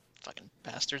Online, you fucking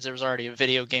bastards. There was already a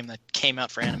video game that came out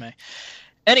for anime.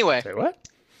 Anyway. Wait, what?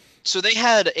 So they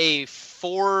had a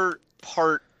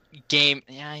 4-part game.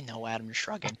 Yeah, I know, Adam, you're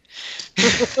shrugging.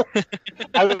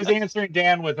 I was answering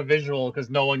Dan with a visual because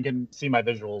no one can see my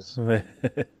visuals.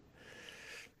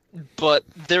 But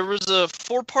there was a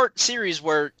 4-part series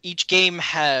where each game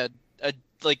had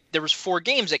there was 4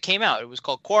 games that came out. It was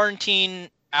called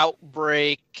Quarantine,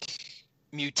 Outbreak,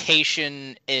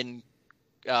 Mutation, and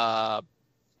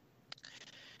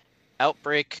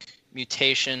Outbreak,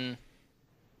 Mutation,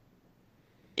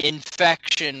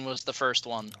 Infection was the first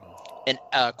one, and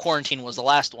Quarantine was the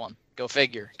last one. Go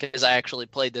figure, because I actually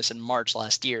played this in March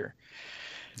last year.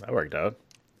 That worked out.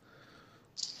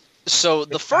 So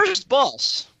the first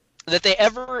boss that they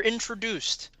ever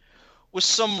introduced was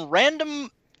some random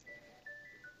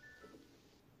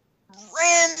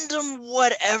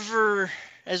whatever,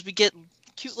 as we get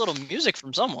cute little music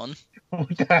from someone.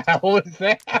 What the hell was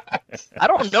that? I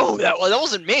don't know that one. That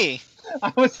wasn't me.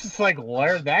 I was just like,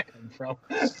 where did that come from?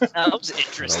 That was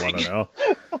interesting. I don't want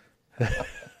to know.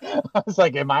 I was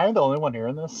like, am I the only one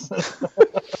hearing this?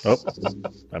 Oh,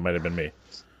 that might have been me.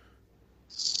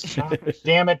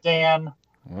 Damn it, Dan.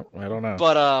 Well, I don't know.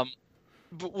 But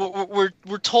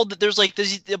we're told that there's like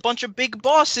a bunch of big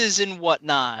bosses and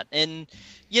whatnot, and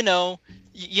you know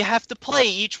you have to play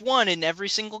each one in every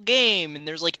single game, and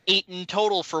there's like 8 in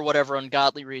total for whatever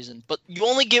ungodly reason. But you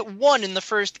only get one in the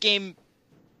first game.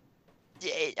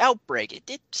 Outbreak.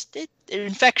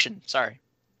 Infection. Sorry,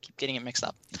 keep getting it mixed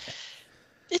up.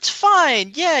 It's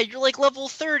fine. Yeah, you're like level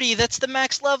 30. That's the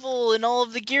max level and all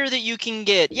of the gear that you can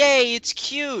get. Yay, it's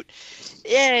cute.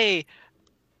 Yay.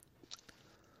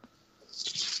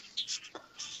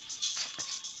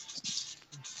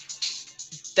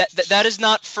 That is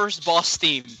not first boss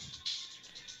theme.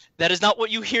 That is not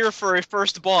what you hear for a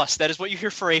first boss. That is what you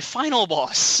hear for a final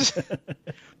boss.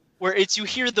 Where you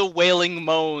hear the wailing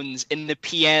moans and the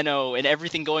piano and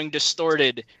everything going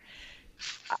distorted.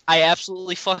 I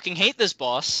absolutely fucking hate this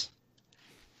boss.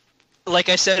 Like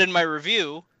I said in my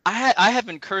review, I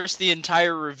haven't cursed the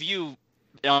entire review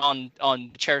on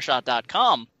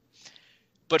chairshot.com.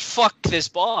 But fuck this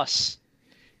boss.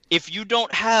 If you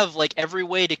don't have like every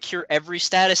way to cure every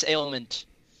status ailment,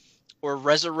 or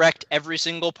resurrect every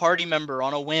single party member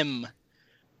on a whim,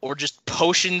 or just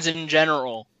potions in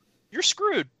general, you're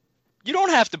screwed. You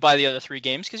don't have to buy the other 3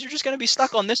 games because you're just going to be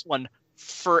stuck on this one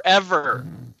forever.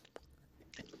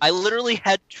 I literally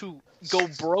had to go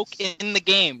broke in the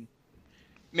game,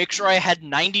 make sure I had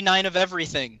 99 of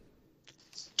everything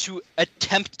to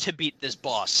attempt to beat this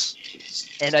boss.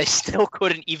 And I still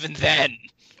couldn't even then.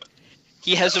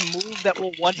 He has a move that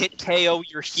will one-hit KO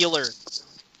your healer.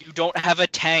 You don't have a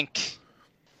tank.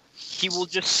 He will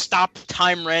just stop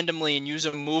time randomly and use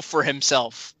a move for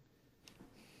himself.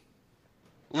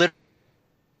 Literally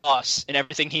boss and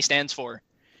everything he stands for.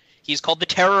 He's called the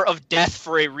Terror of Death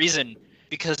for a reason,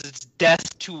 because it's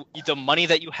death to the money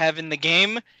that you have in the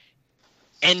game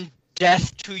and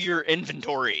death to your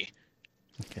inventory.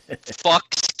 Fuck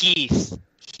Skeeth.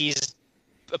 He's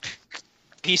a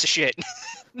piece of shit.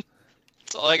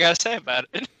 That's all I gotta say about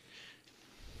it.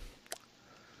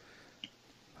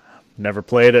 Never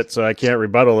played it, so I can't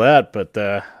rebuttal that, but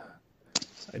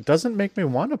it doesn't make me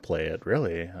want to play it,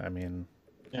 really. I mean...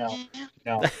 No.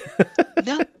 No,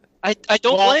 I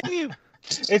don't blame you.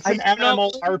 It's an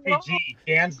MMORPG.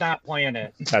 Dan's not playing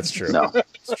it. That's true. No.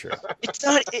 That's true. It's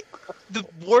not. The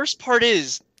worst part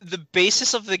is the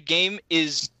basis of the game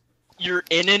is you're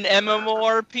in an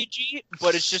MMORPG,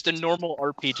 but it's just a normal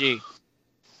RPG.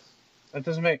 That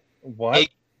doesn't make what?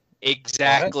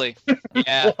 Exactly. What?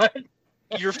 Yeah. What?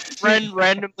 Your friend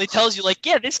randomly tells you, like,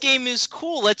 yeah, this game is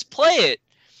cool. Let's play it.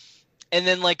 And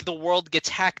then, like, the world gets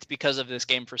hacked because of this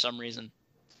game for some reason.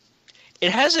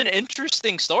 It has an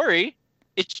interesting story.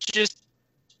 It's just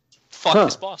fuck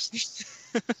this boss.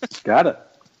 Got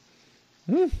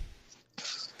it.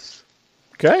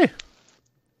 Okay.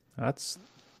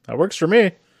 That works for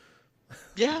me.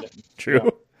 Yeah.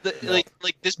 True. Like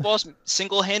this boss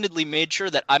single-handedly made sure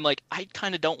that I'm like, I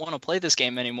kind of don't want to play this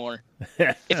game anymore.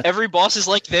 If every boss is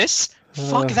like this,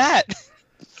 fuck that.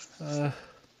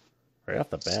 Right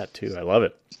off the bat, too. I love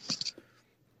it.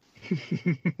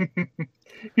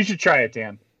 You should try it,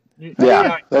 Dan.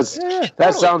 Yeah,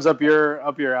 that sounds up your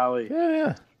alley.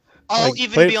 Yeah. I'll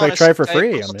even be honest. Try for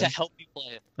free. I'd love to help you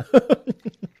play it.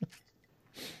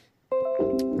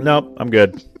 Nope, I'm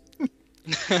good.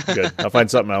 Good. I'll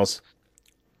find something else.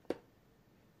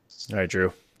 All right,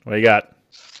 Drew. What do you got?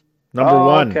 Number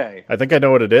one. Okay. I think I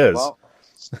know what it is. Well,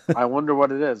 I wonder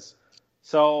what it is.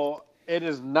 So it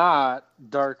is not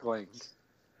Dark Link.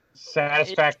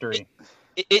 Satisfactory.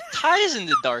 It ties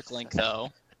into Dark Link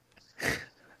though.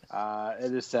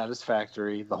 It is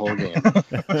Satisfactory the whole game.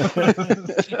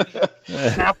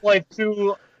 Half-Life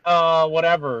 2,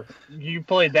 whatever. You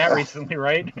played that recently,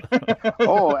 right?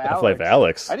 Oh, Half-Life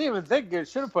Alyx. I didn't even think it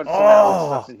should have put some Alyx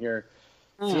stuff in here.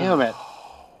 Damn it.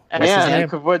 Man, you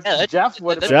could put Jeff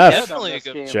would have definitely a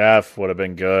good game. Jeff would have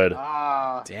been good.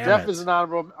 Damn Jeff it. is an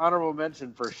honorable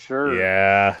mention for sure.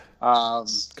 Yeah.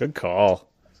 Good call.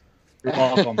 You're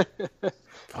welcome.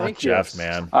 Thank Jeff, you.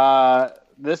 man.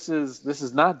 This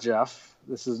is not Jeff.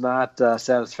 This is not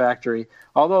Satisfactory.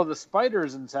 Although the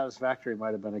spiders in Satisfactory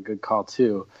might have been a good call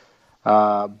too.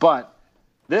 But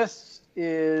this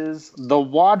is the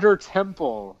Water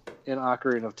Temple in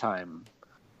Ocarina of Time.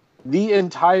 The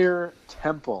entire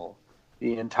temple.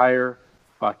 The entire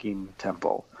fucking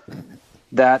temple.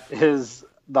 That is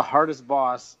the hardest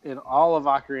boss in all of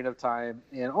Ocarina of Time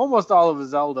and almost all of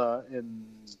Zelda.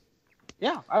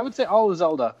 I would say all of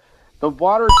Zelda. The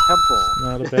Water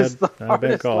Temple is the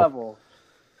hardest level.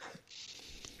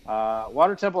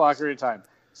 Water Temple Ocarina of Time.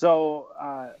 So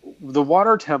the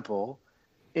Water Temple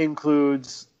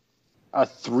includes a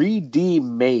 3D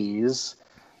maze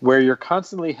where you're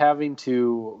constantly having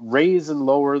to raise and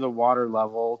lower the water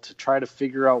level to try to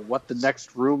figure out what the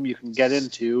next room you can get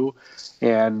into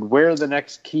and where the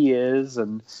next key is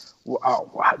and do I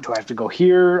have to go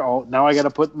here? Oh, now I got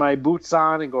to put my boots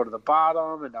on and go to the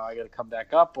bottom, and now I got to come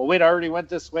back up. Oh, wait, I already went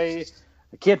this way.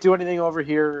 I can't do anything over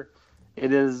here.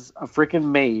 It is a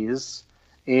freaking maze,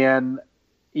 and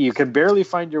you can barely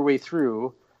find your way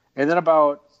through. And then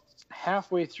about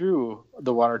halfway through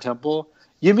the Water Temple,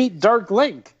 you meet Dark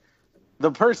Link,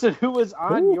 the person who was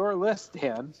on your list,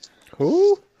 Dan.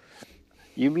 Who?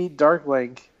 You meet Dark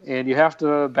Link, and you have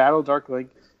to battle Dark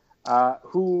Link,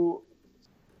 who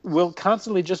will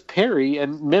constantly just parry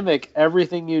and mimic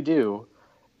everything you do.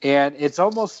 And it's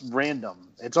almost random.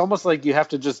 It's almost like you have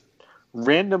to just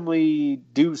randomly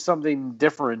do something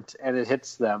different and it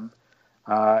hits them.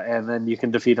 And then you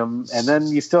can defeat them. And then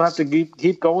you still have to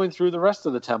keep going through the rest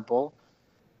of the temple.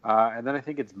 And then I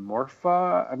think it's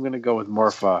Morpha. I'm going to go with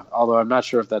Morpha, although I'm not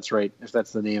sure if that's right, if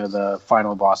that's the name of the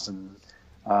final boss in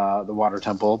the Water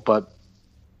Temple. But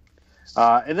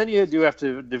and then you do have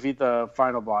to defeat the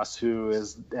final boss, who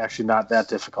is actually not that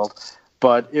difficult.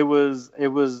 But it was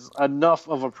enough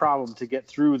of a problem to get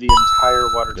through the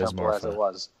entire Water Temple Morpha. as it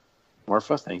was.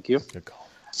 Morpha, thank you. Good call.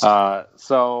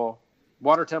 So,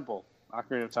 Water Temple,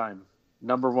 Ocarina of Time,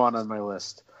 number one on my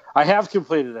list. I have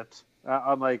completed it,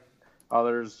 unlike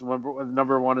others.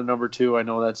 Number one and number two, I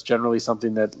know that's generally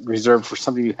something that reserved for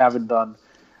something you haven't done.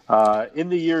 In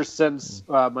the years since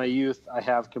my youth, I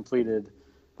have completed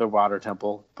the Water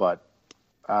Temple, but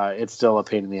it's still a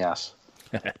pain in the ass.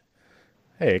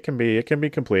 Hey, it can be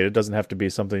completed. It doesn't have to be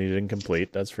something you didn't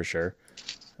complete. That's for sure.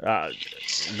 No,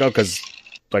 because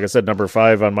like I said, number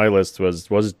 5 on my list was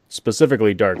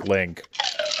specifically Dark Link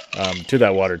to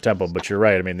that Water Temple. But you're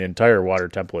right. I mean, the entire Water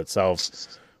Temple itself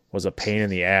was a pain in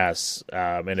the ass,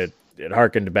 and it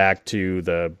harkened back to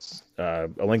the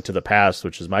A Link to the Past,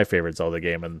 which is my favorite Zelda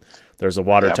game, and there's a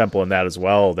Water Temple in that as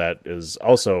well that is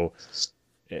also,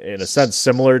 in a sense,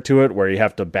 similar to it, where you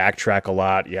have to backtrack a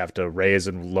lot. You have to raise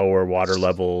and lower water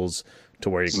levels to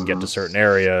where you can get to certain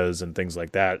areas and things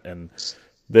like that. And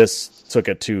this took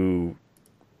it to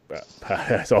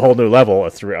a whole new level,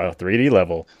 a 3D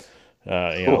level.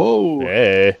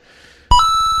 Hey.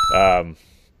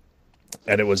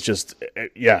 And it was just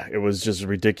a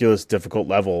ridiculous, difficult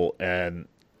level. And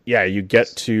you get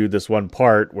to this one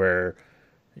part where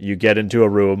you get into a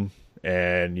room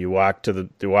and you walk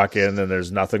in and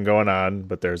there's nothing going on,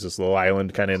 but there's this little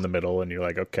island kind of in the middle, and you're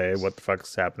like, okay, what the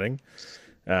fuck's happening?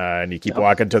 And you keep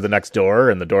walking to the next door,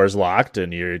 and the door's locked,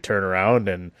 and you turn around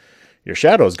and your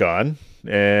shadow's gone,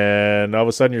 and all of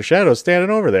a sudden your shadow's standing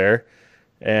over there,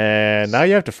 and now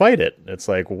you have to fight it. It's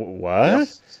like,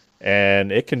 what?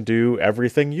 and it can do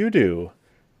everything you do.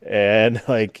 And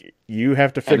like you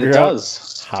have to figure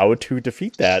out how to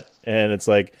defeat that. And it's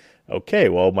like, okay,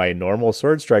 well, my normal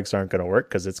sword strikes aren't going to work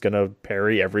because it's going to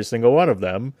parry every single one of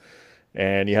them.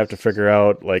 And you have to figure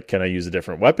out, like, can I use a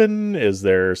different weapon? Is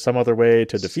there some other way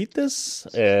to defeat this?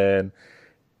 And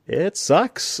it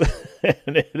sucks.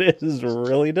 And it is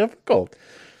really difficult.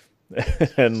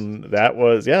 And that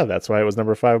was, that's why it was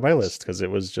number 5 on my list, because it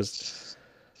was just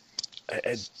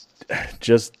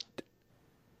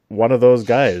one of those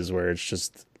guys where it's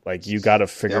just like you got to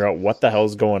figure out what the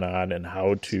hell's going on and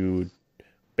how to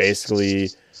basically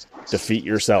defeat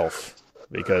yourself,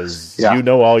 because you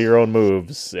know all your own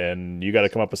moves and you got to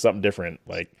come up with something different.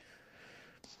 Like,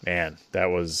 man, that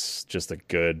was just a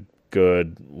good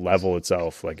level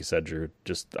itself. Like you said, Drew,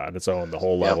 just on its own, the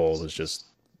whole level was just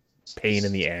pain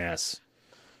in the ass.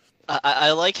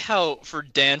 I like how for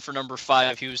Dan for number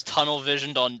 5 he was tunnel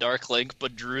visioned on Dark Link,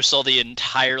 but Drew saw the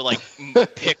entire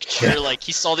picture, like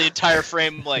he saw the entire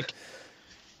frame. Like,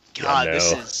 God,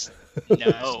 this is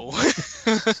no.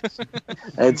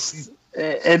 It's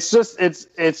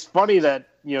funny that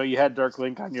you had Dark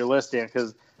Link on your list, Dan,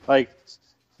 because like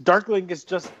Dark Link is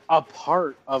just a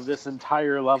part of this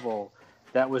entire level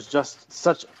that was just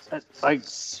so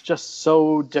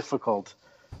difficult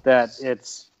that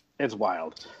it's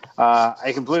wild.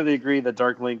 I completely agree that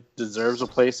Dark Link deserves a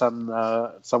place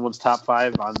on someone's top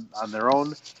 5 on their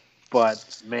own.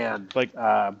 But man,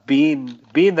 being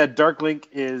that Dark Link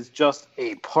is just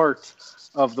a part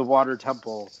of the Water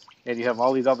Temple, and you have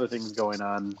all these other things going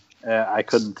on, I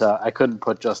couldn't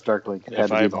put just Dark Link. It had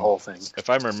to be the whole thing. If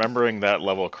I'm remembering that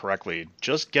level correctly,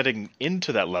 just getting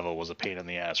into that level was a pain in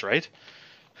the ass, right?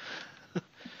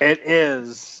 It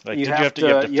is. Like, you have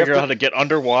to figure out how to get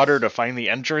underwater to find the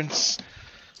entrance?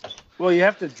 Well, you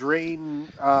have to drain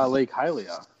Lake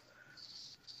Hylia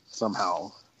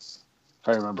somehow, if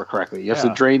I remember correctly. You have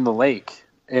to drain the lake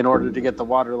in order to get the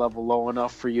water level low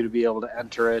enough for you to be able to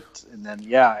enter it. And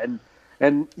then,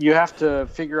 and you have to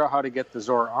figure out how to get the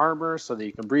Zora armor so that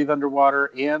you can breathe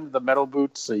underwater, and the metal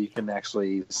boots so you can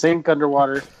actually sink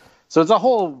underwater. So it's a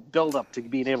whole build-up to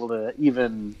being able to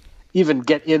even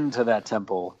get into that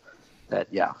temple.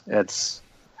 It's...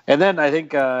 And then I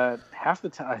think half the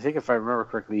time, I think if I remember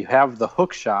correctly, you have the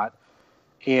hook shot,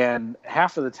 and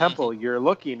half of the temple you're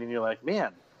looking and you're like,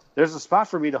 man, there's a spot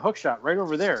for me to hook shot right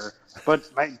over there, but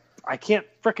I can't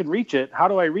frickin' reach it. How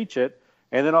do I reach it?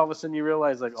 And then all of a sudden you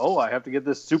realize, like, oh, I have to get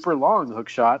this super long hook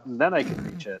shot, and then I can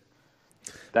reach it.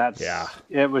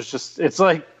 It was just,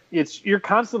 you're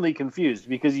constantly confused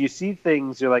because you see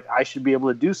things, you're like, I should be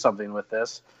able to do something with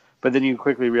this, but then you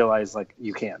quickly realize, like,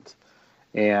 you can't.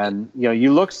 And,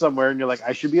 you look somewhere and you're like,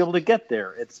 I should be able to get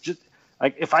there. It's just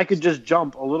like, if I could just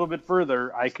jump a little bit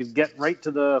further, I could get right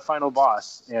to the final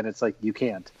boss. And it's like, you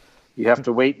can't. You have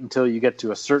to wait until you get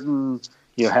to a certain,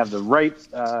 have the right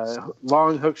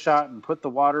long hook shot and put the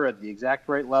water at the exact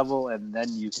right level, and then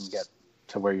you can get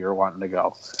to where you're wanting to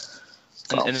go.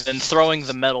 And then throwing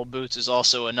the metal boots is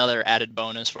also another added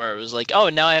bonus, where it was like, oh,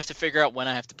 now I have to figure out when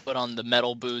I have to put on the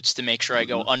metal boots to make sure I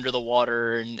go under the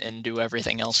water and do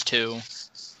everything else too.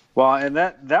 Well, and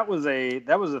that was a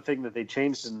thing that they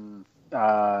changed in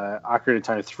Ocarina of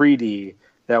Time 3D.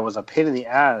 That was a pain in the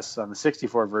ass on the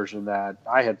 64 version that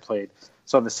I had played.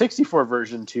 So on the 64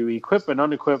 version, to equip and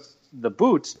unequip the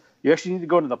boots, you actually need to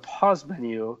go to the pause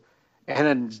menu and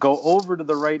then go over to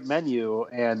the right menu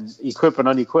and equip and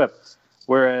unequip.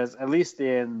 Whereas, at least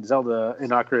in Zelda in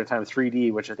Ocarina of Time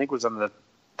 3D, which I think was on the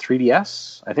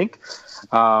 3DS, I think,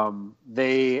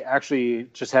 they actually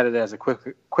just had it as a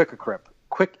quick equip.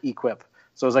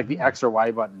 So it was like the X or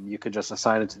Y button. You could just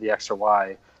assign it to the X or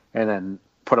Y and then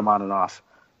put them on and off.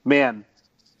 Man,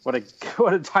 what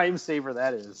a time saver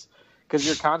that is, because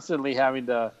you're constantly having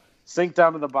to sink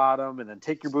down to the bottom and then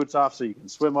take your boots off so you can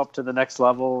swim up to the next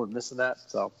level and this and that.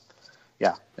 So,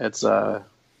 yeah, it's a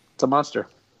monster.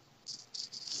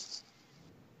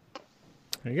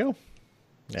 There you go.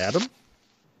 Adam?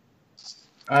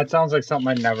 That sounds like something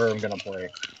I never am going to play.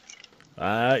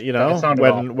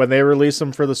 When they release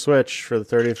them for the Switch for the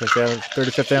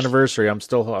 35th anniversary, I'm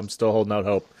still holding out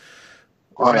hope.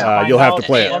 You'll have to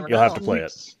play it. You'll have to play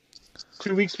it.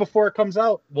 2 weeks before it comes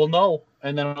out, we'll know,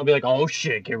 and then I'll be like, "Oh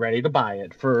shit, get ready to buy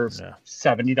it for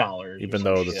 $70." Even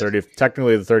though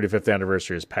technically the 35th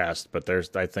anniversary is past, but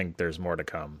I think there's more to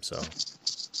come. So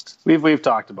we've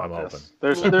talked about this.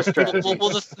 There's strategy. Well,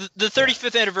 the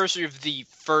 35th anniversary of the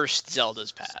first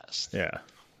Zelda's passed. Yeah.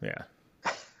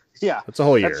 Yeah, it's a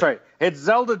whole year. That's right. It's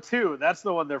Zelda 2. That's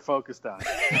the one they're focused on.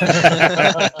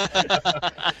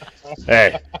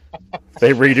 Hey,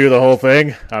 they redo the whole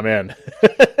thing. I'm in.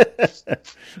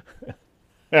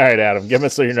 All right, Adam, give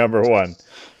us your number one.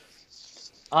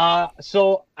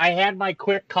 So I had my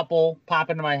quick couple pop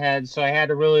into my head, so I had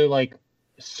to really like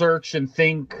search and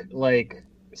think, like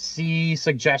see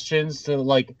suggestions to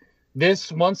like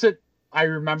this. I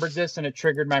remembered this and it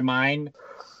triggered my mind.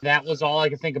 That was all I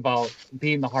could think about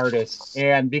being the hardest,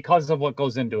 and because of what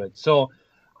goes into it. So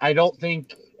I don't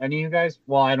think any of you guys.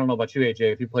 Well, I don't know about you,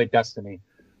 AJ, if you played Destiny,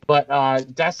 but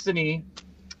Destiny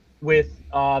with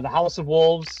the House of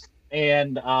Wolves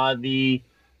and I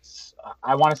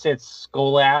want to say it's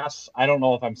Skolass. I don't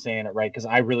know if I'm saying it right because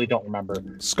I really don't remember.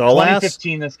 Skolass?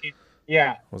 2015. This game.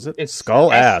 Yeah. Was it? It's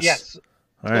Skolass. Yes.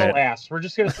 All right. Skolass. We're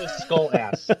just gonna say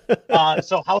Skolass.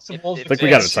 So House of Wolves. I think we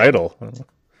got a title.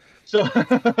 So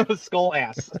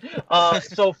Skolass.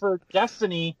 So for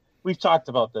Destiny, we've talked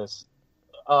about this.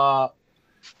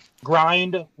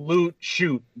 Grind, loot,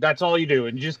 shoot. That's all you do,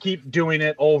 and you just keep doing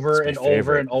it over and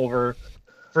over and over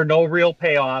for no real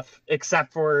payoff,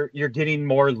 except for you're getting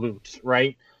more loot,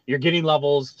 right? You're getting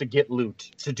levels to get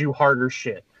loot, to do harder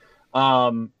shit.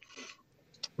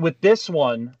 With this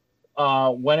one,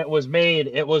 when it was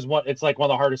made, it's like one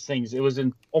of the hardest things. It was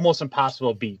almost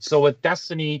impossible to beat. So with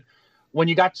Destiny, when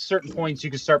you got to certain points,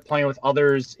 you could start playing with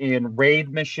others in raid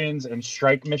missions and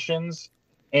strike missions.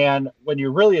 And when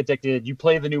you're really addicted, you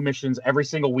play the new missions every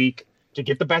single week to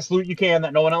get the best loot you can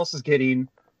that no one else is getting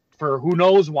for who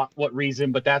knows what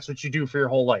reason, but that's what you do for your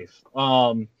whole life.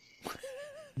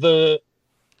 The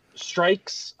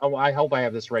strikes, I hope I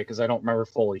have this right because I don't remember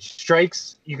fully.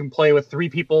 Strikes, you can play with 3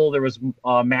 people. There was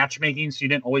matchmaking, so you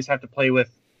didn't always have to play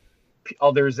with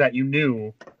others that you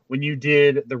knew. When you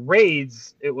did the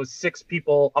raids, it was 6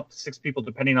 people, up to 6 people,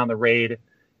 depending on the raid.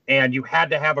 And you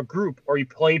had to have a group or you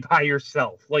played by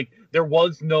yourself. Like, there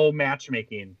was no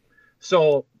matchmaking.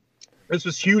 So this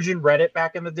was huge in Reddit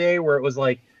back in the day where it was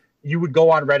like you would go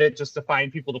on Reddit just to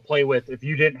find people to play with if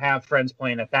you didn't have friends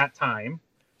playing at that time.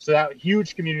 So that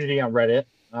huge community on Reddit.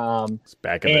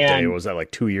 Back in the day, was that like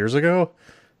 2 years ago?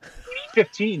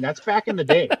 2015. That's back in the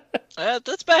day.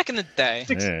 That's back in the day.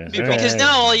 Because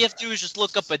now all you have to do is just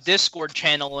look up a Discord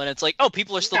channel, and it's like, oh,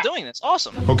 people are still doing this.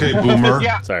 Awesome. Okay, boomer.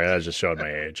 Sorry, that just showed my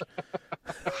age.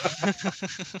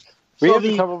 We have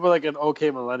to come up with like an okay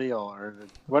millennial, or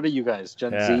what are you guys,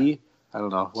 Gen Z? I don't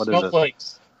know. What is it?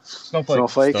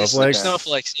 Snowflakes,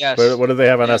 yes. What do they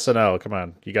have on SNL? Come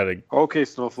on, you got to. Okay,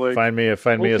 Snowflake. Find me a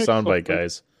soundbite,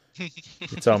 guys. You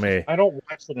tell me. I don't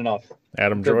watch it enough.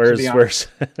 Adam, where's you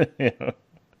know.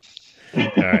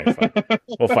 All right,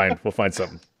 fine. We'll find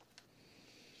something.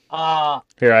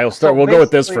 Here, I'll start. We'll go with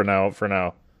this for now.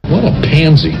 What a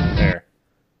pansy! There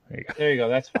you go. There you go.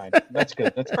 That's fine. That's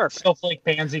good. That's perfect. Snowflake,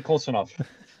 pansy, close enough.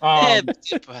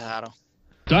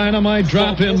 Dynamite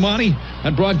drop-in money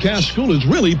at broadcast school has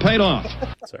really paid off.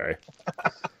 Sorry.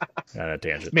 Got a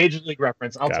tangent. Major League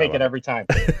reference. I'll take it every time.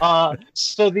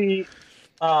 So the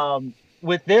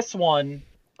with this one,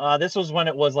 this was when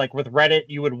it was like with Reddit,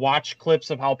 you would watch clips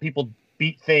of how people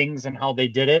beat things and how they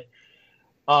did it.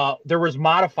 There was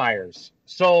modifiers.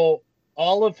 So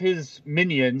all of his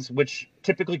minions, which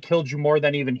typically killed you more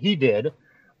than even he did,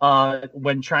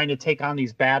 when trying to take on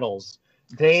these battles,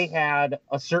 they had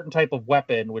a certain type of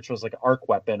weapon, which was like an arc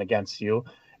weapon against you.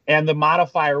 And the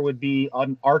modifier would be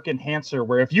an arc enhancer,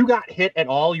 where if you got hit at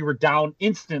all, you were down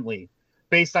instantly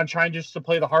based on trying just to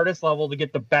play the hardest level to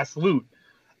get the best loot.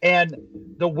 And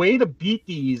the way to beat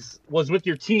these was with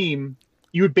your team.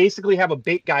 You would basically have a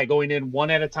bait guy going in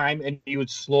one at a time, and you would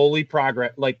slowly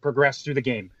progress through the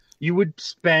game. You would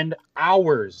spend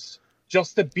hours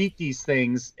just to beat these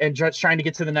things and just trying to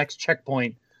get to the next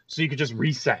checkpoint so you could just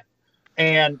reset.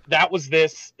 And that was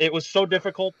this. It was so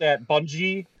difficult that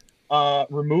Bungie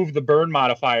removed the burn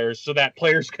modifiers so that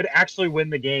players could actually win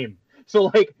the game. So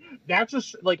like that's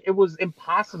just like it was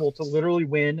impossible to literally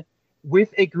win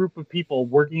with a group of people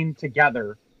working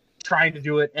together trying to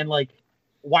do it, and like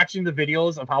watching the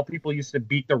videos of how people used to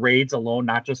beat the raids alone,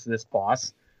 not just this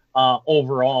boss,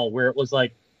 overall, where it was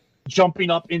like jumping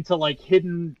up into like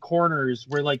hidden corners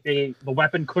where like the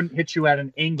weapon couldn't hit you at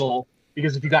an angle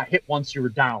because if you got hit once you were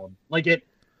down. Like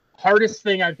hardest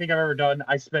thing I think I've ever done.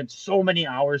 I spent so many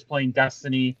hours playing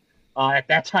Destiny. At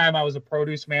that time I was a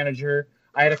produce manager.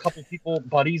 I had a couple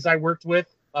buddies I worked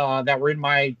with that were in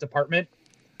my department.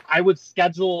 I would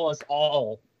schedule us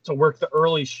all to work the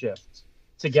early shift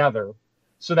together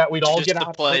so that we'd all just get to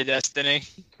out play Destiny.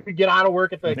 We'd get out of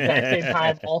work at the exact same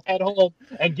time, all head home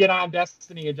and get on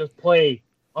Destiny and just play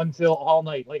until all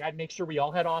night. Like I'd make sure we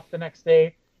all head off the next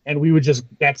day and we would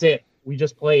that's it. We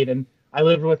just played. And I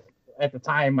lived with, at the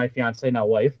time, my fiance, now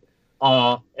wife.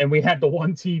 And we had the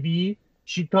one TV.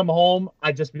 She'd come home.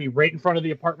 I'd just be right in front of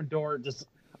the apartment door, just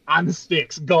on the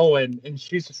sticks going. And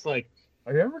she's just like,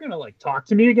 are you ever gonna like talk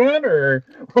to me again, or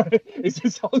is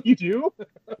this all you do?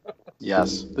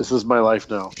 Yes, this is my life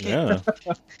now. Yeah.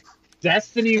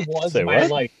 Destiny was Say my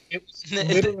what? life. It was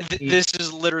literally... This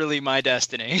is literally my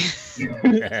destiny.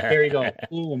 There you go.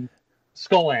 Boom.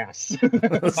 Skull ass.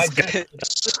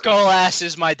 Skull ass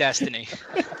is my destiny.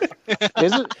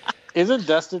 Isn't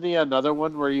Destiny another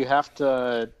one where you have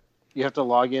to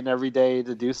log in every day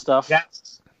to do stuff?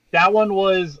 Yes. That one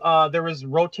was there was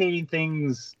rotating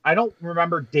things. I don't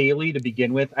remember daily to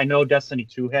begin with. I know Destiny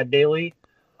 2 had daily,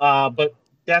 but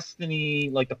Destiny,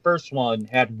 like the first one,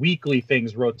 had weekly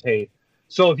things rotate.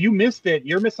 So if you missed it,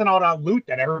 you're missing out on loot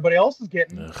that everybody else is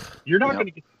getting. You're not going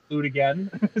to get loot again.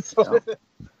 So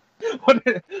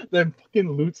the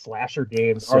fucking loot slasher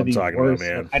games That's what are I'm the talking about,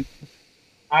 worst. man.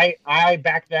 I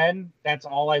back then, that's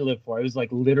all I lived for. It was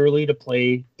like literally to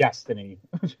play Destiny.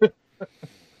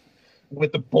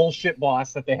 With the bullshit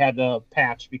boss that they had to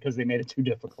patch because they made it too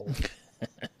difficult.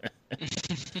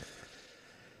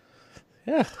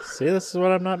 Yeah, see, this is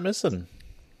what I'm not missing.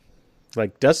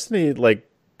 Like, Destiny, like,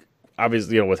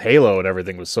 obviously, you know, with Halo and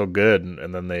everything was so good,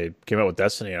 and then they came out with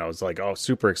Destiny, and I was like, oh,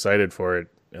 super excited for it,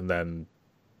 and then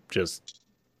just,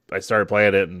 I started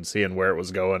playing it and seeing where it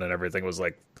was going, and everything was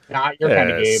like, not your kind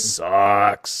of game.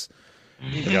 Sucks.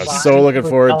 Like, I was so looking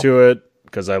forward to it,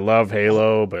 because I love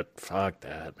Halo, but fuck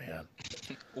that, man.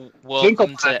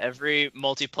 Welcome to every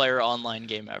multiplayer online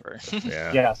game ever.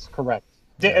 Yeah. Yes, correct.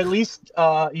 At least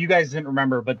you guys didn't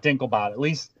remember, but Dinklebot. At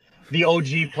least the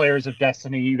OG players of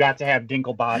Destiny, you got to have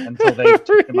Dinklebot until they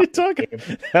took him out of the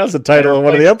game. That was the title of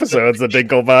one of the episodes, the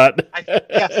Dinklebot.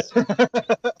 Yes. I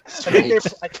think it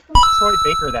was Troy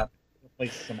Baker that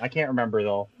replaced him. I can't remember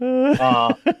though.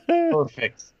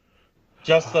 Perfect.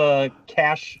 Just a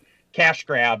cash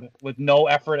grab with no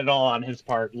effort at all on his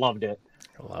part. Loved it.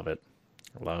 I love it.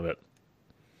 Love it.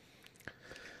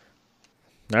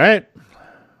 All right.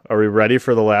 Are we ready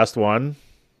for the last one?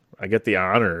 I get the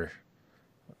honor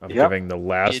of giving the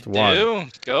last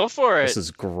one. Go for it. This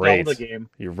is great. Zelda game.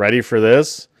 You ready for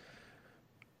this?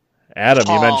 Adam,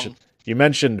 you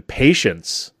mentioned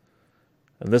patience.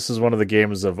 And this is one of the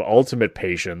games of ultimate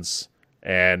patience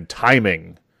and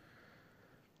timing.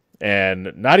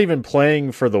 And not even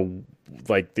playing for the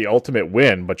ultimate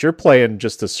win, but you're playing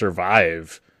just to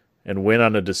survive and win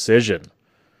on a decision.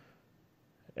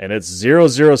 And it's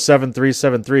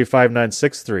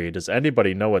 007-373-5963. Does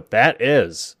anybody know what that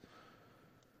is?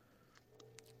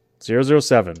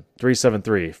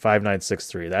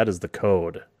 007-373-5963. That is the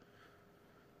code.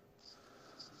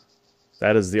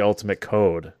 That is the ultimate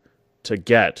code to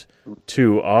get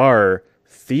to our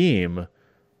theme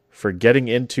for getting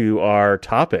into our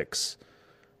topics.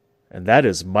 And that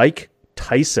is Mike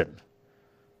Tyson.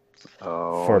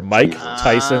 For Mike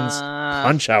Tyson's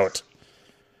Punch-Out.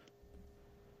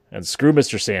 And screw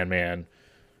Mr. Sandman.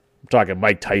 I'm talking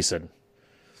Mike Tyson.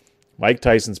 Mike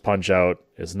Tyson's Punch-Out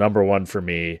is number one for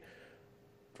me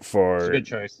for It's a good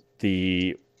choice.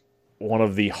 One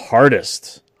of the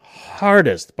hardest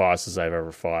bosses I've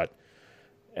ever fought.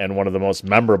 And one of the most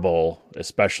memorable,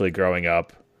 especially growing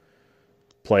up,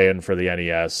 playing for the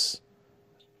NES.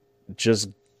 Just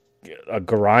a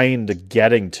grind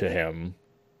getting to him,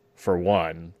 for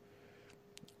one.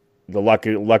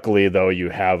 Luckily, though, you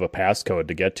have a passcode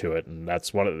to get to it, and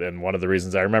that's one of the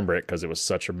reasons I remember it, because it was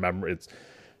such a memory. It's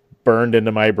burned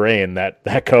into my brain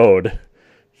that code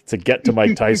to get to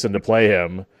Mike Tyson to play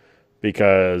him,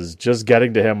 because just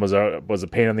getting to him was a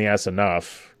pain in the ass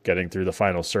enough, getting through the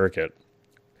final circuit.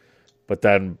 But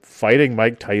then fighting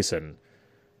Mike Tyson,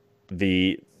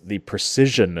 the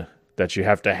precision that you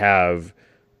have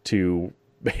to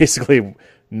basically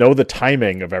know the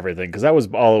timing of everything, because that was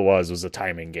all it was a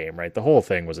timing game, right? The whole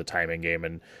thing was a timing game,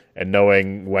 and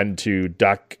knowing when to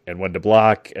duck and when to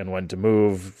block and when to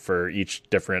move for each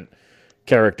different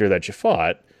character that you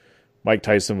fought. Mike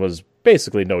Tyson was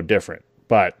basically no different,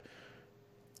 but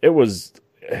it was.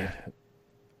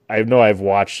 I know I've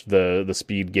watched the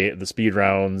speed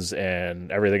rounds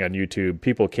and everything on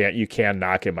YouTube. You can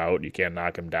knock him out, you can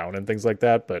knock him down and things like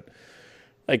that, but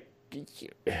like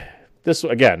this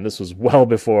was well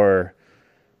before,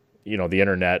 the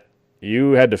internet.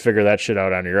 You had to figure that shit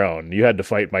out on your own. You had to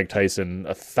fight Mike Tyson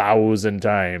 1,000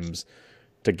 times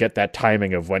to get that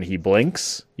timing of when he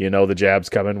blinks, the jab's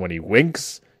coming, when he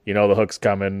winks, the hook's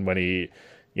coming, when he,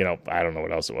 I don't know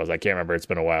what else it was. I can't remember. It's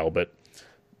been a while, but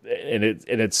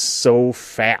it's so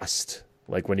fast.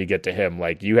 Like when you get to him,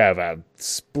 like you have a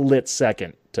split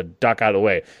second to duck out of the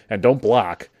way, and don't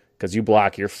block, because you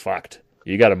block, you're fucked.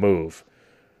 You got to move.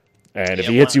 And if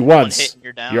he hits you once,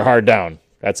 you're hard down.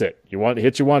 That's it.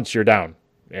 Hit you once, you're down.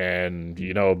 And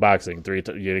boxing,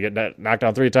 you get knocked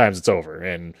down 3 times, it's over.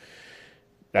 And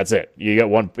that's it. You get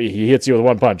one. He hits you with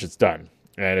one punch, it's done.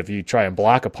 And if you try and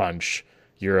block a punch,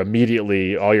 you're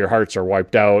immediately, all your hearts are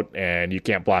wiped out and you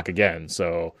can't block again.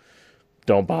 So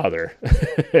don't bother.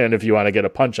 And if you want to get a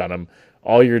punch on him,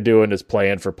 all you're doing is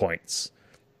playing for points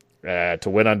to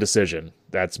win on decision.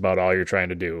 That's about all you're trying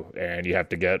to do. And you have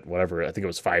to get whatever, I think it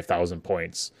was 5,000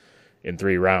 points in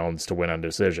 3 rounds to win on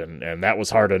decision. And that was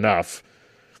hard enough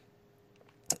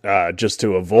just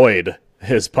to avoid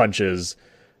his punches,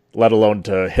 let alone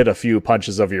to hit a few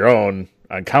punches of your own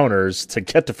on counters to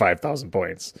get to 5,000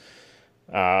 points.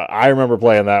 I remember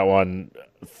playing that one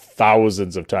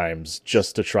thousands of times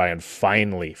just to try and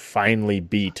finally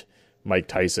beat Mike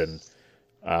Tyson.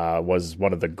 Was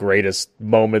one of the greatest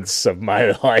moments of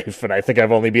my life, and I think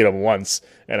I've only beat him once,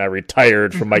 and I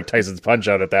retired from Mike Tyson's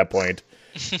Punch-Out at that point,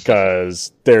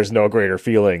 because there's no greater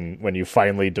feeling when you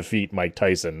finally defeat Mike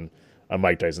Tyson on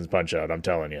Mike Tyson's Punch-Out, I'm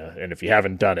telling you. And if you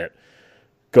haven't done it,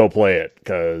 go play it,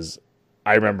 because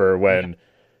I remember when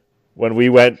we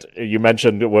went, you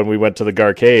mentioned when we went to the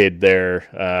Garcade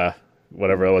there,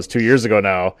 whatever it was, 2 years ago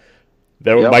now,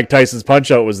 Mike Tyson's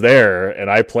Punch-Out was there,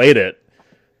 and I played it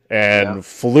and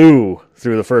flew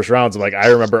through the first rounds. I'm like, I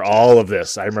remember all of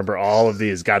this. I remember all of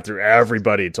these. Got through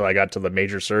everybody till I got to the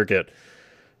major circuit,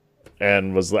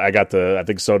 and I got the, I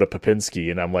think, Soda Popinski,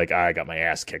 and I'm like, I got my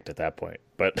ass kicked at that point.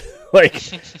 But like,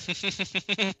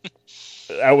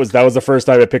 that was the first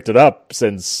time I picked it up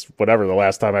since whatever, the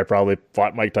last time I probably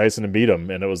fought Mike Tyson and beat him.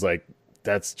 And it was like,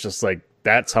 that's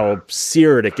how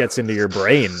seared it gets into your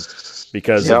brain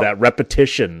because of that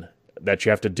repetition that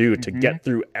you have to do to get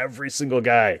through every single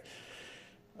guy.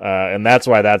 And that's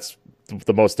why that's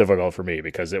the most difficult for me,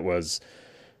 because it was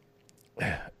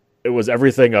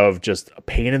everything of just a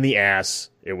pain in the ass.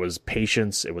 It was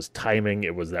patience. It was timing.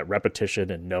 It was that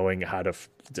repetition and knowing how to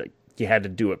you had to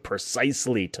do it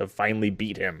precisely to finally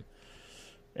beat him.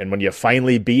 And when you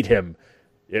finally beat him,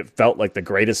 it felt like the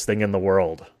greatest thing in the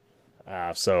world.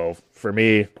 So for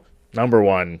me, number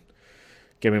one,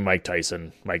 give me Mike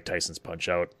Tyson. Mike Tyson's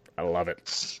Punch-Out. I love it.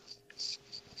 It's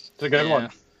a good one.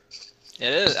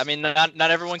 It is. I mean, not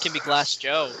everyone can be Glass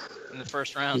Joe in the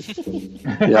first round.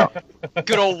 Yeah.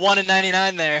 Good old 1 in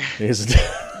 99 there. He's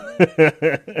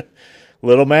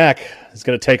Little Mac is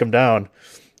going to take him down.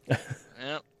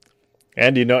 Yep.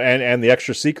 And and the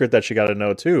extra secret that you got to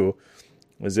know too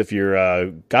is if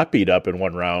you're got beat up in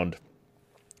one round,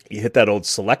 you hit that old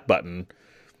select button,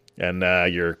 and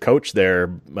your coach there,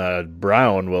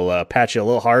 Brown, will pat you a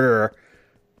little harder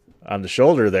on the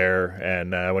shoulder there,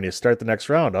 and when you start the next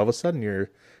round, all of a sudden your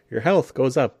health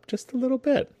goes up just a little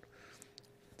bit.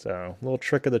 So a little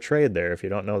trick of the trade there if you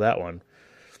don't know that one.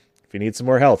 If you need some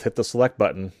more health, hit the select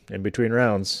button in between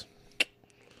rounds.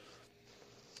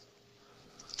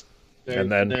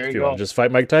 And then if you want to just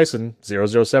fight Mike Tyson,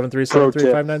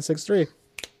 007373593.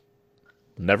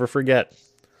 Never forget.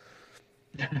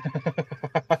 And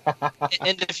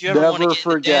if you ever want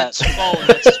to get Dan's phone,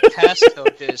 that's his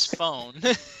passcode to his phone.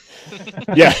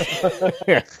 Yeah.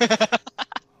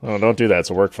 Oh, don't do that. It's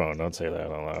a work phone. Don't say that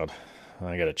out loud.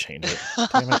 I gotta change it.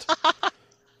 Damn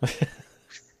it.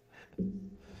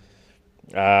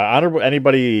 Honorable.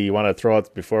 Anybody you want to throw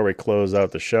out before we close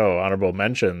out the show? Honorable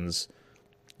mentions.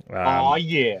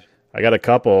 Yeah. I got a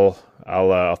couple.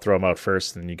 I'll throw them out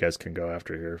first, and you guys can go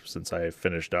after here since I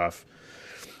finished off.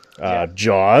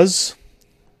 Jaws.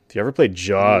 If you ever played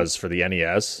Jaws for the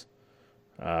NES,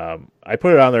 I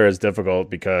put it on there as difficult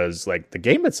because like the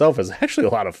game itself is actually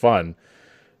a lot of fun.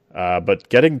 But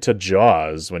getting to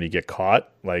Jaws when you get caught,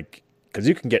 like, because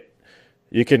you can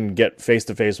get face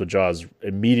to face with Jaws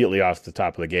immediately off the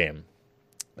top of the game,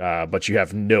 but you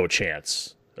have no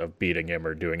chance of beating him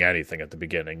or doing anything at the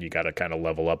beginning. You got to kind of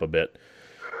level up a bit,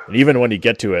 and even when you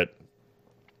get to it,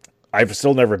 I've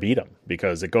still never beat him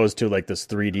because it goes to like this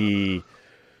 3D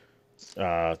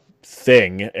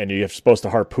thing, and you're supposed to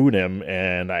harpoon him,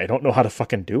 and I don't know how to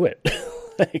fucking do it.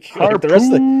 Like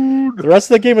the rest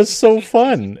of the game is so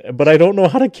fun, but I don't know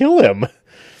how to kill him.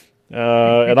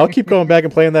 And I'll keep going back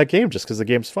and playing that game just because the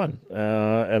game's fun.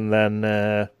 And then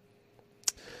the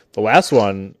last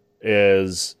one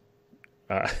is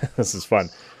this is fun.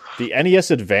 The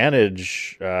NES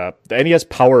Advantage, the NES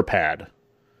Power Pad,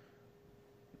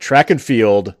 track and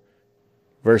field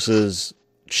versus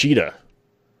Cheetah.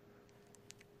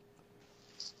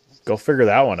 Go figure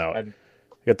that one out. You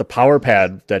got the power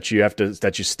pad that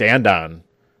you stand on,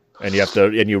 and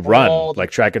you run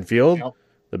like track and field.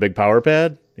 The big power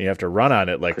pad, and you have to run on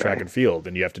it like track and field,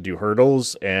 and you have to do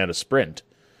hurdles and a sprint,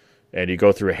 and you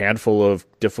go through a handful of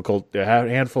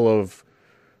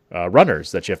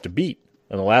runners that you have to beat.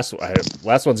 And the last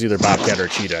one's either Bobcat or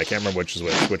Cheetah. I can't remember which is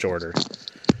which order,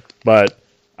 but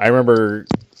I remember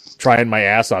trying my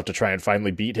ass off to try and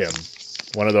finally beat him.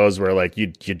 One of those where like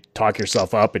you'd talk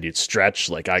yourself up and you'd stretch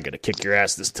like I gotta kick your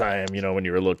ass this time, when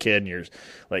you were a little kid and you're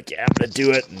like, yeah, I'm gonna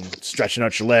do it, and stretching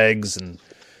out your legs, and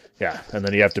and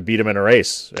then you have to beat him in a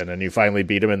race, and then you finally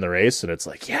beat him in the race, and it's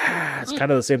like, yeah, it's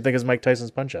kind of the same thing as Mike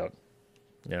Tyson's Punch Out.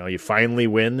 You finally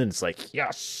win, and it's like,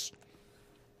 yes.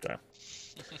 So,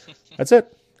 that's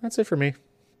it. That's it for me.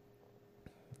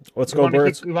 Let's go.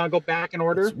 We want to go back in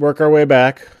order. Let's work our way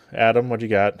back. Adam, what you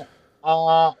got?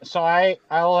 So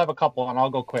I'll have a couple, and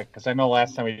I'll go quick because I know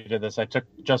last time we did this, I took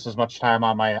just as much time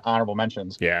on my honorable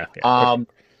mentions. Yeah.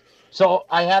 So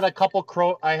I had a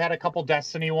couple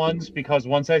Destiny ones because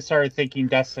once I started thinking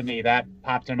Destiny, that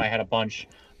popped in my head a bunch.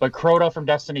 But Crota from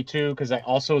Destiny 2, because I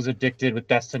also was addicted with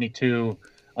Destiny 2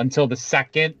 until the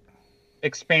second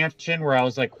expansion, where I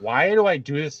was like, why do I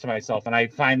do this to myself? And I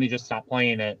finally just stopped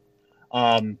playing it.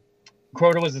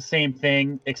 Crota was the same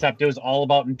thing, except it was all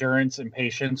about endurance and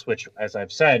patience, which, as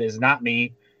I've said, is not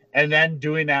me. And then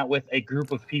doing that with a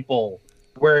group of people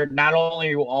where not only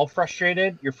are you all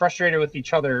frustrated, you're frustrated with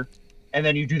each other, and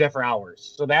then you do that for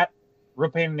hours. So that, real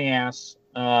pain in the ass.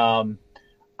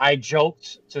 I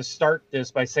joked to start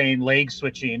this by saying leg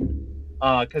switching,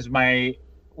 because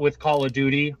with Call of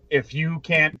Duty, if you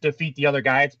can't defeat the other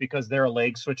guy, it's because they're a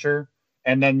leg switcher,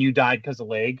 and then you died because of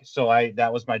leg. So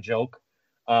that was my joke.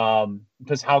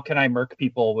 Because how can I murk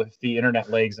people with the internet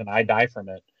legs and I die from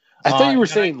it? I thought you were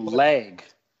saying leg.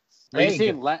 Are you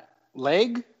saying leg?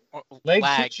 Leg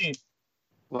switching.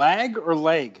 Lag or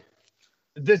leg?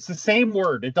 It's the same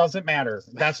word. It doesn't matter.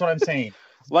 That's what I'm saying.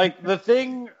 Like the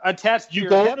thing attached to you your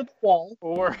go head, to the wall,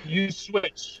 or you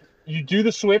switch. You do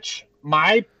the switch.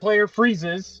 My player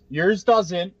freezes. Yours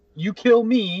doesn't. You kill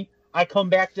me. I come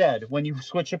back dead when you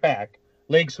switch it back.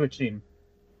 Leg switching.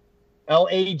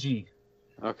 LAG.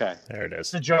 Okay. There it is.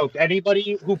 It's a joke.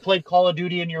 Anybody who played Call of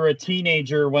Duty and you're a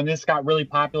teenager when this got really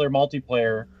popular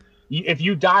multiplayer, if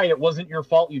you died, it wasn't your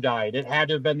fault you died. It had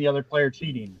to have been the other player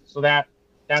cheating. So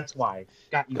that's why.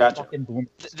 Got you fucking boomer.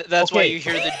 That's why you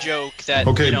hear the joke that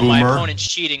my opponent's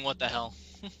cheating. What the hell?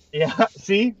 Yeah,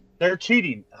 see? They're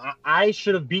cheating. I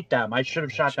should have beat them. I should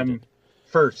have shot them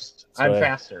first. I'm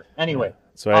faster. Anyway.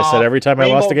 So I said every time I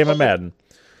lost a game of Madden.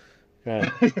 That's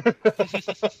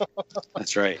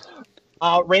right.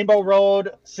 Rainbow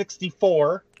Road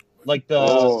 64, like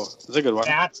that's a good one.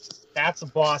 That's a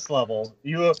boss level.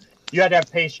 You had to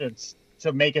have patience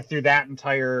to make it through that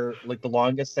entire, like the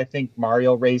longest I think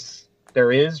Mario race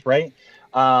there is, right?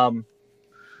 Not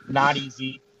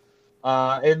easy.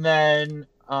 And then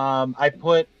I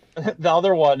put the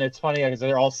other one. It's funny because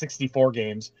they're all 64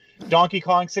 games. Donkey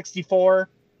Kong 64.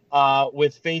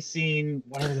 With facing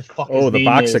whatever the fuck his name the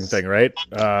boxing thing, right?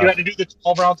 You had to do the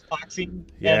 12 rounds boxing,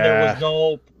 and there was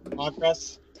no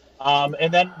progress.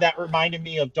 And then that reminded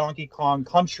me of Donkey Kong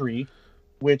Country,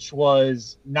 which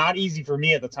was not easy for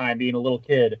me at the time, being a little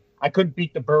kid. I couldn't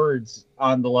beat the birds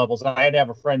on the levels. I had to have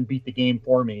a friend beat the game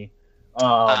for me.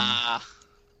 I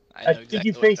think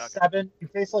you face 7. You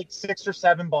face like 6 or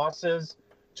 7 bosses.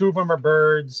 2 of them are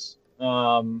birds.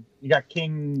 You got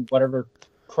King whatever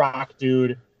Croc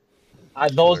dude.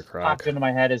 Those popped into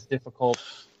my head as difficult.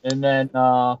 And then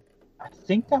I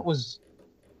think that was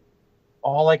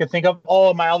all I could think of.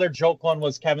 Oh, my other joke one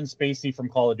was Kevin Spacey from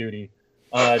Call of Duty.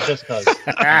 Just because.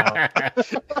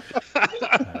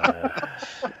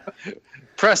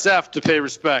 Press F to pay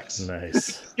respects.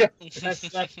 Nice. Yeah,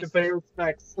 press F to pay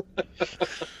respects.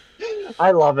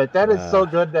 I love it. That is so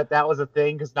good that was a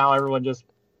thing because now everyone just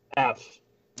F.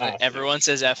 Everyone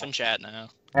says F in chat now.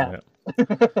 Yeah.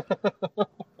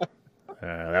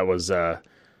 That was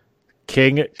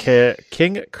King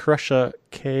Crusher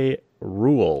K.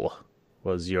 Rule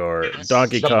was your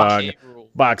Donkey Kong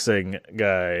boxing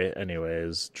guy.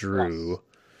 Anyways, Drew. Yes.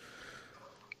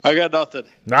 I got nothing.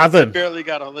 Nothing. I barely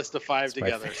got a list of 5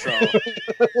 together. It's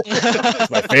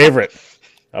my favorite.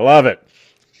 I love it.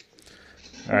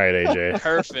 All right, AJ.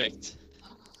 Perfect.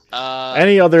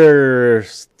 Any other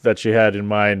that you had in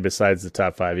mind besides the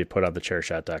top 5 you put on the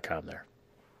chairshot.com there?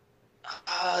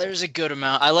 There's a good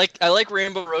amount. I like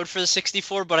Rainbow Road for the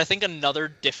 64, but I think another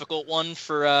difficult one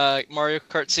for Mario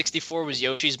Kart 64 was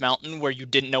Yoshi's Mountain, where you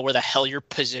didn't know where the hell your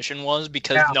position was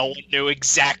because no one knew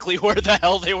exactly where the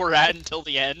hell they were at until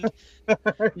the end.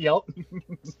 Yep.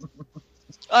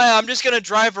 I'm just gonna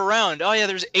drive around. Oh yeah,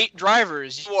 there's 8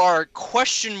 drivers. You are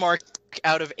question mark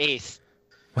out of 8th.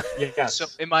 Yes. So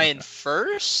am I in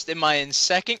first? Am I in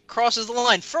second? Crosses the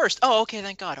line first. Oh, okay,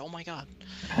 thank God. Oh my God.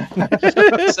 So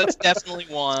that's definitely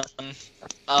one.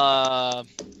 I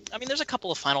mean, there's a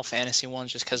couple of Final Fantasy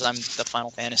ones just because I'm the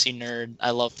Final Fantasy nerd.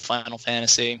 I love Final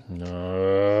Fantasy.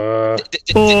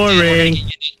 Boring. You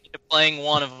need to playing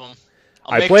one of them.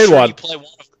 I played one.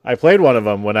 I played one of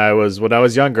them when I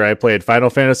was younger. I played Final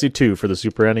Fantasy II for the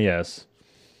Super NES.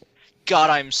 God,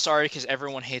 I'm sorry because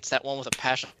everyone hates that one with a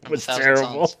passion. It was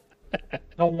terrible.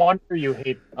 No wonder you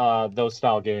hate those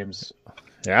style games.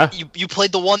 Yeah. You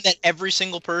played the one that every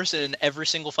single person in every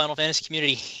single Final Fantasy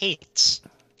community hates.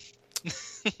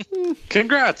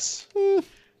 Congrats.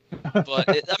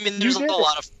 But there's a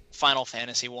lot of Final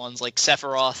Fantasy ones, like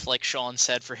Sephiroth, like Sean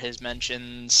said for his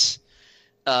mentions.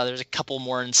 There's a couple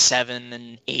more in 7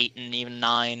 and 8 and even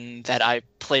 9 that I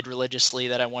played religiously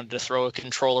that I wanted to throw a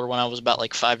controller when I was about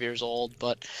like 5 years old,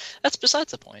 but that's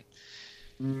besides the point.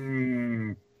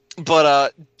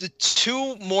 But the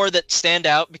two more that stand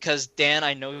out, because Dan,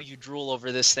 I know you drool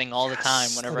over this thing all the time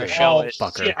whenever I show it.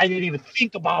 Shit, I didn't even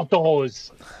think about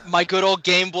those. My good old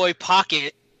Game Boy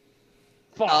Pocket.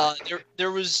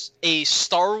 There was a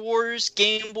Star Wars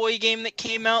Game Boy game that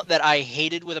came out that I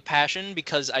hated with a passion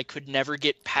because I could never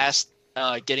get past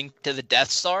getting to the Death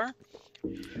Star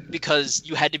because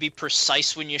you had to be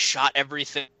precise when you shot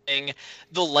everything.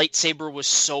 The lightsaber was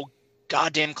so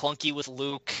goddamn clunky with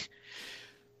Luke.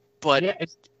 But yeah,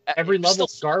 every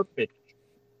level's garbage.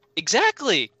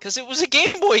 Exactly, because it was a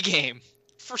Game Boy game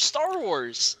for Star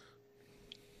Wars.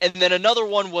 And then another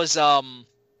one was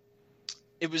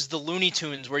it was the Looney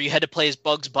Tunes where you had to play as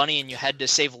Bugs Bunny and you had to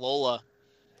save Lola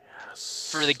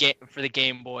for the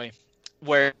Game Boy.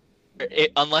 Where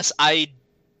if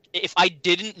I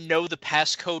didn't know the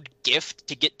passcode gift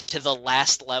to get to the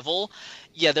last level,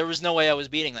 yeah, there was no way I was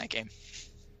beating that game.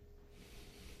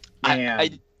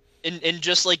 And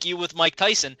just like you with Mike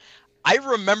Tyson, I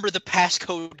remember the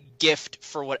passcode gift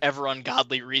for whatever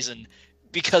ungodly reason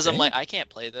because I'm like, I can't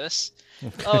play this.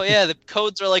 Oh yeah, the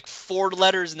codes are like 4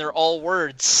 letters and they're all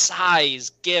words: size,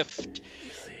 gift,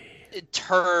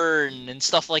 turn, and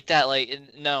stuff like that. Like,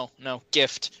 no,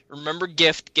 gift. Remember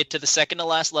gift. Get to the second to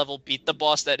last level. Beat the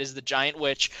boss that is the giant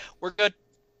witch. We're good.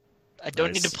 I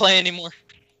don't need to play anymore.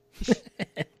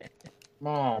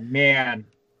 Oh man,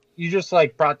 you just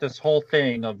like brought this whole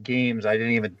thing of games I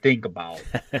didn't even think about.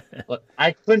 But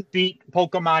I couldn't beat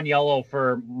Pokemon Yellow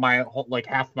for my whole, like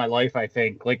half my life. I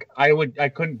think like I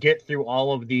couldn't get through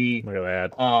all of the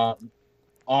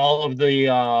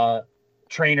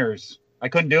trainers. I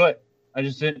couldn't do it. I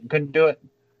just couldn't do it.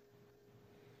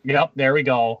 Yep, there we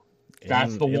go.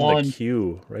 That's the one. In the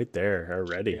queue right there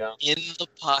already. Yeah. In the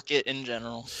pocket in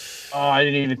general. Oh, I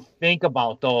didn't even think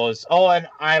about those. Oh,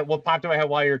 and what popped in my head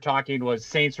while you were talking was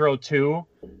Saints Row 2.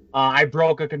 I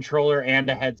broke a controller and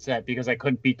a headset because I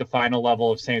couldn't beat the final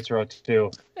level of Saints Row 2.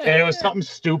 And it was something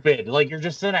stupid. Like you're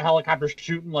just in a helicopter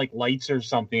shooting like lights or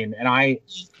something, and I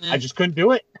just couldn't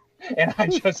do it. And I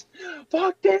just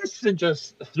fuck this and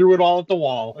just threw it all at the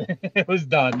wall. It was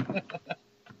done.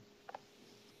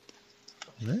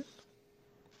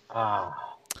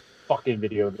 Fucking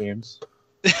video games.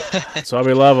 That's why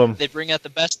we love them. They bring out the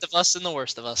best of us and the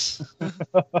worst of us.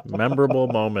 Memorable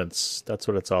moments. That's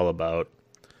what it's all about.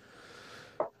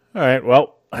 All right.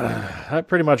 Well, that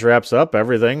pretty much wraps up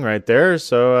everything right there.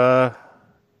 So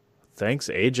thanks,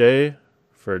 AJ,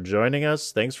 for joining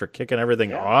us. Thanks for kicking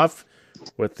everything off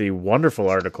with the wonderful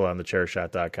article on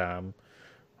thechairshot.com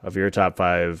of your top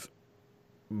 5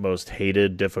 most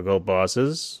hated, difficult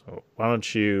bosses. Why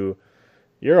don't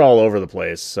you're all over the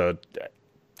place, so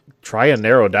try and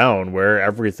narrow down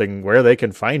where they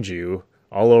can find you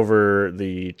all over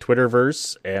the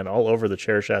Twitterverse and all over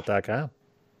thechairshot.com.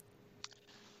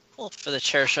 Well, for the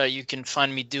Chairshot, you can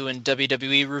find me doing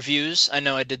WWE reviews. I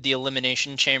know I did the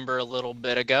Elimination Chamber a little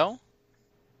bit ago.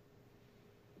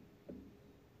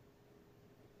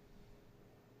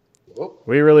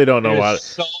 We really don't know what.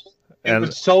 It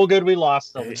was so good we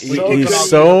lost him. He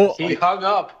hung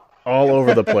up all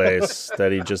over the place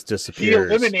that he just disappears.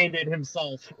 He eliminated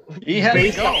himself. He had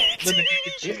to go.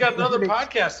 He's got another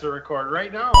podcast to record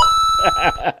right now.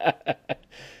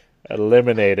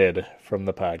 Eliminated from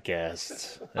the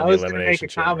podcast. I was going to make a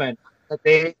comment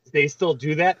that they still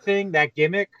do that thing, that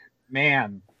gimmick.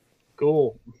 Man,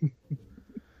 cool.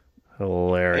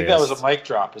 Hilarious. I think that was a mic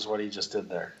drop is what he just did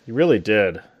there. He really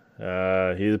did.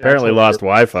 He apparently lost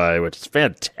Wi-Fi, which is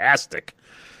fantastic.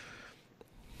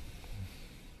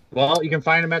 Well, you can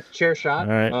find him at the Chair Shot.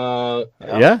 All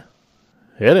right. Yeah.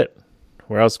 Hit it.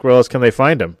 Where else can they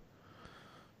find him?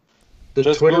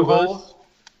 Just Google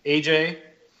AJ.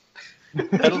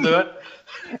 That'll do it.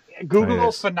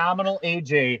 Google Phenomenal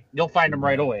AJ. You'll find him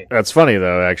right away. That's funny,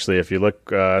 though, actually. If you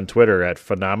look on Twitter at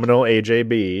Phenomenal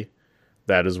AJB,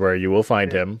 that is where you will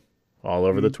find him all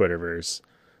over the Twitterverse.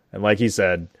 And like he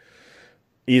said,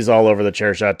 he's all over the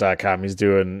chairshot.com.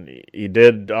 He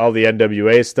did all the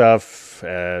NWA stuff,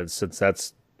 and since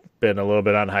that's been a little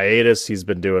bit on hiatus. He's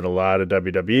been doing a lot of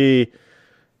WWE,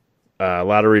 a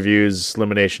lot of reviews,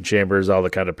 Elimination Chambers, all the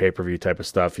kind of pay-per-view type of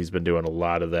stuff. He's been doing a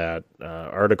lot of that.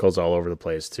 Articles all over the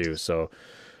place too. So,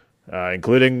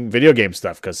 including video game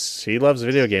stuff, because he loves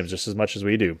video games just as much as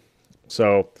we do.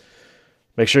 So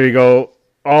make sure you go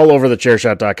all over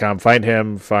thechairshot.com. Find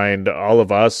him, find all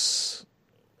of us,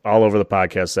 all over the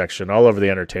podcast section, all over the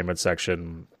entertainment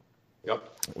section. Yep.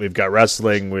 We've got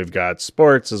wrestling. We've got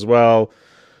sports as well.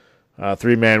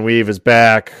 Three-Man Weave is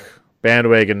back.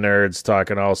 Bandwagon Nerds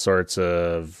talking all sorts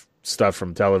of stuff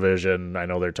from television. I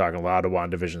know they're talking a lot of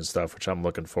WandaVision stuff, which I'm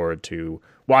looking forward to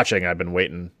watching. I've been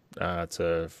waiting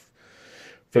for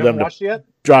them to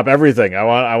drop everything.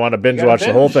 I want to binge watch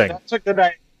the whole thing.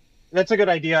 That's a good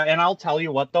idea. And I'll tell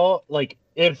you what though, like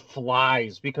it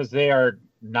flies because they are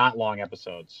not long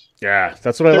episodes. Yeah,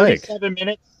 that's what I like. 37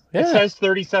 minutes. Yeah. It says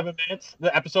 37 minutes.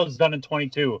 The episode's done in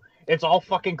 22. It's all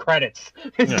fucking credits.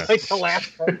 It's like the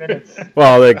last 10 minutes.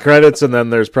 Well, the credits, and then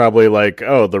there's probably like,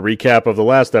 the recap of the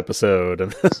last episode.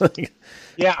 And that starts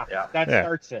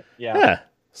it. Yeah. Yeah.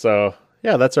 So,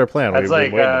 yeah, that's our plan. That's We've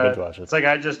like, been waiting to binge watch it. It's like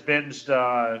I just binged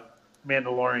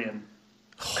Mandalorian.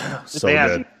 So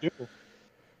good.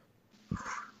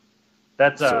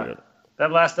 That's So good.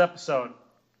 that last episode.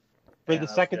 For the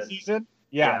second season?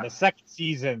 Yeah, the second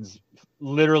season's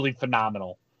literally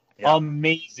phenomenal. Yeah.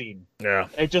 Amazing. Yeah.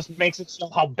 It just makes it show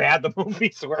how bad the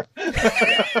movies were.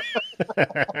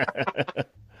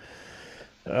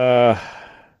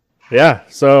 Yeah,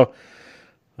 so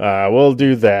we'll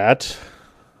do that.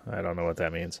 I don't know what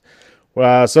that means.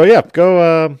 So yeah,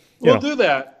 go Do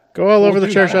that. Go all over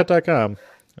thechairshot.com.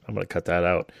 I'm going to cut that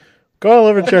out. Go all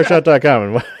over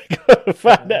thechairshot.com and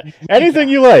find anything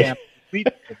you like.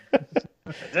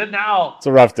 Now. It's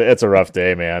a rough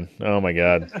day, man. Oh my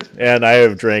god. And I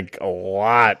have drank a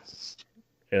lot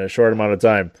in a short amount of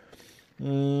time.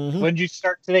 Mm-hmm. When did you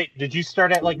start today? Did you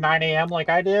start at like 9 a.m. like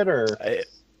I did, or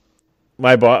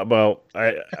my boss? Well,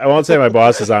 I won't say my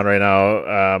boss is on right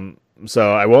now.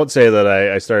 So I won't say that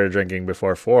I started drinking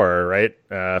before 4. Right?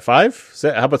 5?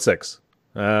 How about 6?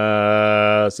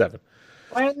 7.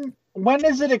 When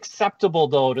is it acceptable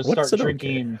though to start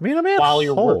drinking? I mean, I'm at while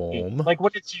you're working. Like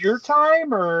when it's your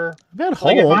time, or I'm at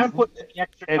like home. if I'm putting in the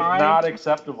extra It's time, not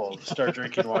acceptable to start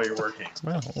drinking while you're working.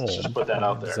 Just put that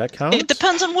out there. Does that count? It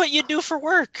depends on what you do for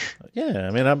work. Yeah,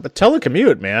 I mean, I'm a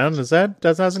telecommute, man. That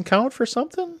doesn't count for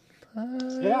something?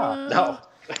 Yeah. No.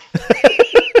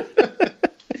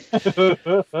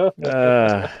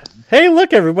 Hey,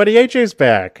 look, everybody! AJ's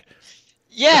back.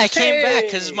 Yeah, I came back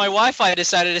because my Wi-Fi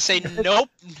decided to say, nope,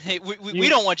 we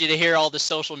don't want you to hear all the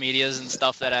social medias and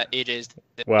stuff that AJ's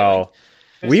doing. Well,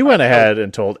 we went ahead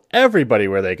and told everybody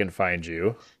where they can find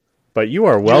you, but you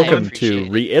are welcome to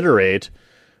reiterate,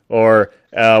 or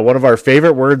one of our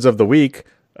favorite words of the week,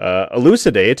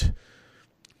 elucidate,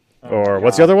 or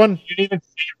what's the other one? You didn't even say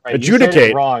it right. Adjudicate. You said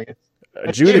it wrong.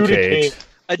 Adjudicate.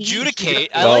 Adjudicate.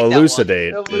 I Well, like that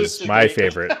elucidate one. is my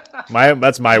favorite.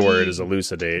 That's my word is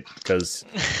elucidate, because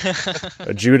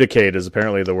adjudicate is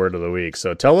apparently the word of the week.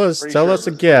 So tell us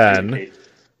again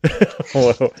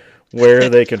where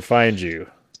they can find you.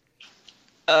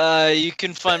 You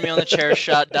can find me on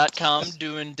thechairshot.com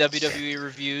doing WWE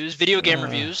reviews, video game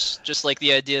reviews, just like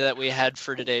the idea that we had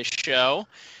for today's show.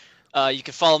 You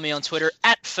can follow me on Twitter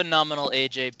at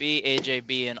PhenomenalAJB,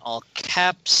 AJB in all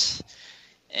caps.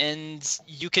 And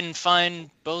you can find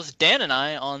both Dan and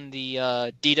I on the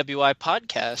DWI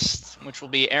podcast, which will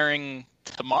be airing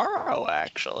tomorrow,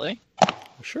 actually. I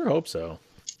sure hope so.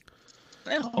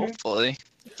 Yeah, hopefully.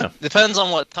 Yeah. Depends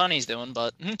on what Tony's doing,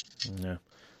 but... Yeah.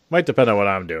 Might depend on what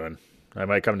I'm doing. I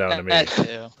might come down to me, That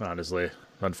too. honestly.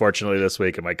 Unfortunately, this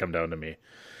week it might come down to me.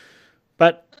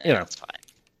 But, It's fine.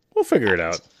 We'll figure it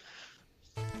out.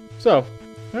 So,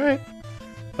 all right.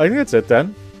 I think that's it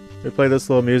then. We play this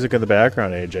little music in the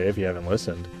background, AJ, if you haven't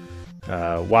listened.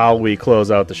 While we close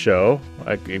out the show,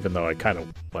 even though I kind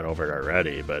of went over it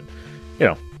already, but,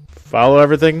 follow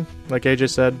everything, like AJ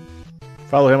said.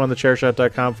 Follow him on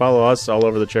thechairshot.com. Follow us all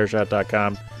over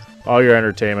thechairshot.com. All your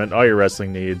entertainment, all your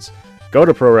wrestling needs. Go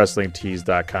to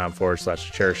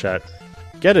prowrestlingtees.com/chairshot.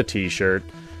 Get a t-shirt.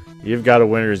 You've got a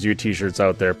Winners U t-shirts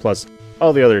out there, plus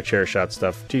all the other Chairshot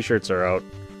stuff. T-shirts are out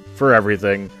for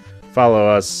everything. Follow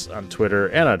us on Twitter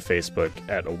and on Facebook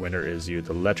at A Winner Is You.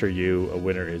 The letter U, A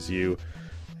Winner Is You.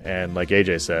 And like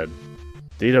AJ said,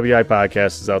 DWI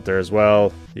Podcast is out there as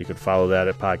well. You can follow that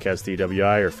at Podcast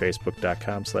DWI or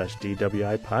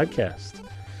Facebook.com/DWI Podcast.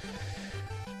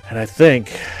 And I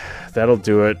think that'll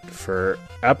do it for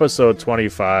episode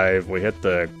 25. We hit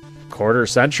the quarter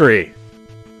century.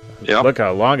 Yep. Look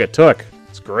how long it took.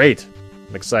 It's great.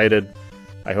 I'm excited.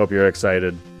 I hope you're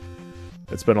excited.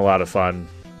 It's been a lot of fun.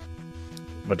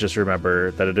 But just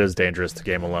remember that it is dangerous to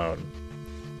game alone.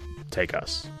 Take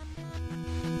us.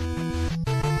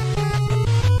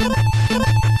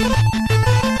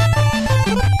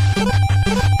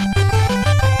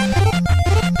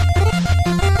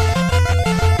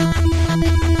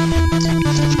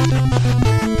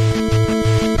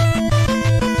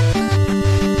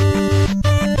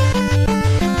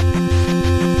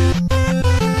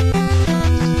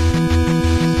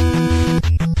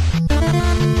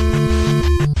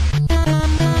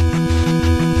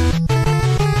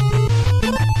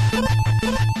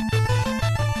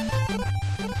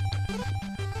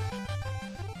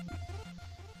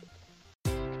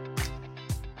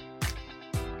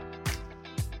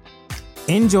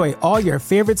 Enjoy all your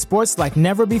favorite sports like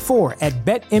never before at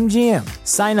BetMGM.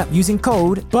 Sign up using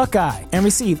code Buckeye and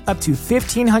receive up to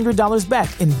 $1,500 back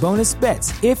in bonus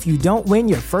bets if you don't win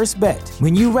your first bet.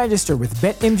 When you register with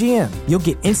BetMGM, you'll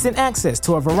get instant access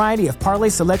to a variety of parlay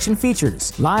selection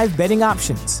features, live betting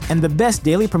options, and the best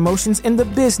daily promotions in the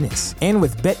business. And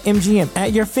with BetMGM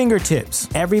at your fingertips,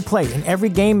 every play and every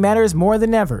game matters more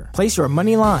than ever. Place your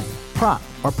money line, prop,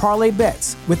 or parlay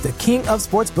bets with the king of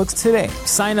sportsbooks today.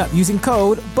 Sign up using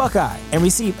code Buckeye and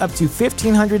receive up to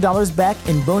 $1,500 back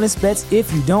in bonus bets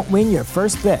if you don't win your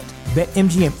first bet.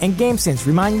 BetMGM and GameSense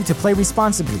remind you to play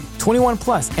responsibly. 21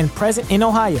 plus and present in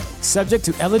Ohio, subject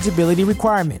to eligibility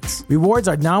requirements. Rewards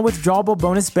are non-withdrawable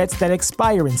bonus bets that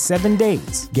expire in 7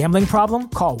 days. Gambling problem?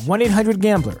 Call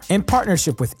 1-800-GAMBLER in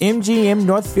partnership with MGM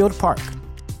Northfield Park.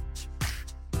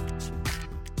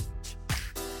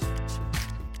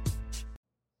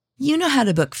 You know how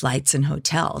to book flights and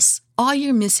hotels. All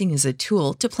you're missing is a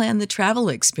tool to plan the travel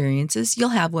experiences you'll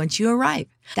have once you arrive.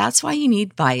 That's why you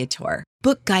need Viator.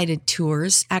 Book guided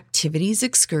tours, activities,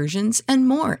 excursions, and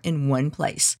more in one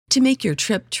place to make your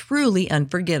trip truly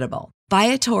unforgettable.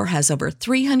 Viator has over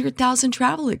 300,000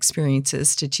 travel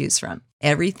experiences to choose from.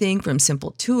 Everything from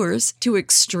simple tours to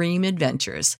extreme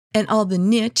adventures and all the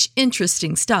niche,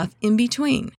 interesting stuff in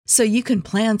between. So you can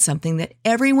plan something that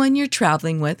everyone you're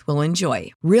traveling with will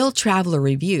enjoy. Real traveler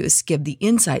reviews give the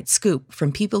inside scoop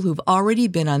from people who've already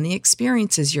been on the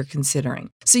experiences you're considering.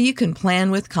 So you can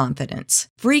plan with confidence.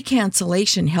 Free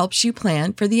cancellation helps you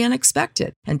plan for the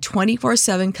unexpected. And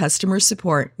 24/7 customer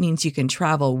support means you can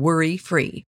travel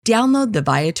worry-free. Download the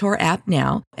Viator app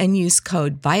now and use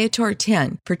code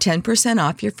Viator10 for 10%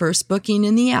 off your first booking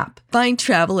in the app. Find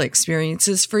travel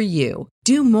experiences for you.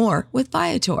 Do more with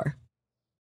Viator.